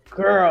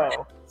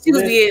 Girl. She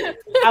was being,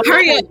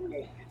 hurry up.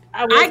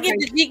 I get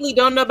the Jiggly,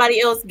 don't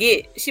nobody else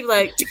get. She was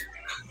like,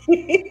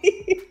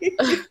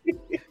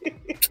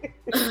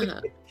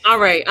 all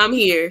right, I'm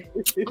here.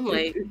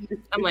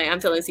 I'm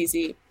telling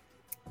CC.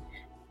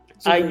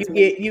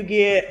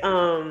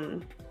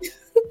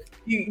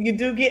 You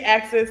do get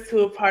access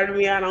to a part of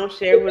me I don't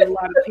share with a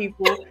lot of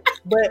people,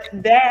 but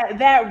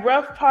that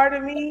rough part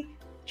of me,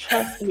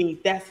 trust me,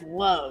 that's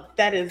love.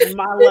 That is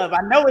my love.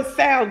 I know it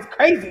sounds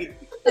crazy.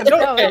 It's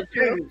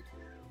true.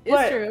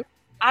 It's true.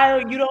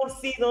 You don't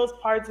see those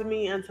parts of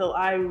me until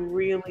I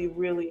really,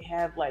 really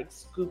have like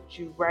scooped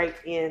you right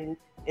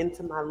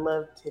into my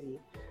love titty.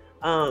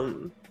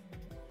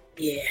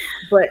 Yeah.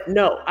 But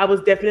no, I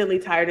was definitely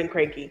tired and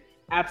cranky.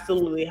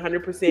 Absolutely,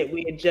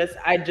 100%.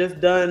 I just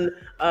done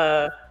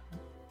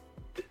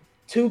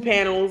 2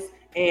 panels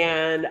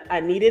and I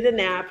needed a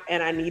nap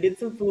and I needed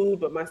some food,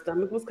 but my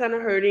stomach was kind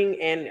of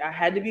hurting and I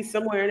had to be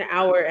somewhere in an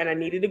hour and I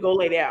needed to go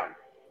lay down.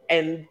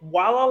 And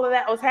while all of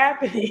that was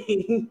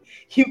happening,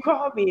 you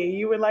called me and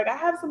you were like, I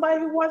have somebody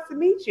who wants to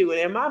meet you. And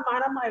in my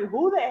mind, I'm like,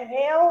 who the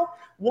hell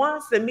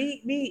wants to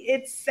meet me?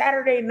 It's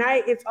Saturday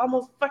night. It's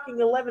almost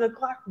fucking 11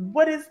 o'clock.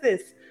 What is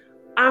this?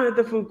 I'm at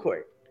the food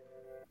court.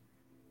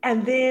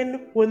 And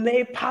then when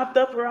they popped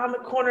up around the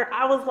corner,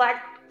 I was like,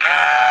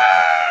 oh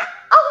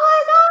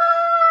my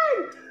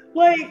God!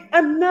 Like,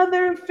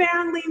 another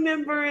family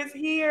member is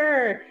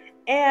here.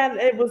 And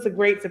it was a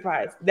great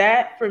surprise.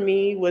 That for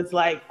me was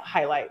like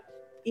highlight.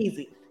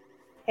 Easy,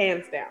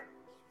 hands down.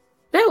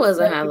 That was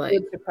a highlight.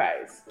 Good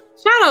surprise.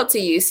 Shout out to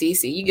you,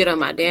 Cece. You get on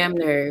my damn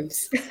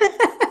nerves.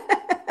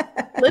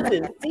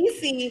 Listen,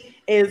 Cece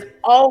is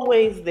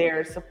always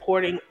there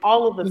supporting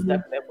all of the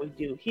stuff that we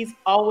do. He's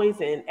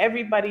always in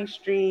everybody's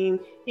stream.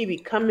 He be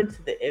coming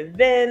to the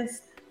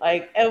events.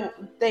 Like,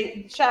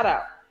 shout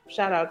out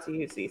to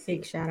you, Cece.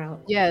 Big shout out.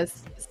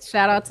 Yes,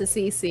 shout out to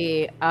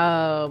Cece.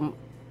 I'm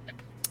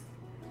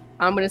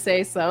gonna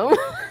say so.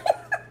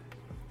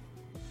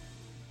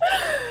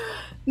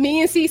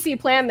 Me and Cece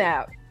planned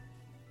that.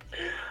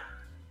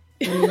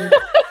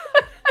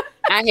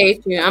 I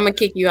hate you. I'm gonna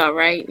kick you out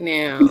right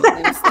now.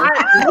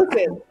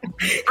 Listen,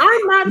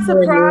 I'm not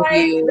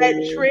surprised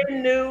that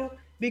Trin knew,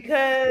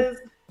 because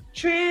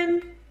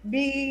Trin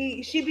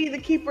she be the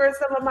keeper of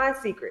some of my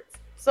secrets.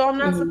 So I'm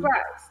not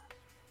surprised.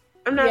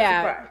 I'm not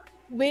surprised.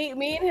 Me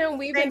and him,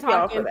 we've been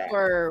talking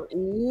for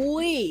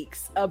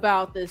weeks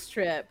about this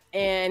trip,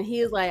 and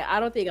he's like, I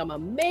don't think I'm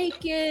gonna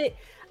make it.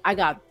 I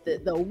got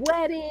the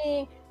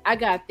wedding. I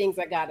got things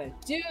I gotta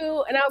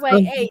do. And I was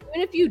like, hey,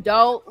 even if you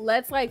don't,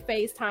 let's like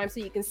FaceTime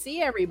so you can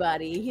see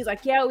everybody. He's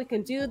like, yeah, we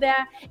can do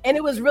that. And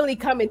it was really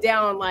coming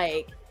down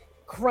like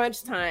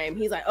crunch time.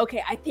 He's like,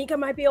 okay, I think I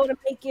might be able to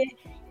make it.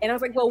 And I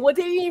was like, well, what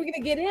day are you even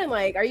gonna get in?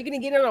 Like, are you gonna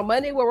get in on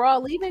Monday where we're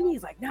all leaving?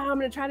 He's like, no, I'm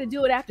gonna try to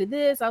do it after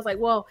this. I was like,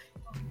 well,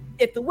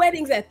 if the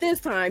wedding's at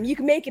this time, you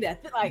can make it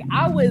at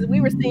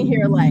we were sitting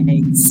here like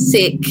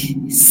sick.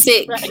 That's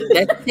sick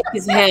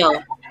as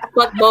hell.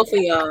 Fuck both of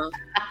y'all.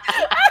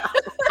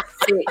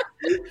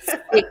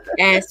 Sick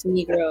ass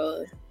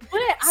Negroes. But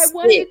I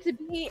wanted to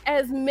be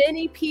as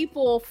many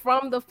people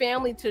from the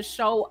family to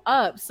show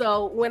up.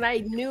 So when I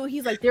knew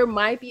he's like, there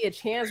might be a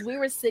chance, we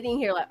were sitting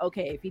here like,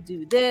 okay, if you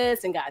do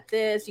this and got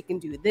this, you can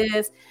do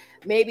this.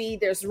 Maybe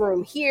there's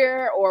room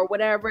here or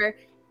whatever.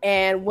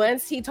 And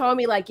once he told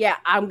me like, yeah,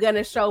 I'm going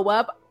to show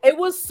up, it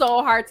was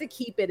so hard to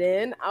keep it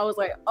in. I was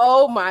like,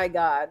 oh my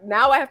God,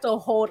 now I have to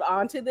hold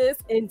on to this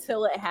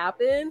until it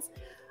happens.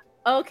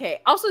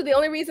 Okay. Also, the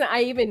only reason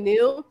I even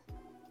knew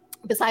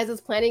besides his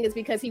planning is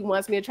because he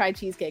wants me to try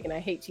cheesecake, and I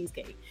hate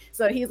cheesecake.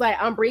 So he's like,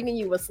 I'm bringing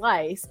you a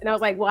slice. And I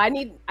was like, well, I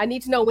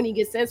need to know when he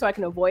gets in so I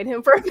can avoid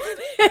him for a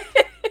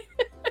minute.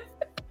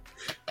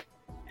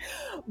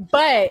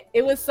 But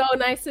it was so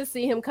nice to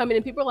see him come in,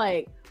 and people are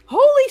like,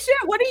 holy shit,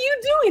 what are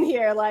you doing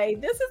here? Like,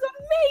 this is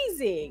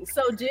amazing.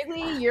 So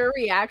Jiggly, your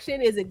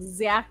reaction is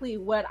exactly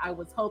what I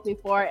was hoping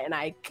for, and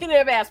I couldn't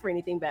have asked for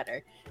anything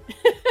better.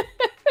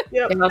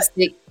 Yep.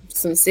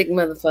 Some sick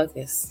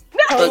motherfuckers.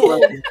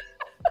 No.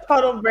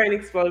 Total brain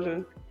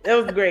explosion. It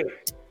was great.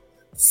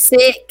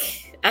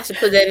 Sick. I should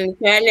put that in the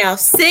chat now.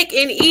 Sick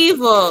and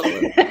evil.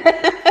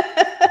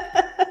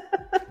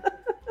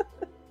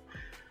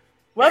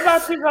 What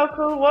about you,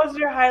 Goku? What was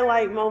your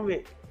highlight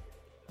moment?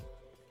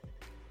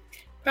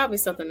 Probably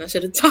something I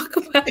should have talked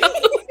about.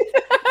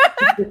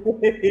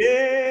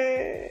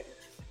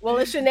 Well,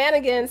 it's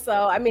shenanigans,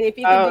 so I mean, if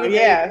you can do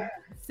that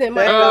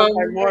sounds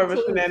like more of a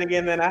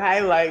shenanigan than a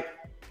highlight.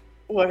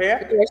 Well,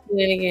 here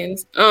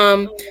shenanigans.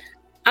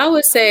 I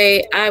would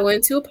say I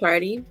went to a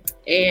party,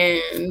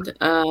 and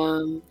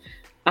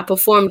I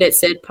performed at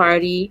said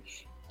party,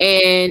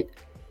 and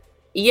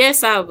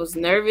yes, I was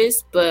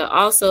nervous, but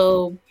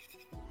also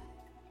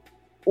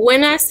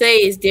when I say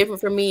it's different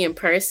for me in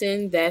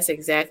person, that's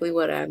exactly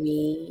what I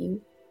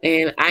mean.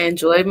 And I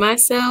enjoyed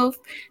myself,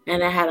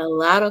 and I had a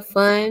lot of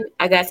fun.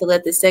 I got to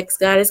let the sex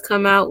goddess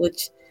come out,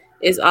 which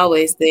is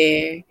always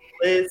there.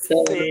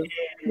 So.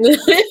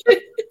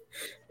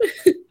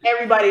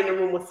 Everybody in the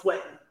room was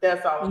sweating.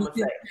 That's all I'm gonna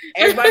say.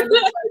 Everybody was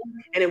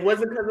sweating, and it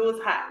wasn't because it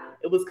was hot.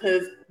 It was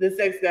because the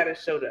sex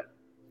goddess showed up.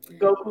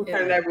 Goku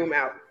turned that room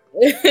out.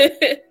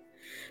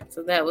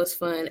 So that was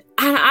fun.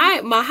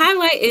 My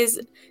highlight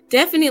is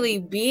definitely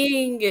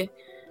being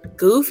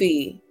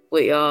goofy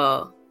with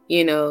y'all,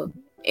 you know,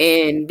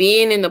 and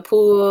being in the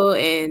pool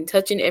and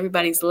touching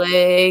everybody's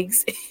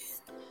legs,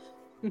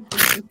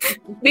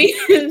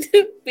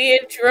 being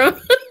drunk,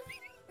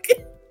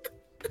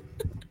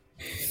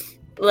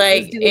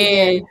 like,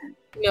 and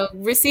you know,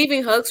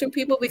 receiving hugs from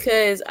people,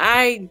 because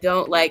I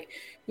don't like,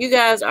 you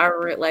guys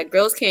are like,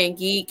 Girls Can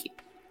Geek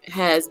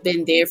has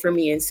been there for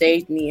me and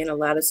saved me in a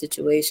lot of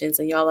situations,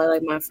 and y'all are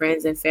like my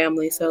friends and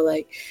family. So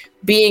like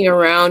being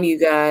around you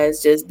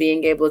guys, just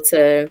being able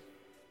to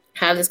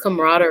have this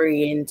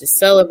camaraderie and just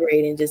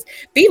celebrate and just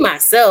be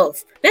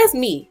myself. That's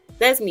me.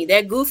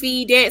 That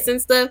goofy dancing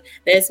stuff,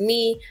 that's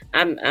me.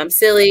 I'm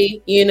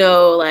silly, you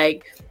know,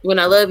 like when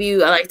I love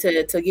you, I like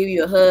to give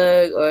you a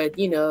hug, or,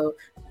 you know,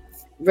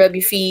 rub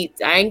your feet.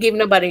 I ain't giving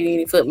nobody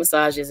any foot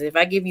massages. If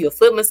I give you a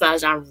foot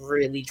massage, I'm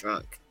really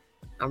drunk.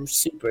 I'm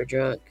super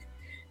drunk.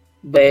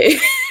 But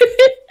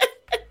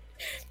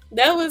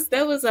that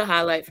was a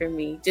highlight for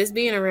me, just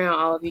being around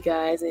all of you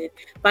guys and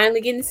finally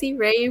getting to see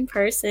Ray in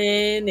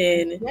person,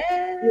 and you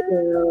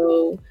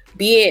know,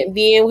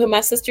 being with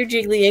my sister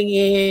Jiggly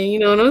again, you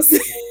know what I'm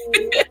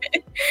saying?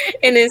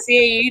 And then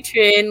seeing you,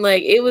 Trin,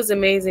 like it was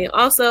amazing.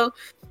 Also,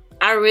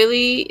 I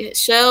really,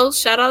 Shell,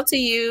 shout out to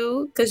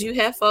you, because you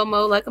have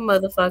FOMO like a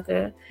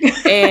motherfucker.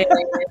 And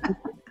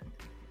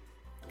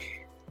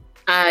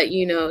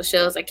you know,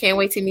 Shells, I can't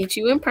wait to meet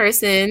you in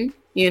person.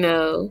 You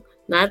know,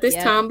 not this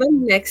time, but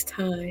next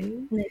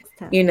time.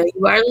 You know,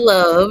 you are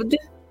loved.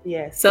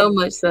 Yes. So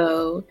much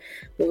so.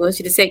 We want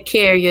you to take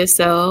care of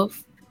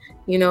yourself.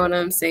 You know what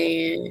I'm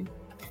saying?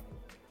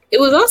 It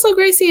was also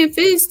great seeing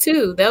Fizz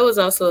too. That was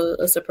also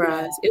a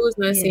surprise. It was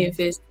nice seeing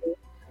Fizz too.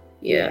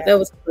 Yeah, that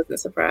was a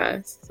pleasant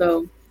surprise.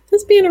 So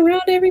just being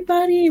around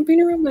everybody and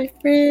being around my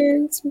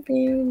friends and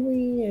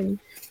family, and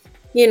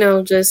you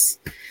know, just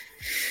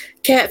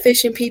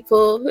catfishing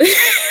people.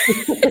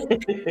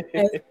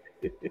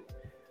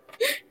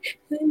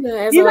 I'm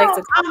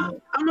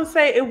gonna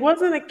say it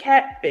wasn't a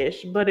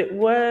catfish, but it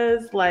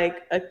was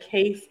like a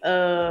case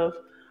of,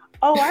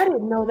 oh, I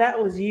didn't know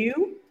that was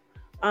you.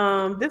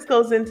 This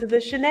goes into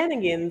the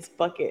shenanigans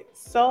bucket.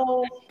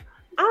 So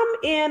I'm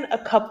in a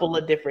couple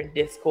of different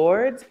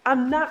Discords.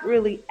 I'm not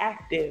really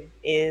active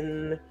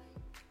in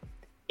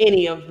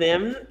any of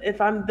them. If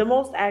I'm the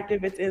most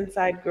active, it's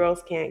Inside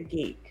Girls Can't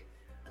Geek.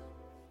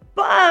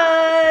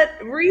 But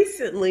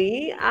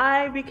recently,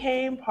 I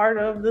became part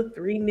of the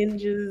Three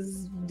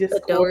Ninjas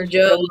Discord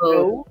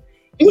dojo.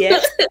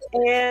 Yes,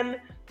 and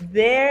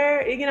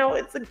there,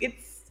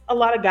 it's a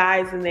lot of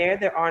guys in there.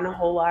 There aren't a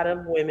whole lot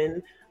of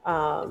women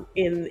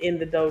in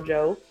the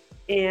dojo,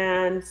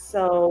 and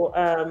so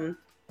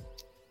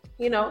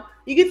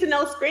you get to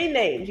know screen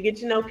names, you get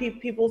to know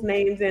people's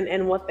names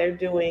and what they're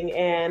doing.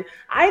 And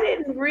I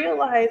didn't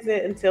realize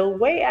it until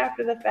way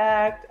after the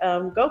fact.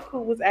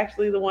 Goku was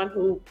actually the one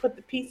who put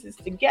the pieces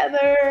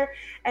together.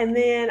 And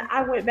then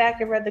I went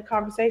back and read the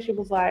conversation,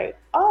 was like,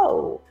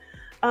 oh,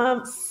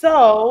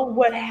 so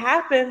what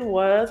happened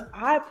was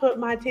I put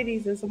my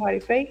titties in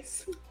somebody's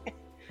face.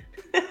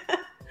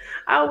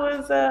 I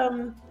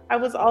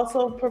was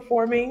also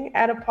performing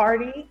at a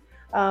party.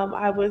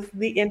 I was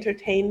the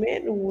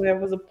entertainment. There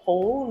was a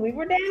pole and we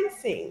were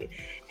dancing.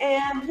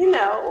 And,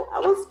 I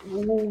was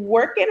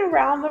working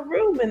around the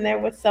room and there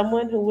was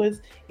someone who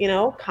was,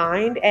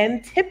 kind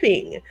and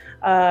tipping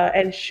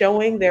and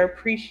showing their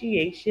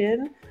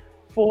appreciation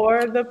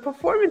for the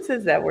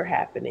performances that were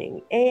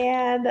happening.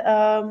 And,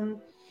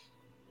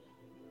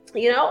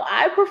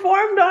 I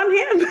performed on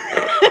him.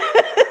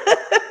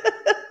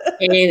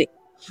 And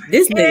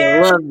this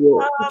nigga loved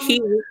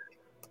it.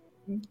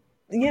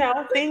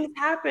 Things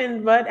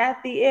happened, but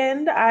at the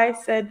end, I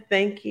said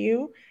thank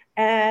you,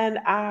 and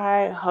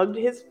I hugged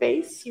his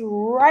face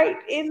right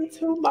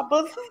into my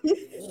bosom.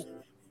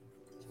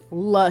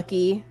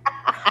 Lucky.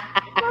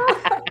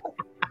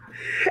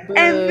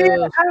 And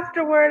then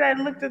afterward, I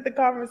looked at the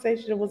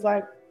conversation and was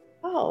like,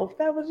 "Oh,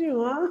 that was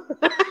you, huh?"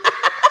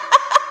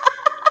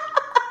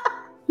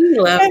 He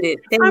loved it.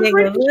 I'm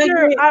pretty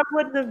sure I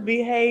wouldn't have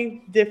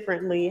behaved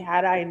differently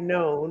had I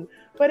known.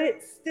 But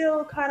it's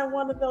still kind of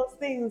one of those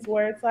things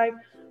where it's like,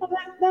 oh,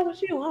 that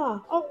was you, huh?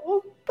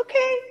 Oh,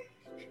 okay.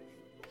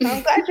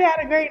 I'm glad you had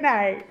a great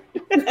night.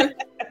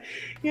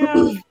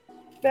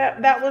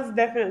 That was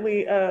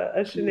definitely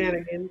a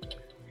shenanigan.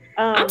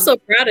 I'm so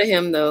proud of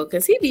him though,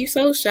 because he'd be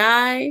so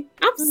shy.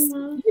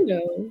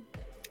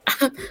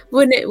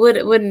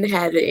 Wouldn't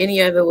have it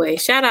any other way.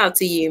 Shout out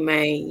to you,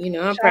 man.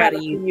 I'm proud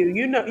of you.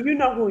 You know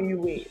who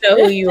you is. You know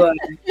who you are.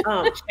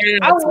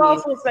 I will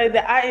also say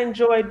that I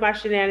enjoyed my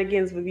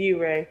shenanigans with you,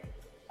 Ray.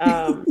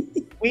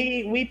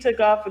 We took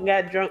off and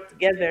got drunk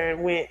together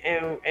and went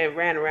and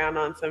ran around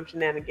on some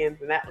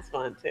shenanigans, and that was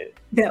fun too.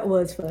 That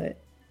was fun.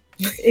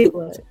 It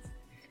was.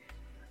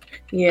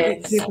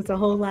 Yes. It was a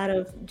whole lot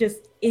of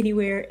just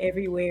anywhere,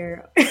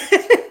 everywhere.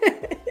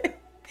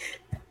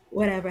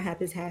 Whatever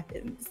happens,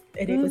 and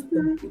it was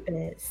the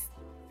best.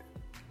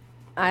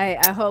 I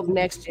hope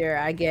next year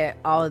I get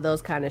all of those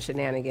kind of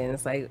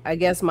shenanigans. Like, I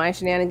guess my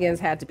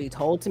shenanigans had to be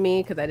told to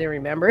me because I didn't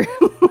remember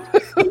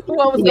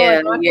what was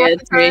going on. Yeah,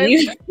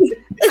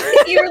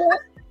 you were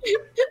like,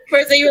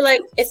 first you were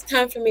like, it's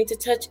time for me to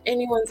touch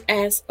anyone's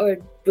ass or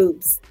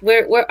boobs.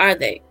 Where are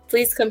they?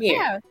 Please come here.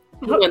 Yeah.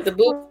 You want the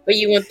boob or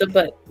you want the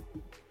butt?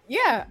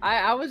 Yeah,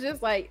 I was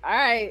just like, all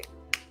right,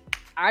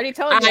 I already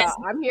told y'all,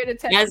 I'm here to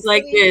touch. As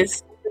like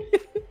this.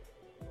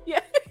 Yeah.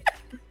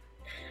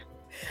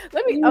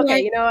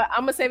 Okay,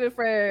 I'm gonna save it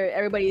for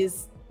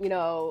everybody's,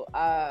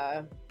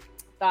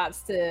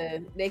 thoughts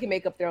they can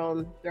make up their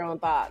own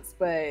thoughts.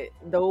 But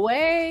the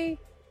way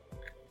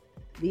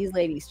these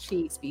ladies'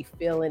 cheeks be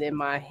feeling in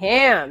my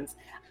hands,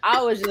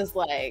 I was just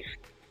like,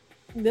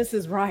 this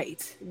is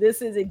right.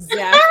 This is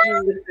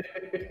exactly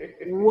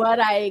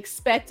what I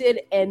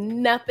expected,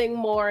 and nothing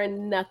more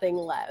and nothing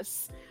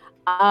less.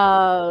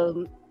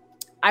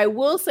 I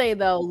will say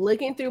though,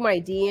 looking through my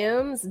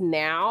DMs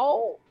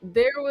now,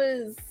 there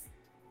was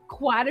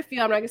quite a few.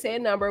 I'm not gonna say a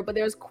number, but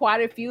there's quite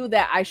a few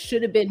that I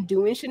should have been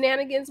doing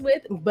shenanigans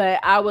with,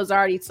 but I was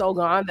already so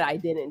gone that I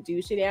didn't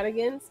do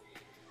shenanigans.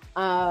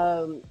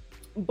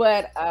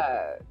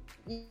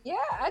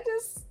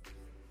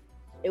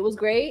 It was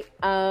great.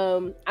 I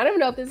don't even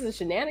know if this is a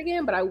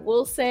shenanigan, but I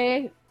will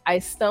say I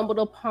stumbled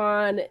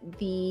upon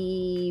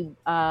the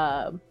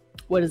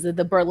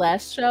the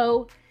burlesque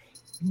show,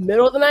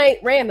 middle of the night,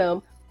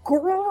 random.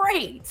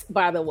 Great,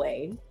 by the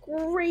way.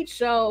 Great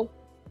show.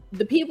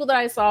 The people that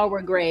I saw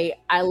were great.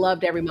 I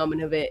loved every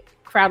moment of it.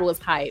 Crowd was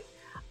hype.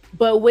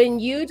 But when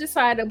you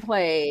decide to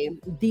play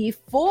the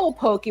full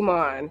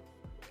Pokemon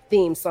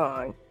theme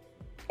song,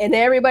 and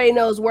everybody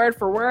knows word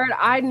for word,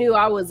 I knew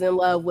I was in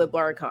love with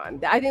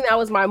BlurCon. I think that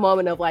was my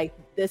moment of like,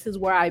 this is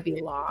where I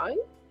belong.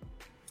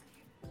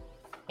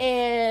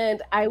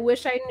 And I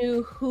wish I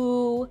knew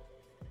who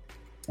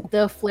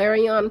the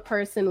Flareon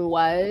person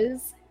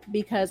was,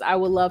 because I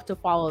would love to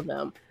follow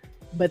them.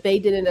 But they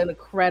did an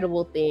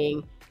incredible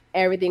thing.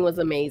 Everything was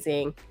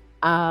amazing.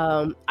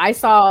 I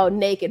saw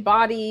naked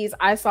bodies.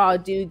 I saw a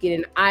dude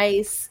getting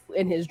ice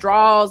in his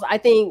drawers. I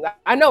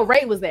know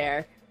Ray was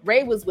there.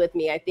 Ray was with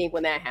me, I think,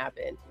 when that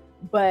happened.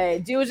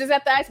 But dude was just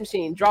at the ice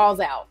machine, draws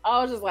out.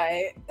 I was just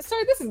like, sir,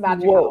 this is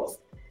not your house.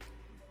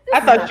 I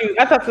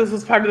thought this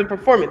was part of the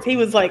performance. He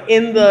was like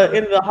in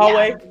the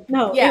hallway. Yeah.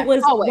 No, it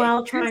was hallway.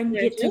 While trying to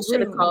get to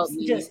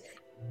rooms.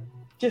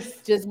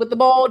 Just with the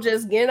bowl,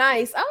 just getting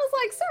ice. I was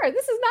like, sir,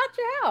 this is not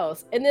your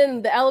house. And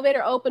then the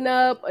elevator opened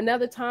up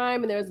another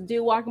time, and there was a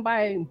dude walking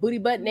by booty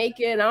butt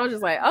naked. And I was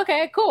just like,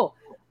 okay, cool.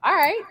 All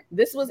right.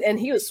 And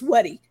he was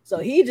sweaty. So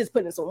he just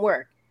put in some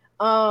work.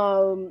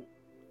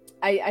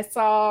 I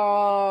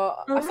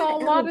saw a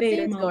lot of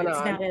things going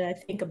on. Now that I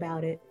think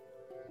about it.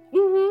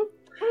 Mm-hmm.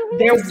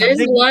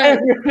 There's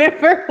one.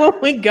 Remember when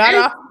we got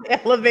off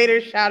the elevator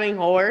shouting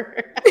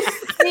horror?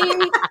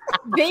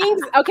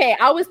 Things. Okay,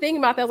 I was thinking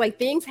about that. I was like,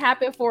 things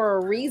happen for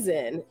a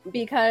reason.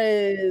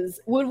 Because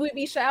would we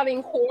be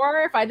shouting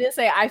horror if I didn't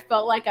say I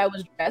felt like I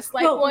was dressed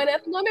like one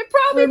at the moment?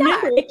 Probably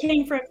not. It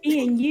came from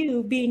me and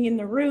you being in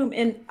the room,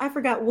 and I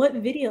forgot what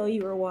video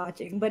you were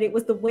watching, but it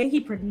was the way he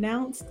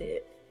pronounced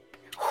it.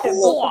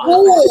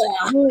 Horror.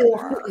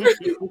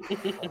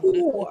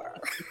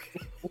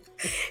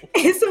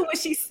 And so when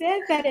she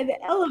said that in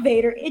the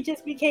elevator, it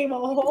just became a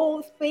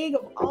whole thing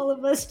of all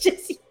of us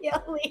just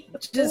yelling.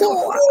 Just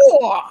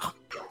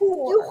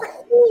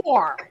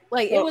horror.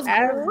 Like, it was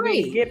as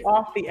great. We get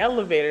off the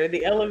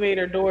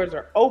elevator doors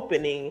are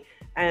opening,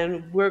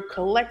 and we're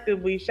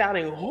collectively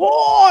shouting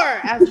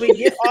 "Whore" as we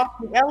get off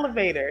the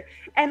elevator.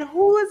 And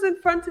who is in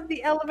front of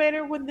the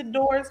elevator when the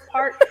doors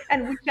part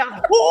and we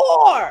shout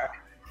 "Whore"?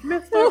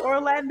 Mr.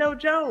 Orlando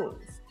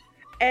Jones.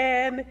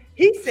 And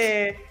he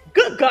said,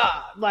 "Good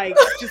God," like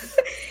just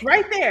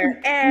right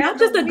there. And not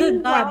just a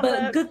good God,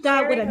 but a good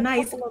God with a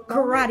nice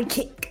karate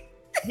kick.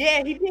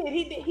 Yeah, he did.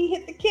 He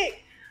hit the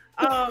kick.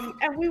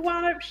 And we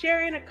wound up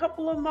sharing a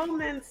couple of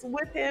moments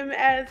with him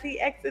as he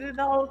exited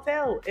the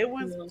hotel. It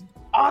was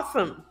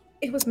awesome.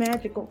 It was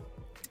magical.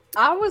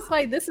 I was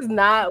like, this is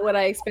not what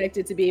I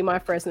expected to be my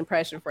first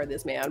impression for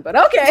this man, but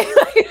okay.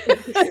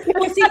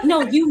 Well, see, no,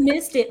 you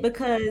missed it,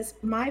 because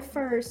my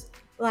first,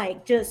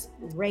 like, just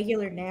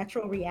regular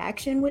natural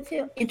interaction with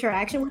him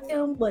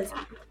was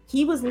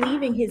he was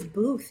leaving his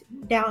booth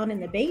down in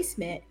the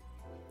basement,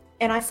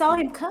 and I saw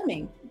him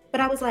coming, but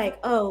I was like,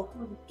 oh,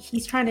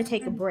 he's trying to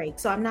take a break,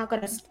 so I'm not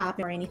going to stop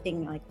him or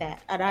anything like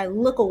that. And I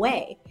look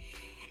away,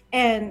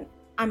 and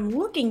I'm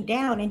looking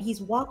down, and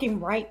he's walking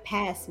right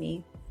past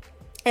me.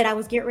 And I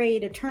was getting ready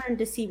to turn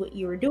to see what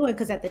you were doing,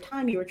 because at the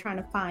time you were trying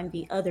to find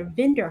the other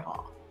vendor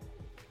hall.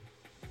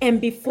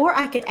 And before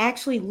I could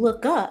actually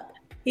look up,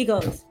 he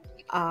goes,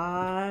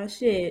 "Ah,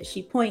 shit,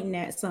 she pointing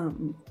at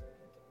something."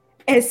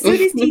 As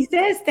soon as he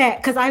says that,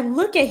 because I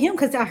look at him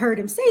because I heard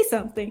him say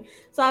something.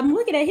 So I'm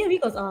looking at him. He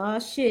goes, "Ah,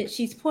 shit,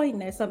 she's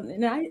pointing at something."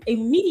 And I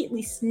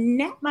immediately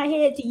snap my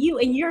head to you,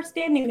 and you're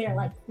standing there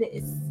like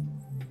this.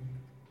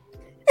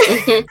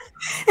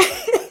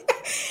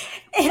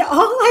 And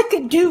all I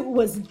could do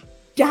was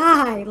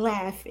die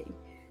laughing.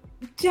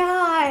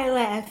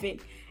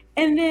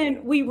 And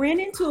then we ran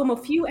into him a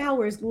few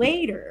hours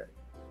later,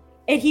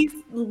 and he's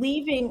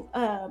leaving.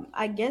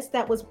 I guess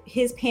that was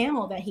his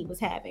panel that he was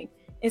having.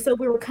 And so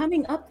we were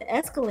coming up the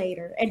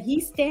escalator, and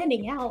he's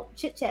standing out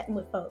chit-chatting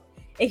with folks.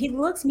 And he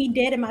looks me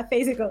dead in my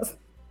face and goes,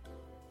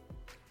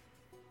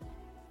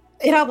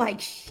 and I'm like,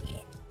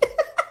 shit.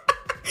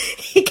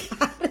 He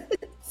got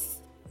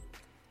us.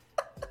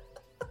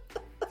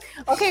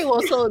 Okay,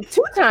 well, so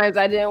 2 times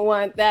I didn't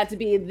want that to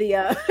be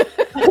the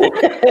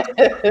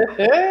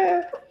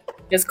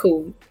It's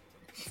cool.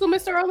 So,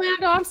 Mr.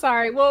 Orlando, I'm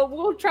sorry.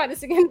 We'll try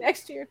this again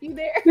next year if you're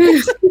there.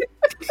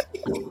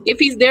 If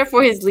he's there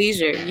for his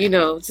leisure,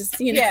 just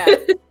Yeah.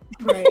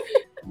 Right.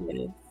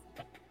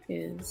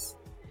 Yes.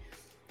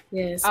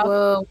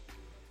 Well.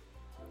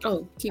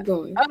 Oh, keep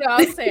going. Oh no,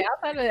 I was saying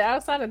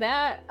outside of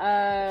that,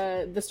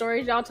 the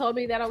stories y'all told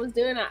me that I was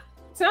doing,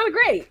 sounded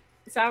great.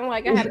 It sounded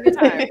like I had a good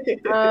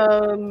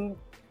time.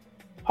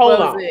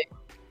 Hold on.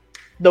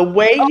 The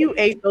way you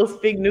ate those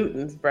Fig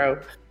Newtons, bro.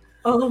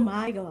 Oh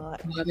my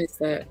God. I missed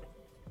that.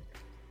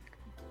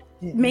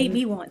 Made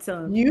me want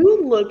some.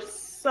 You looked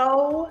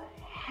so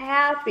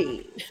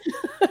happy.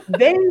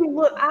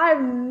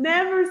 I've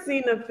never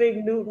seen a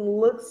Fig Newton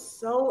look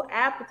so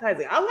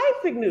appetizing. I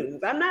like Fig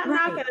Newtons. I'm not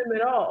knocking them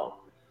at all.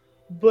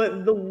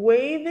 But the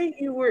way that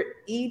you were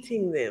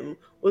eating them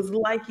was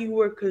like you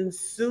were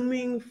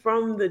consuming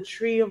from the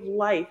tree of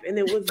life, and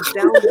it was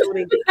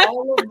downloading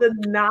all of the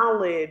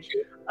knowledge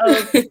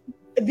of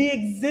the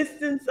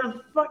existence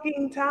of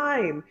fucking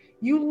time.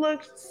 You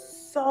looked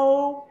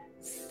so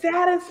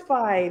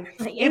satisfied.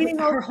 Like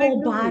her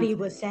whole body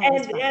was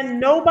satisfied. And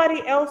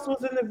nobody else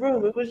was in the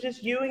room. It was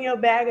just you and your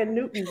bag of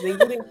Newtons, and you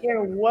didn't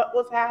care what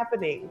was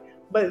happening.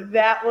 But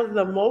that was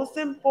the most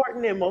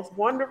important and most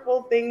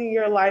wonderful thing in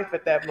your life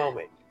at that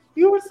moment.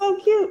 You were so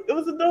cute. It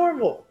was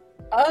adorable.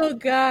 Oh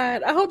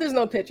God! I hope there's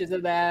no pictures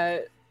of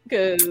that,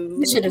 because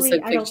you should have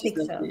took I don't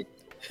pictures think of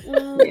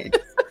so.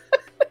 it.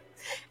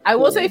 I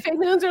will say fake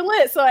news are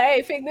lit. So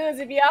hey, fake news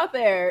if you out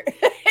there.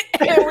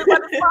 And we're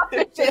gonna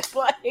sponsorship,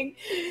 like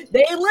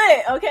they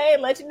lit, okay?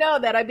 Let you know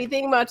that I'd be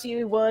thinking about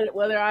you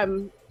whether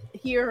I'm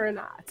here or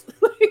not.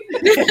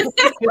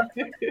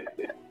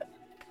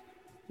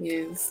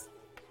 Yes.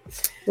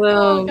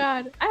 Well, oh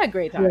God, I had a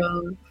great time.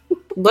 Well,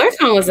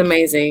 BlurCon was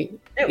amazing.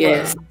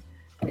 Yes.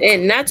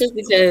 And not just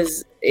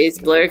because it's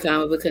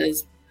BlurCon, but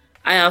because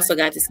I also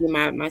got to see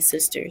my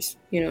sisters,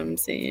 you know what I'm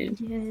saying?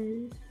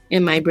 Yes.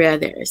 And my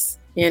brothers,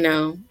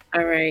 all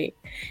right.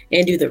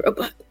 And do the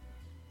robot.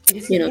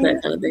 That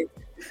kind of thing.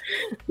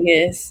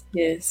 Yes.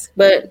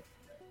 But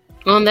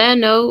on that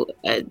note,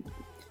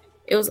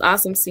 it was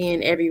awesome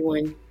seeing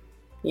everyone,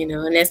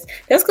 and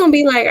that's gonna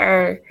be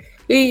like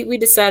we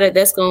decided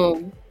that's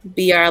gonna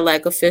be our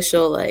like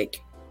official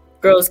like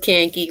Girls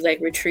Can't Geek like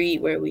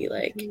retreat where we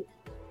like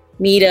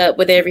meet up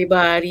with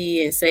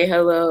everybody and say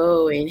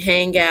hello and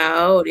hang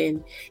out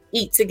and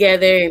eat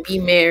together and be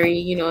merry,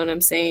 you know what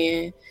I'm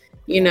saying?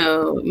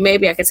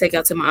 Maybe I could take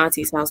out to my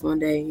auntie's house one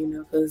day,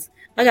 because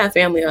I got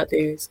family out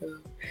there, so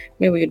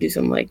maybe we could do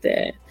something like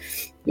that.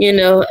 I don't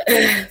know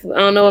what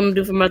I'm gonna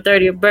do for my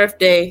 30th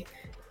birthday.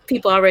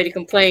 People already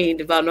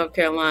complained about North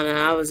Carolina.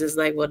 I was just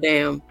like, well,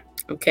 damn,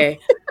 okay.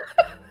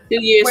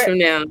 2 years from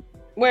now.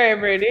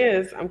 Wherever it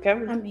is, I'm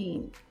coming. I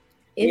mean,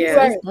 it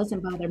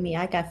doesn't bother me.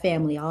 I got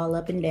family all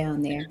up and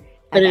down there.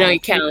 Put it on your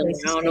calendar.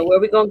 I don't know where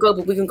we're going to go,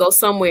 but we can go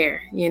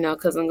somewhere,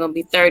 because I'm going to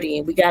be 30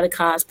 and we got to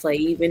cosplay,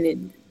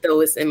 even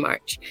though it's in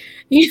March.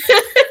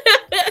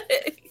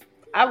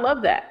 I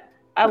love that.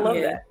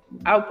 That.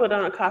 I'll put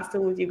on a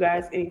costume with you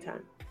guys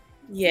anytime.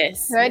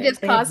 Yes. Can I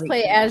just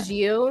cosplay as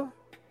you?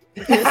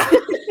 You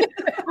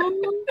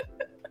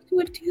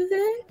would do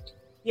that?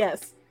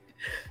 Yes.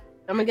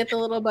 I'm going to get the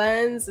little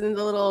buns and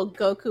the little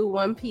Goku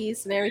One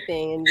Piece and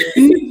everything.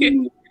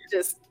 And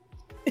just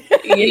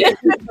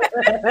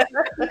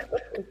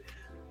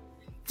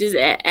just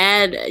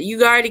add.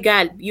 You already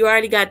got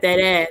that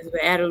ass,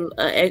 but add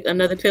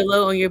another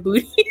pillow on your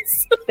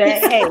booties.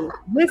 Hey,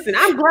 listen,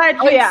 I'm glad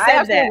you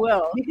said that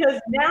will.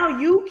 Because now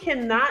you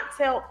cannot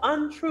tell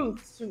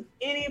untruths to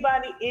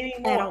anybody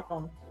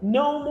anymore.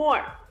 No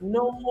more.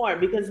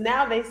 Because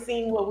now they've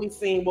seen what we've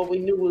seen, what we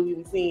knew we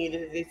were seeing.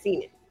 They've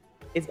seen it.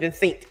 It's been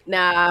synced.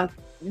 Nah,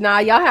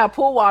 y'all have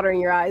pool water in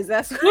your eyes.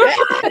 That's the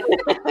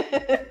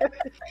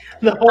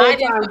whole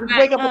time. Just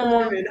wake up in the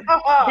morning.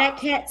 That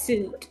cat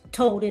suit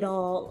told it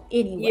all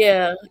anyway.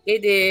 Yeah,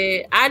 it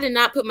did. I did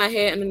not put my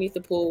head underneath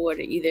the pool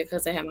water either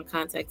because I had my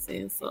contacts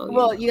in.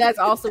 So you guys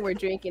also were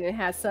drinking and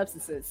had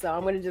substances. So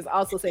I'm going to just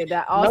also say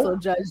that also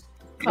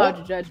cloud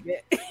your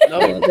judgment.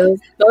 Yeah,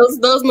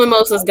 those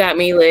mimosas got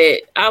me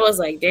lit. I was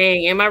like,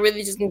 dang, am I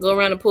really just gonna go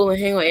around the pool and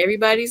hang on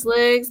everybody's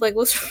legs? Like,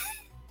 what's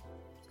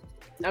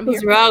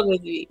wrong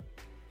with me?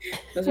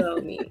 What's wrong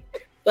with me?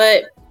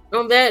 But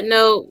on that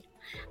note,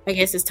 I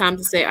guess it's time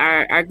to say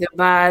our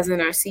goodbyes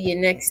and our see you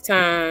next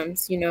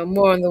times.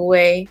 More on the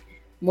way,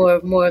 more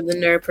of the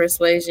nerd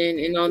persuasion.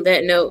 And on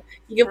that note,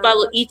 you can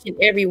follow each and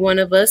every one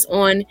of us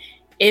on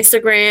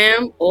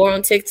Instagram or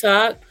on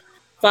TikTok.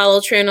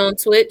 Follow Trent on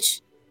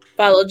Twitch.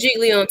 Follow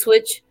Jiggly on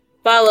Twitch.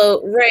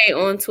 Follow Ray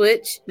on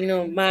Twitch.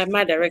 My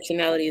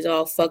directionality is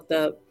all fucked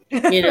up. I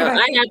have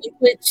the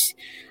Twitch.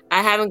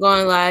 I haven't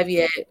gone live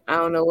yet. I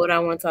don't know what I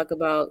want to talk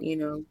about. I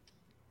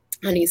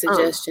need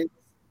suggestions.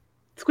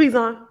 Squeeze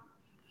on.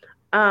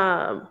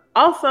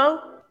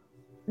 Also,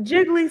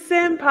 Jiggly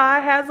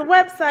Senpai has a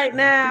website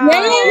now.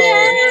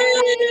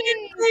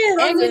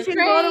 And you can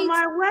go to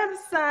my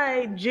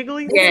website,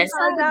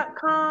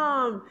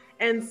 jigglysenpai.com,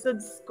 and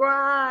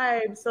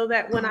subscribe so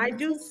that when I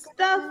do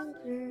stuff,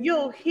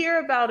 you'll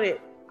hear about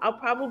it. I'll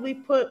probably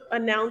put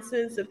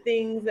announcements of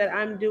things that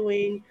I'm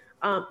doing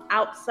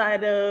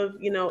outside of,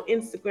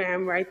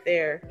 Instagram right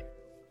there.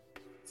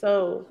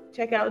 So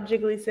check out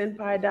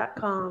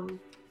jigglysenpai.com.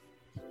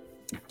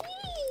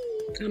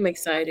 I'm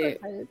excited.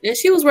 And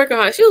she was working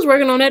on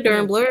that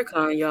during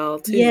BlurCon, y'all,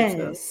 too.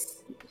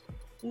 Yes.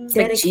 So. It's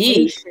like,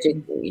 geez,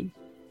 Jiggly,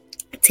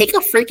 take a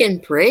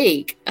freaking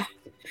break.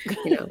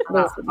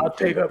 I'll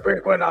take a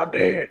break when I'm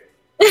dead.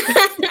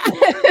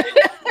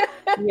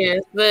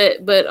 Yes,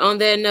 but on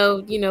that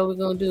note, we're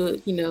gonna do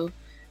it.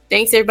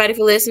 Thanks everybody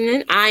for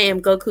listening. I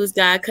am Goku's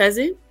god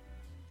cousin,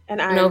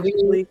 and I'm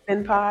Jiggly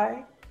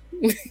Senpai.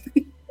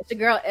 It's your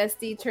girl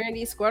SD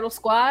Trinity Squirtle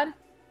Squad,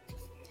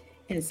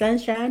 and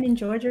Sunshine and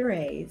Georgia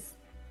Rays.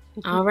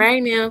 All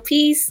right, now,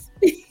 peace.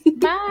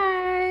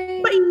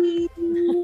 Bye. Bye.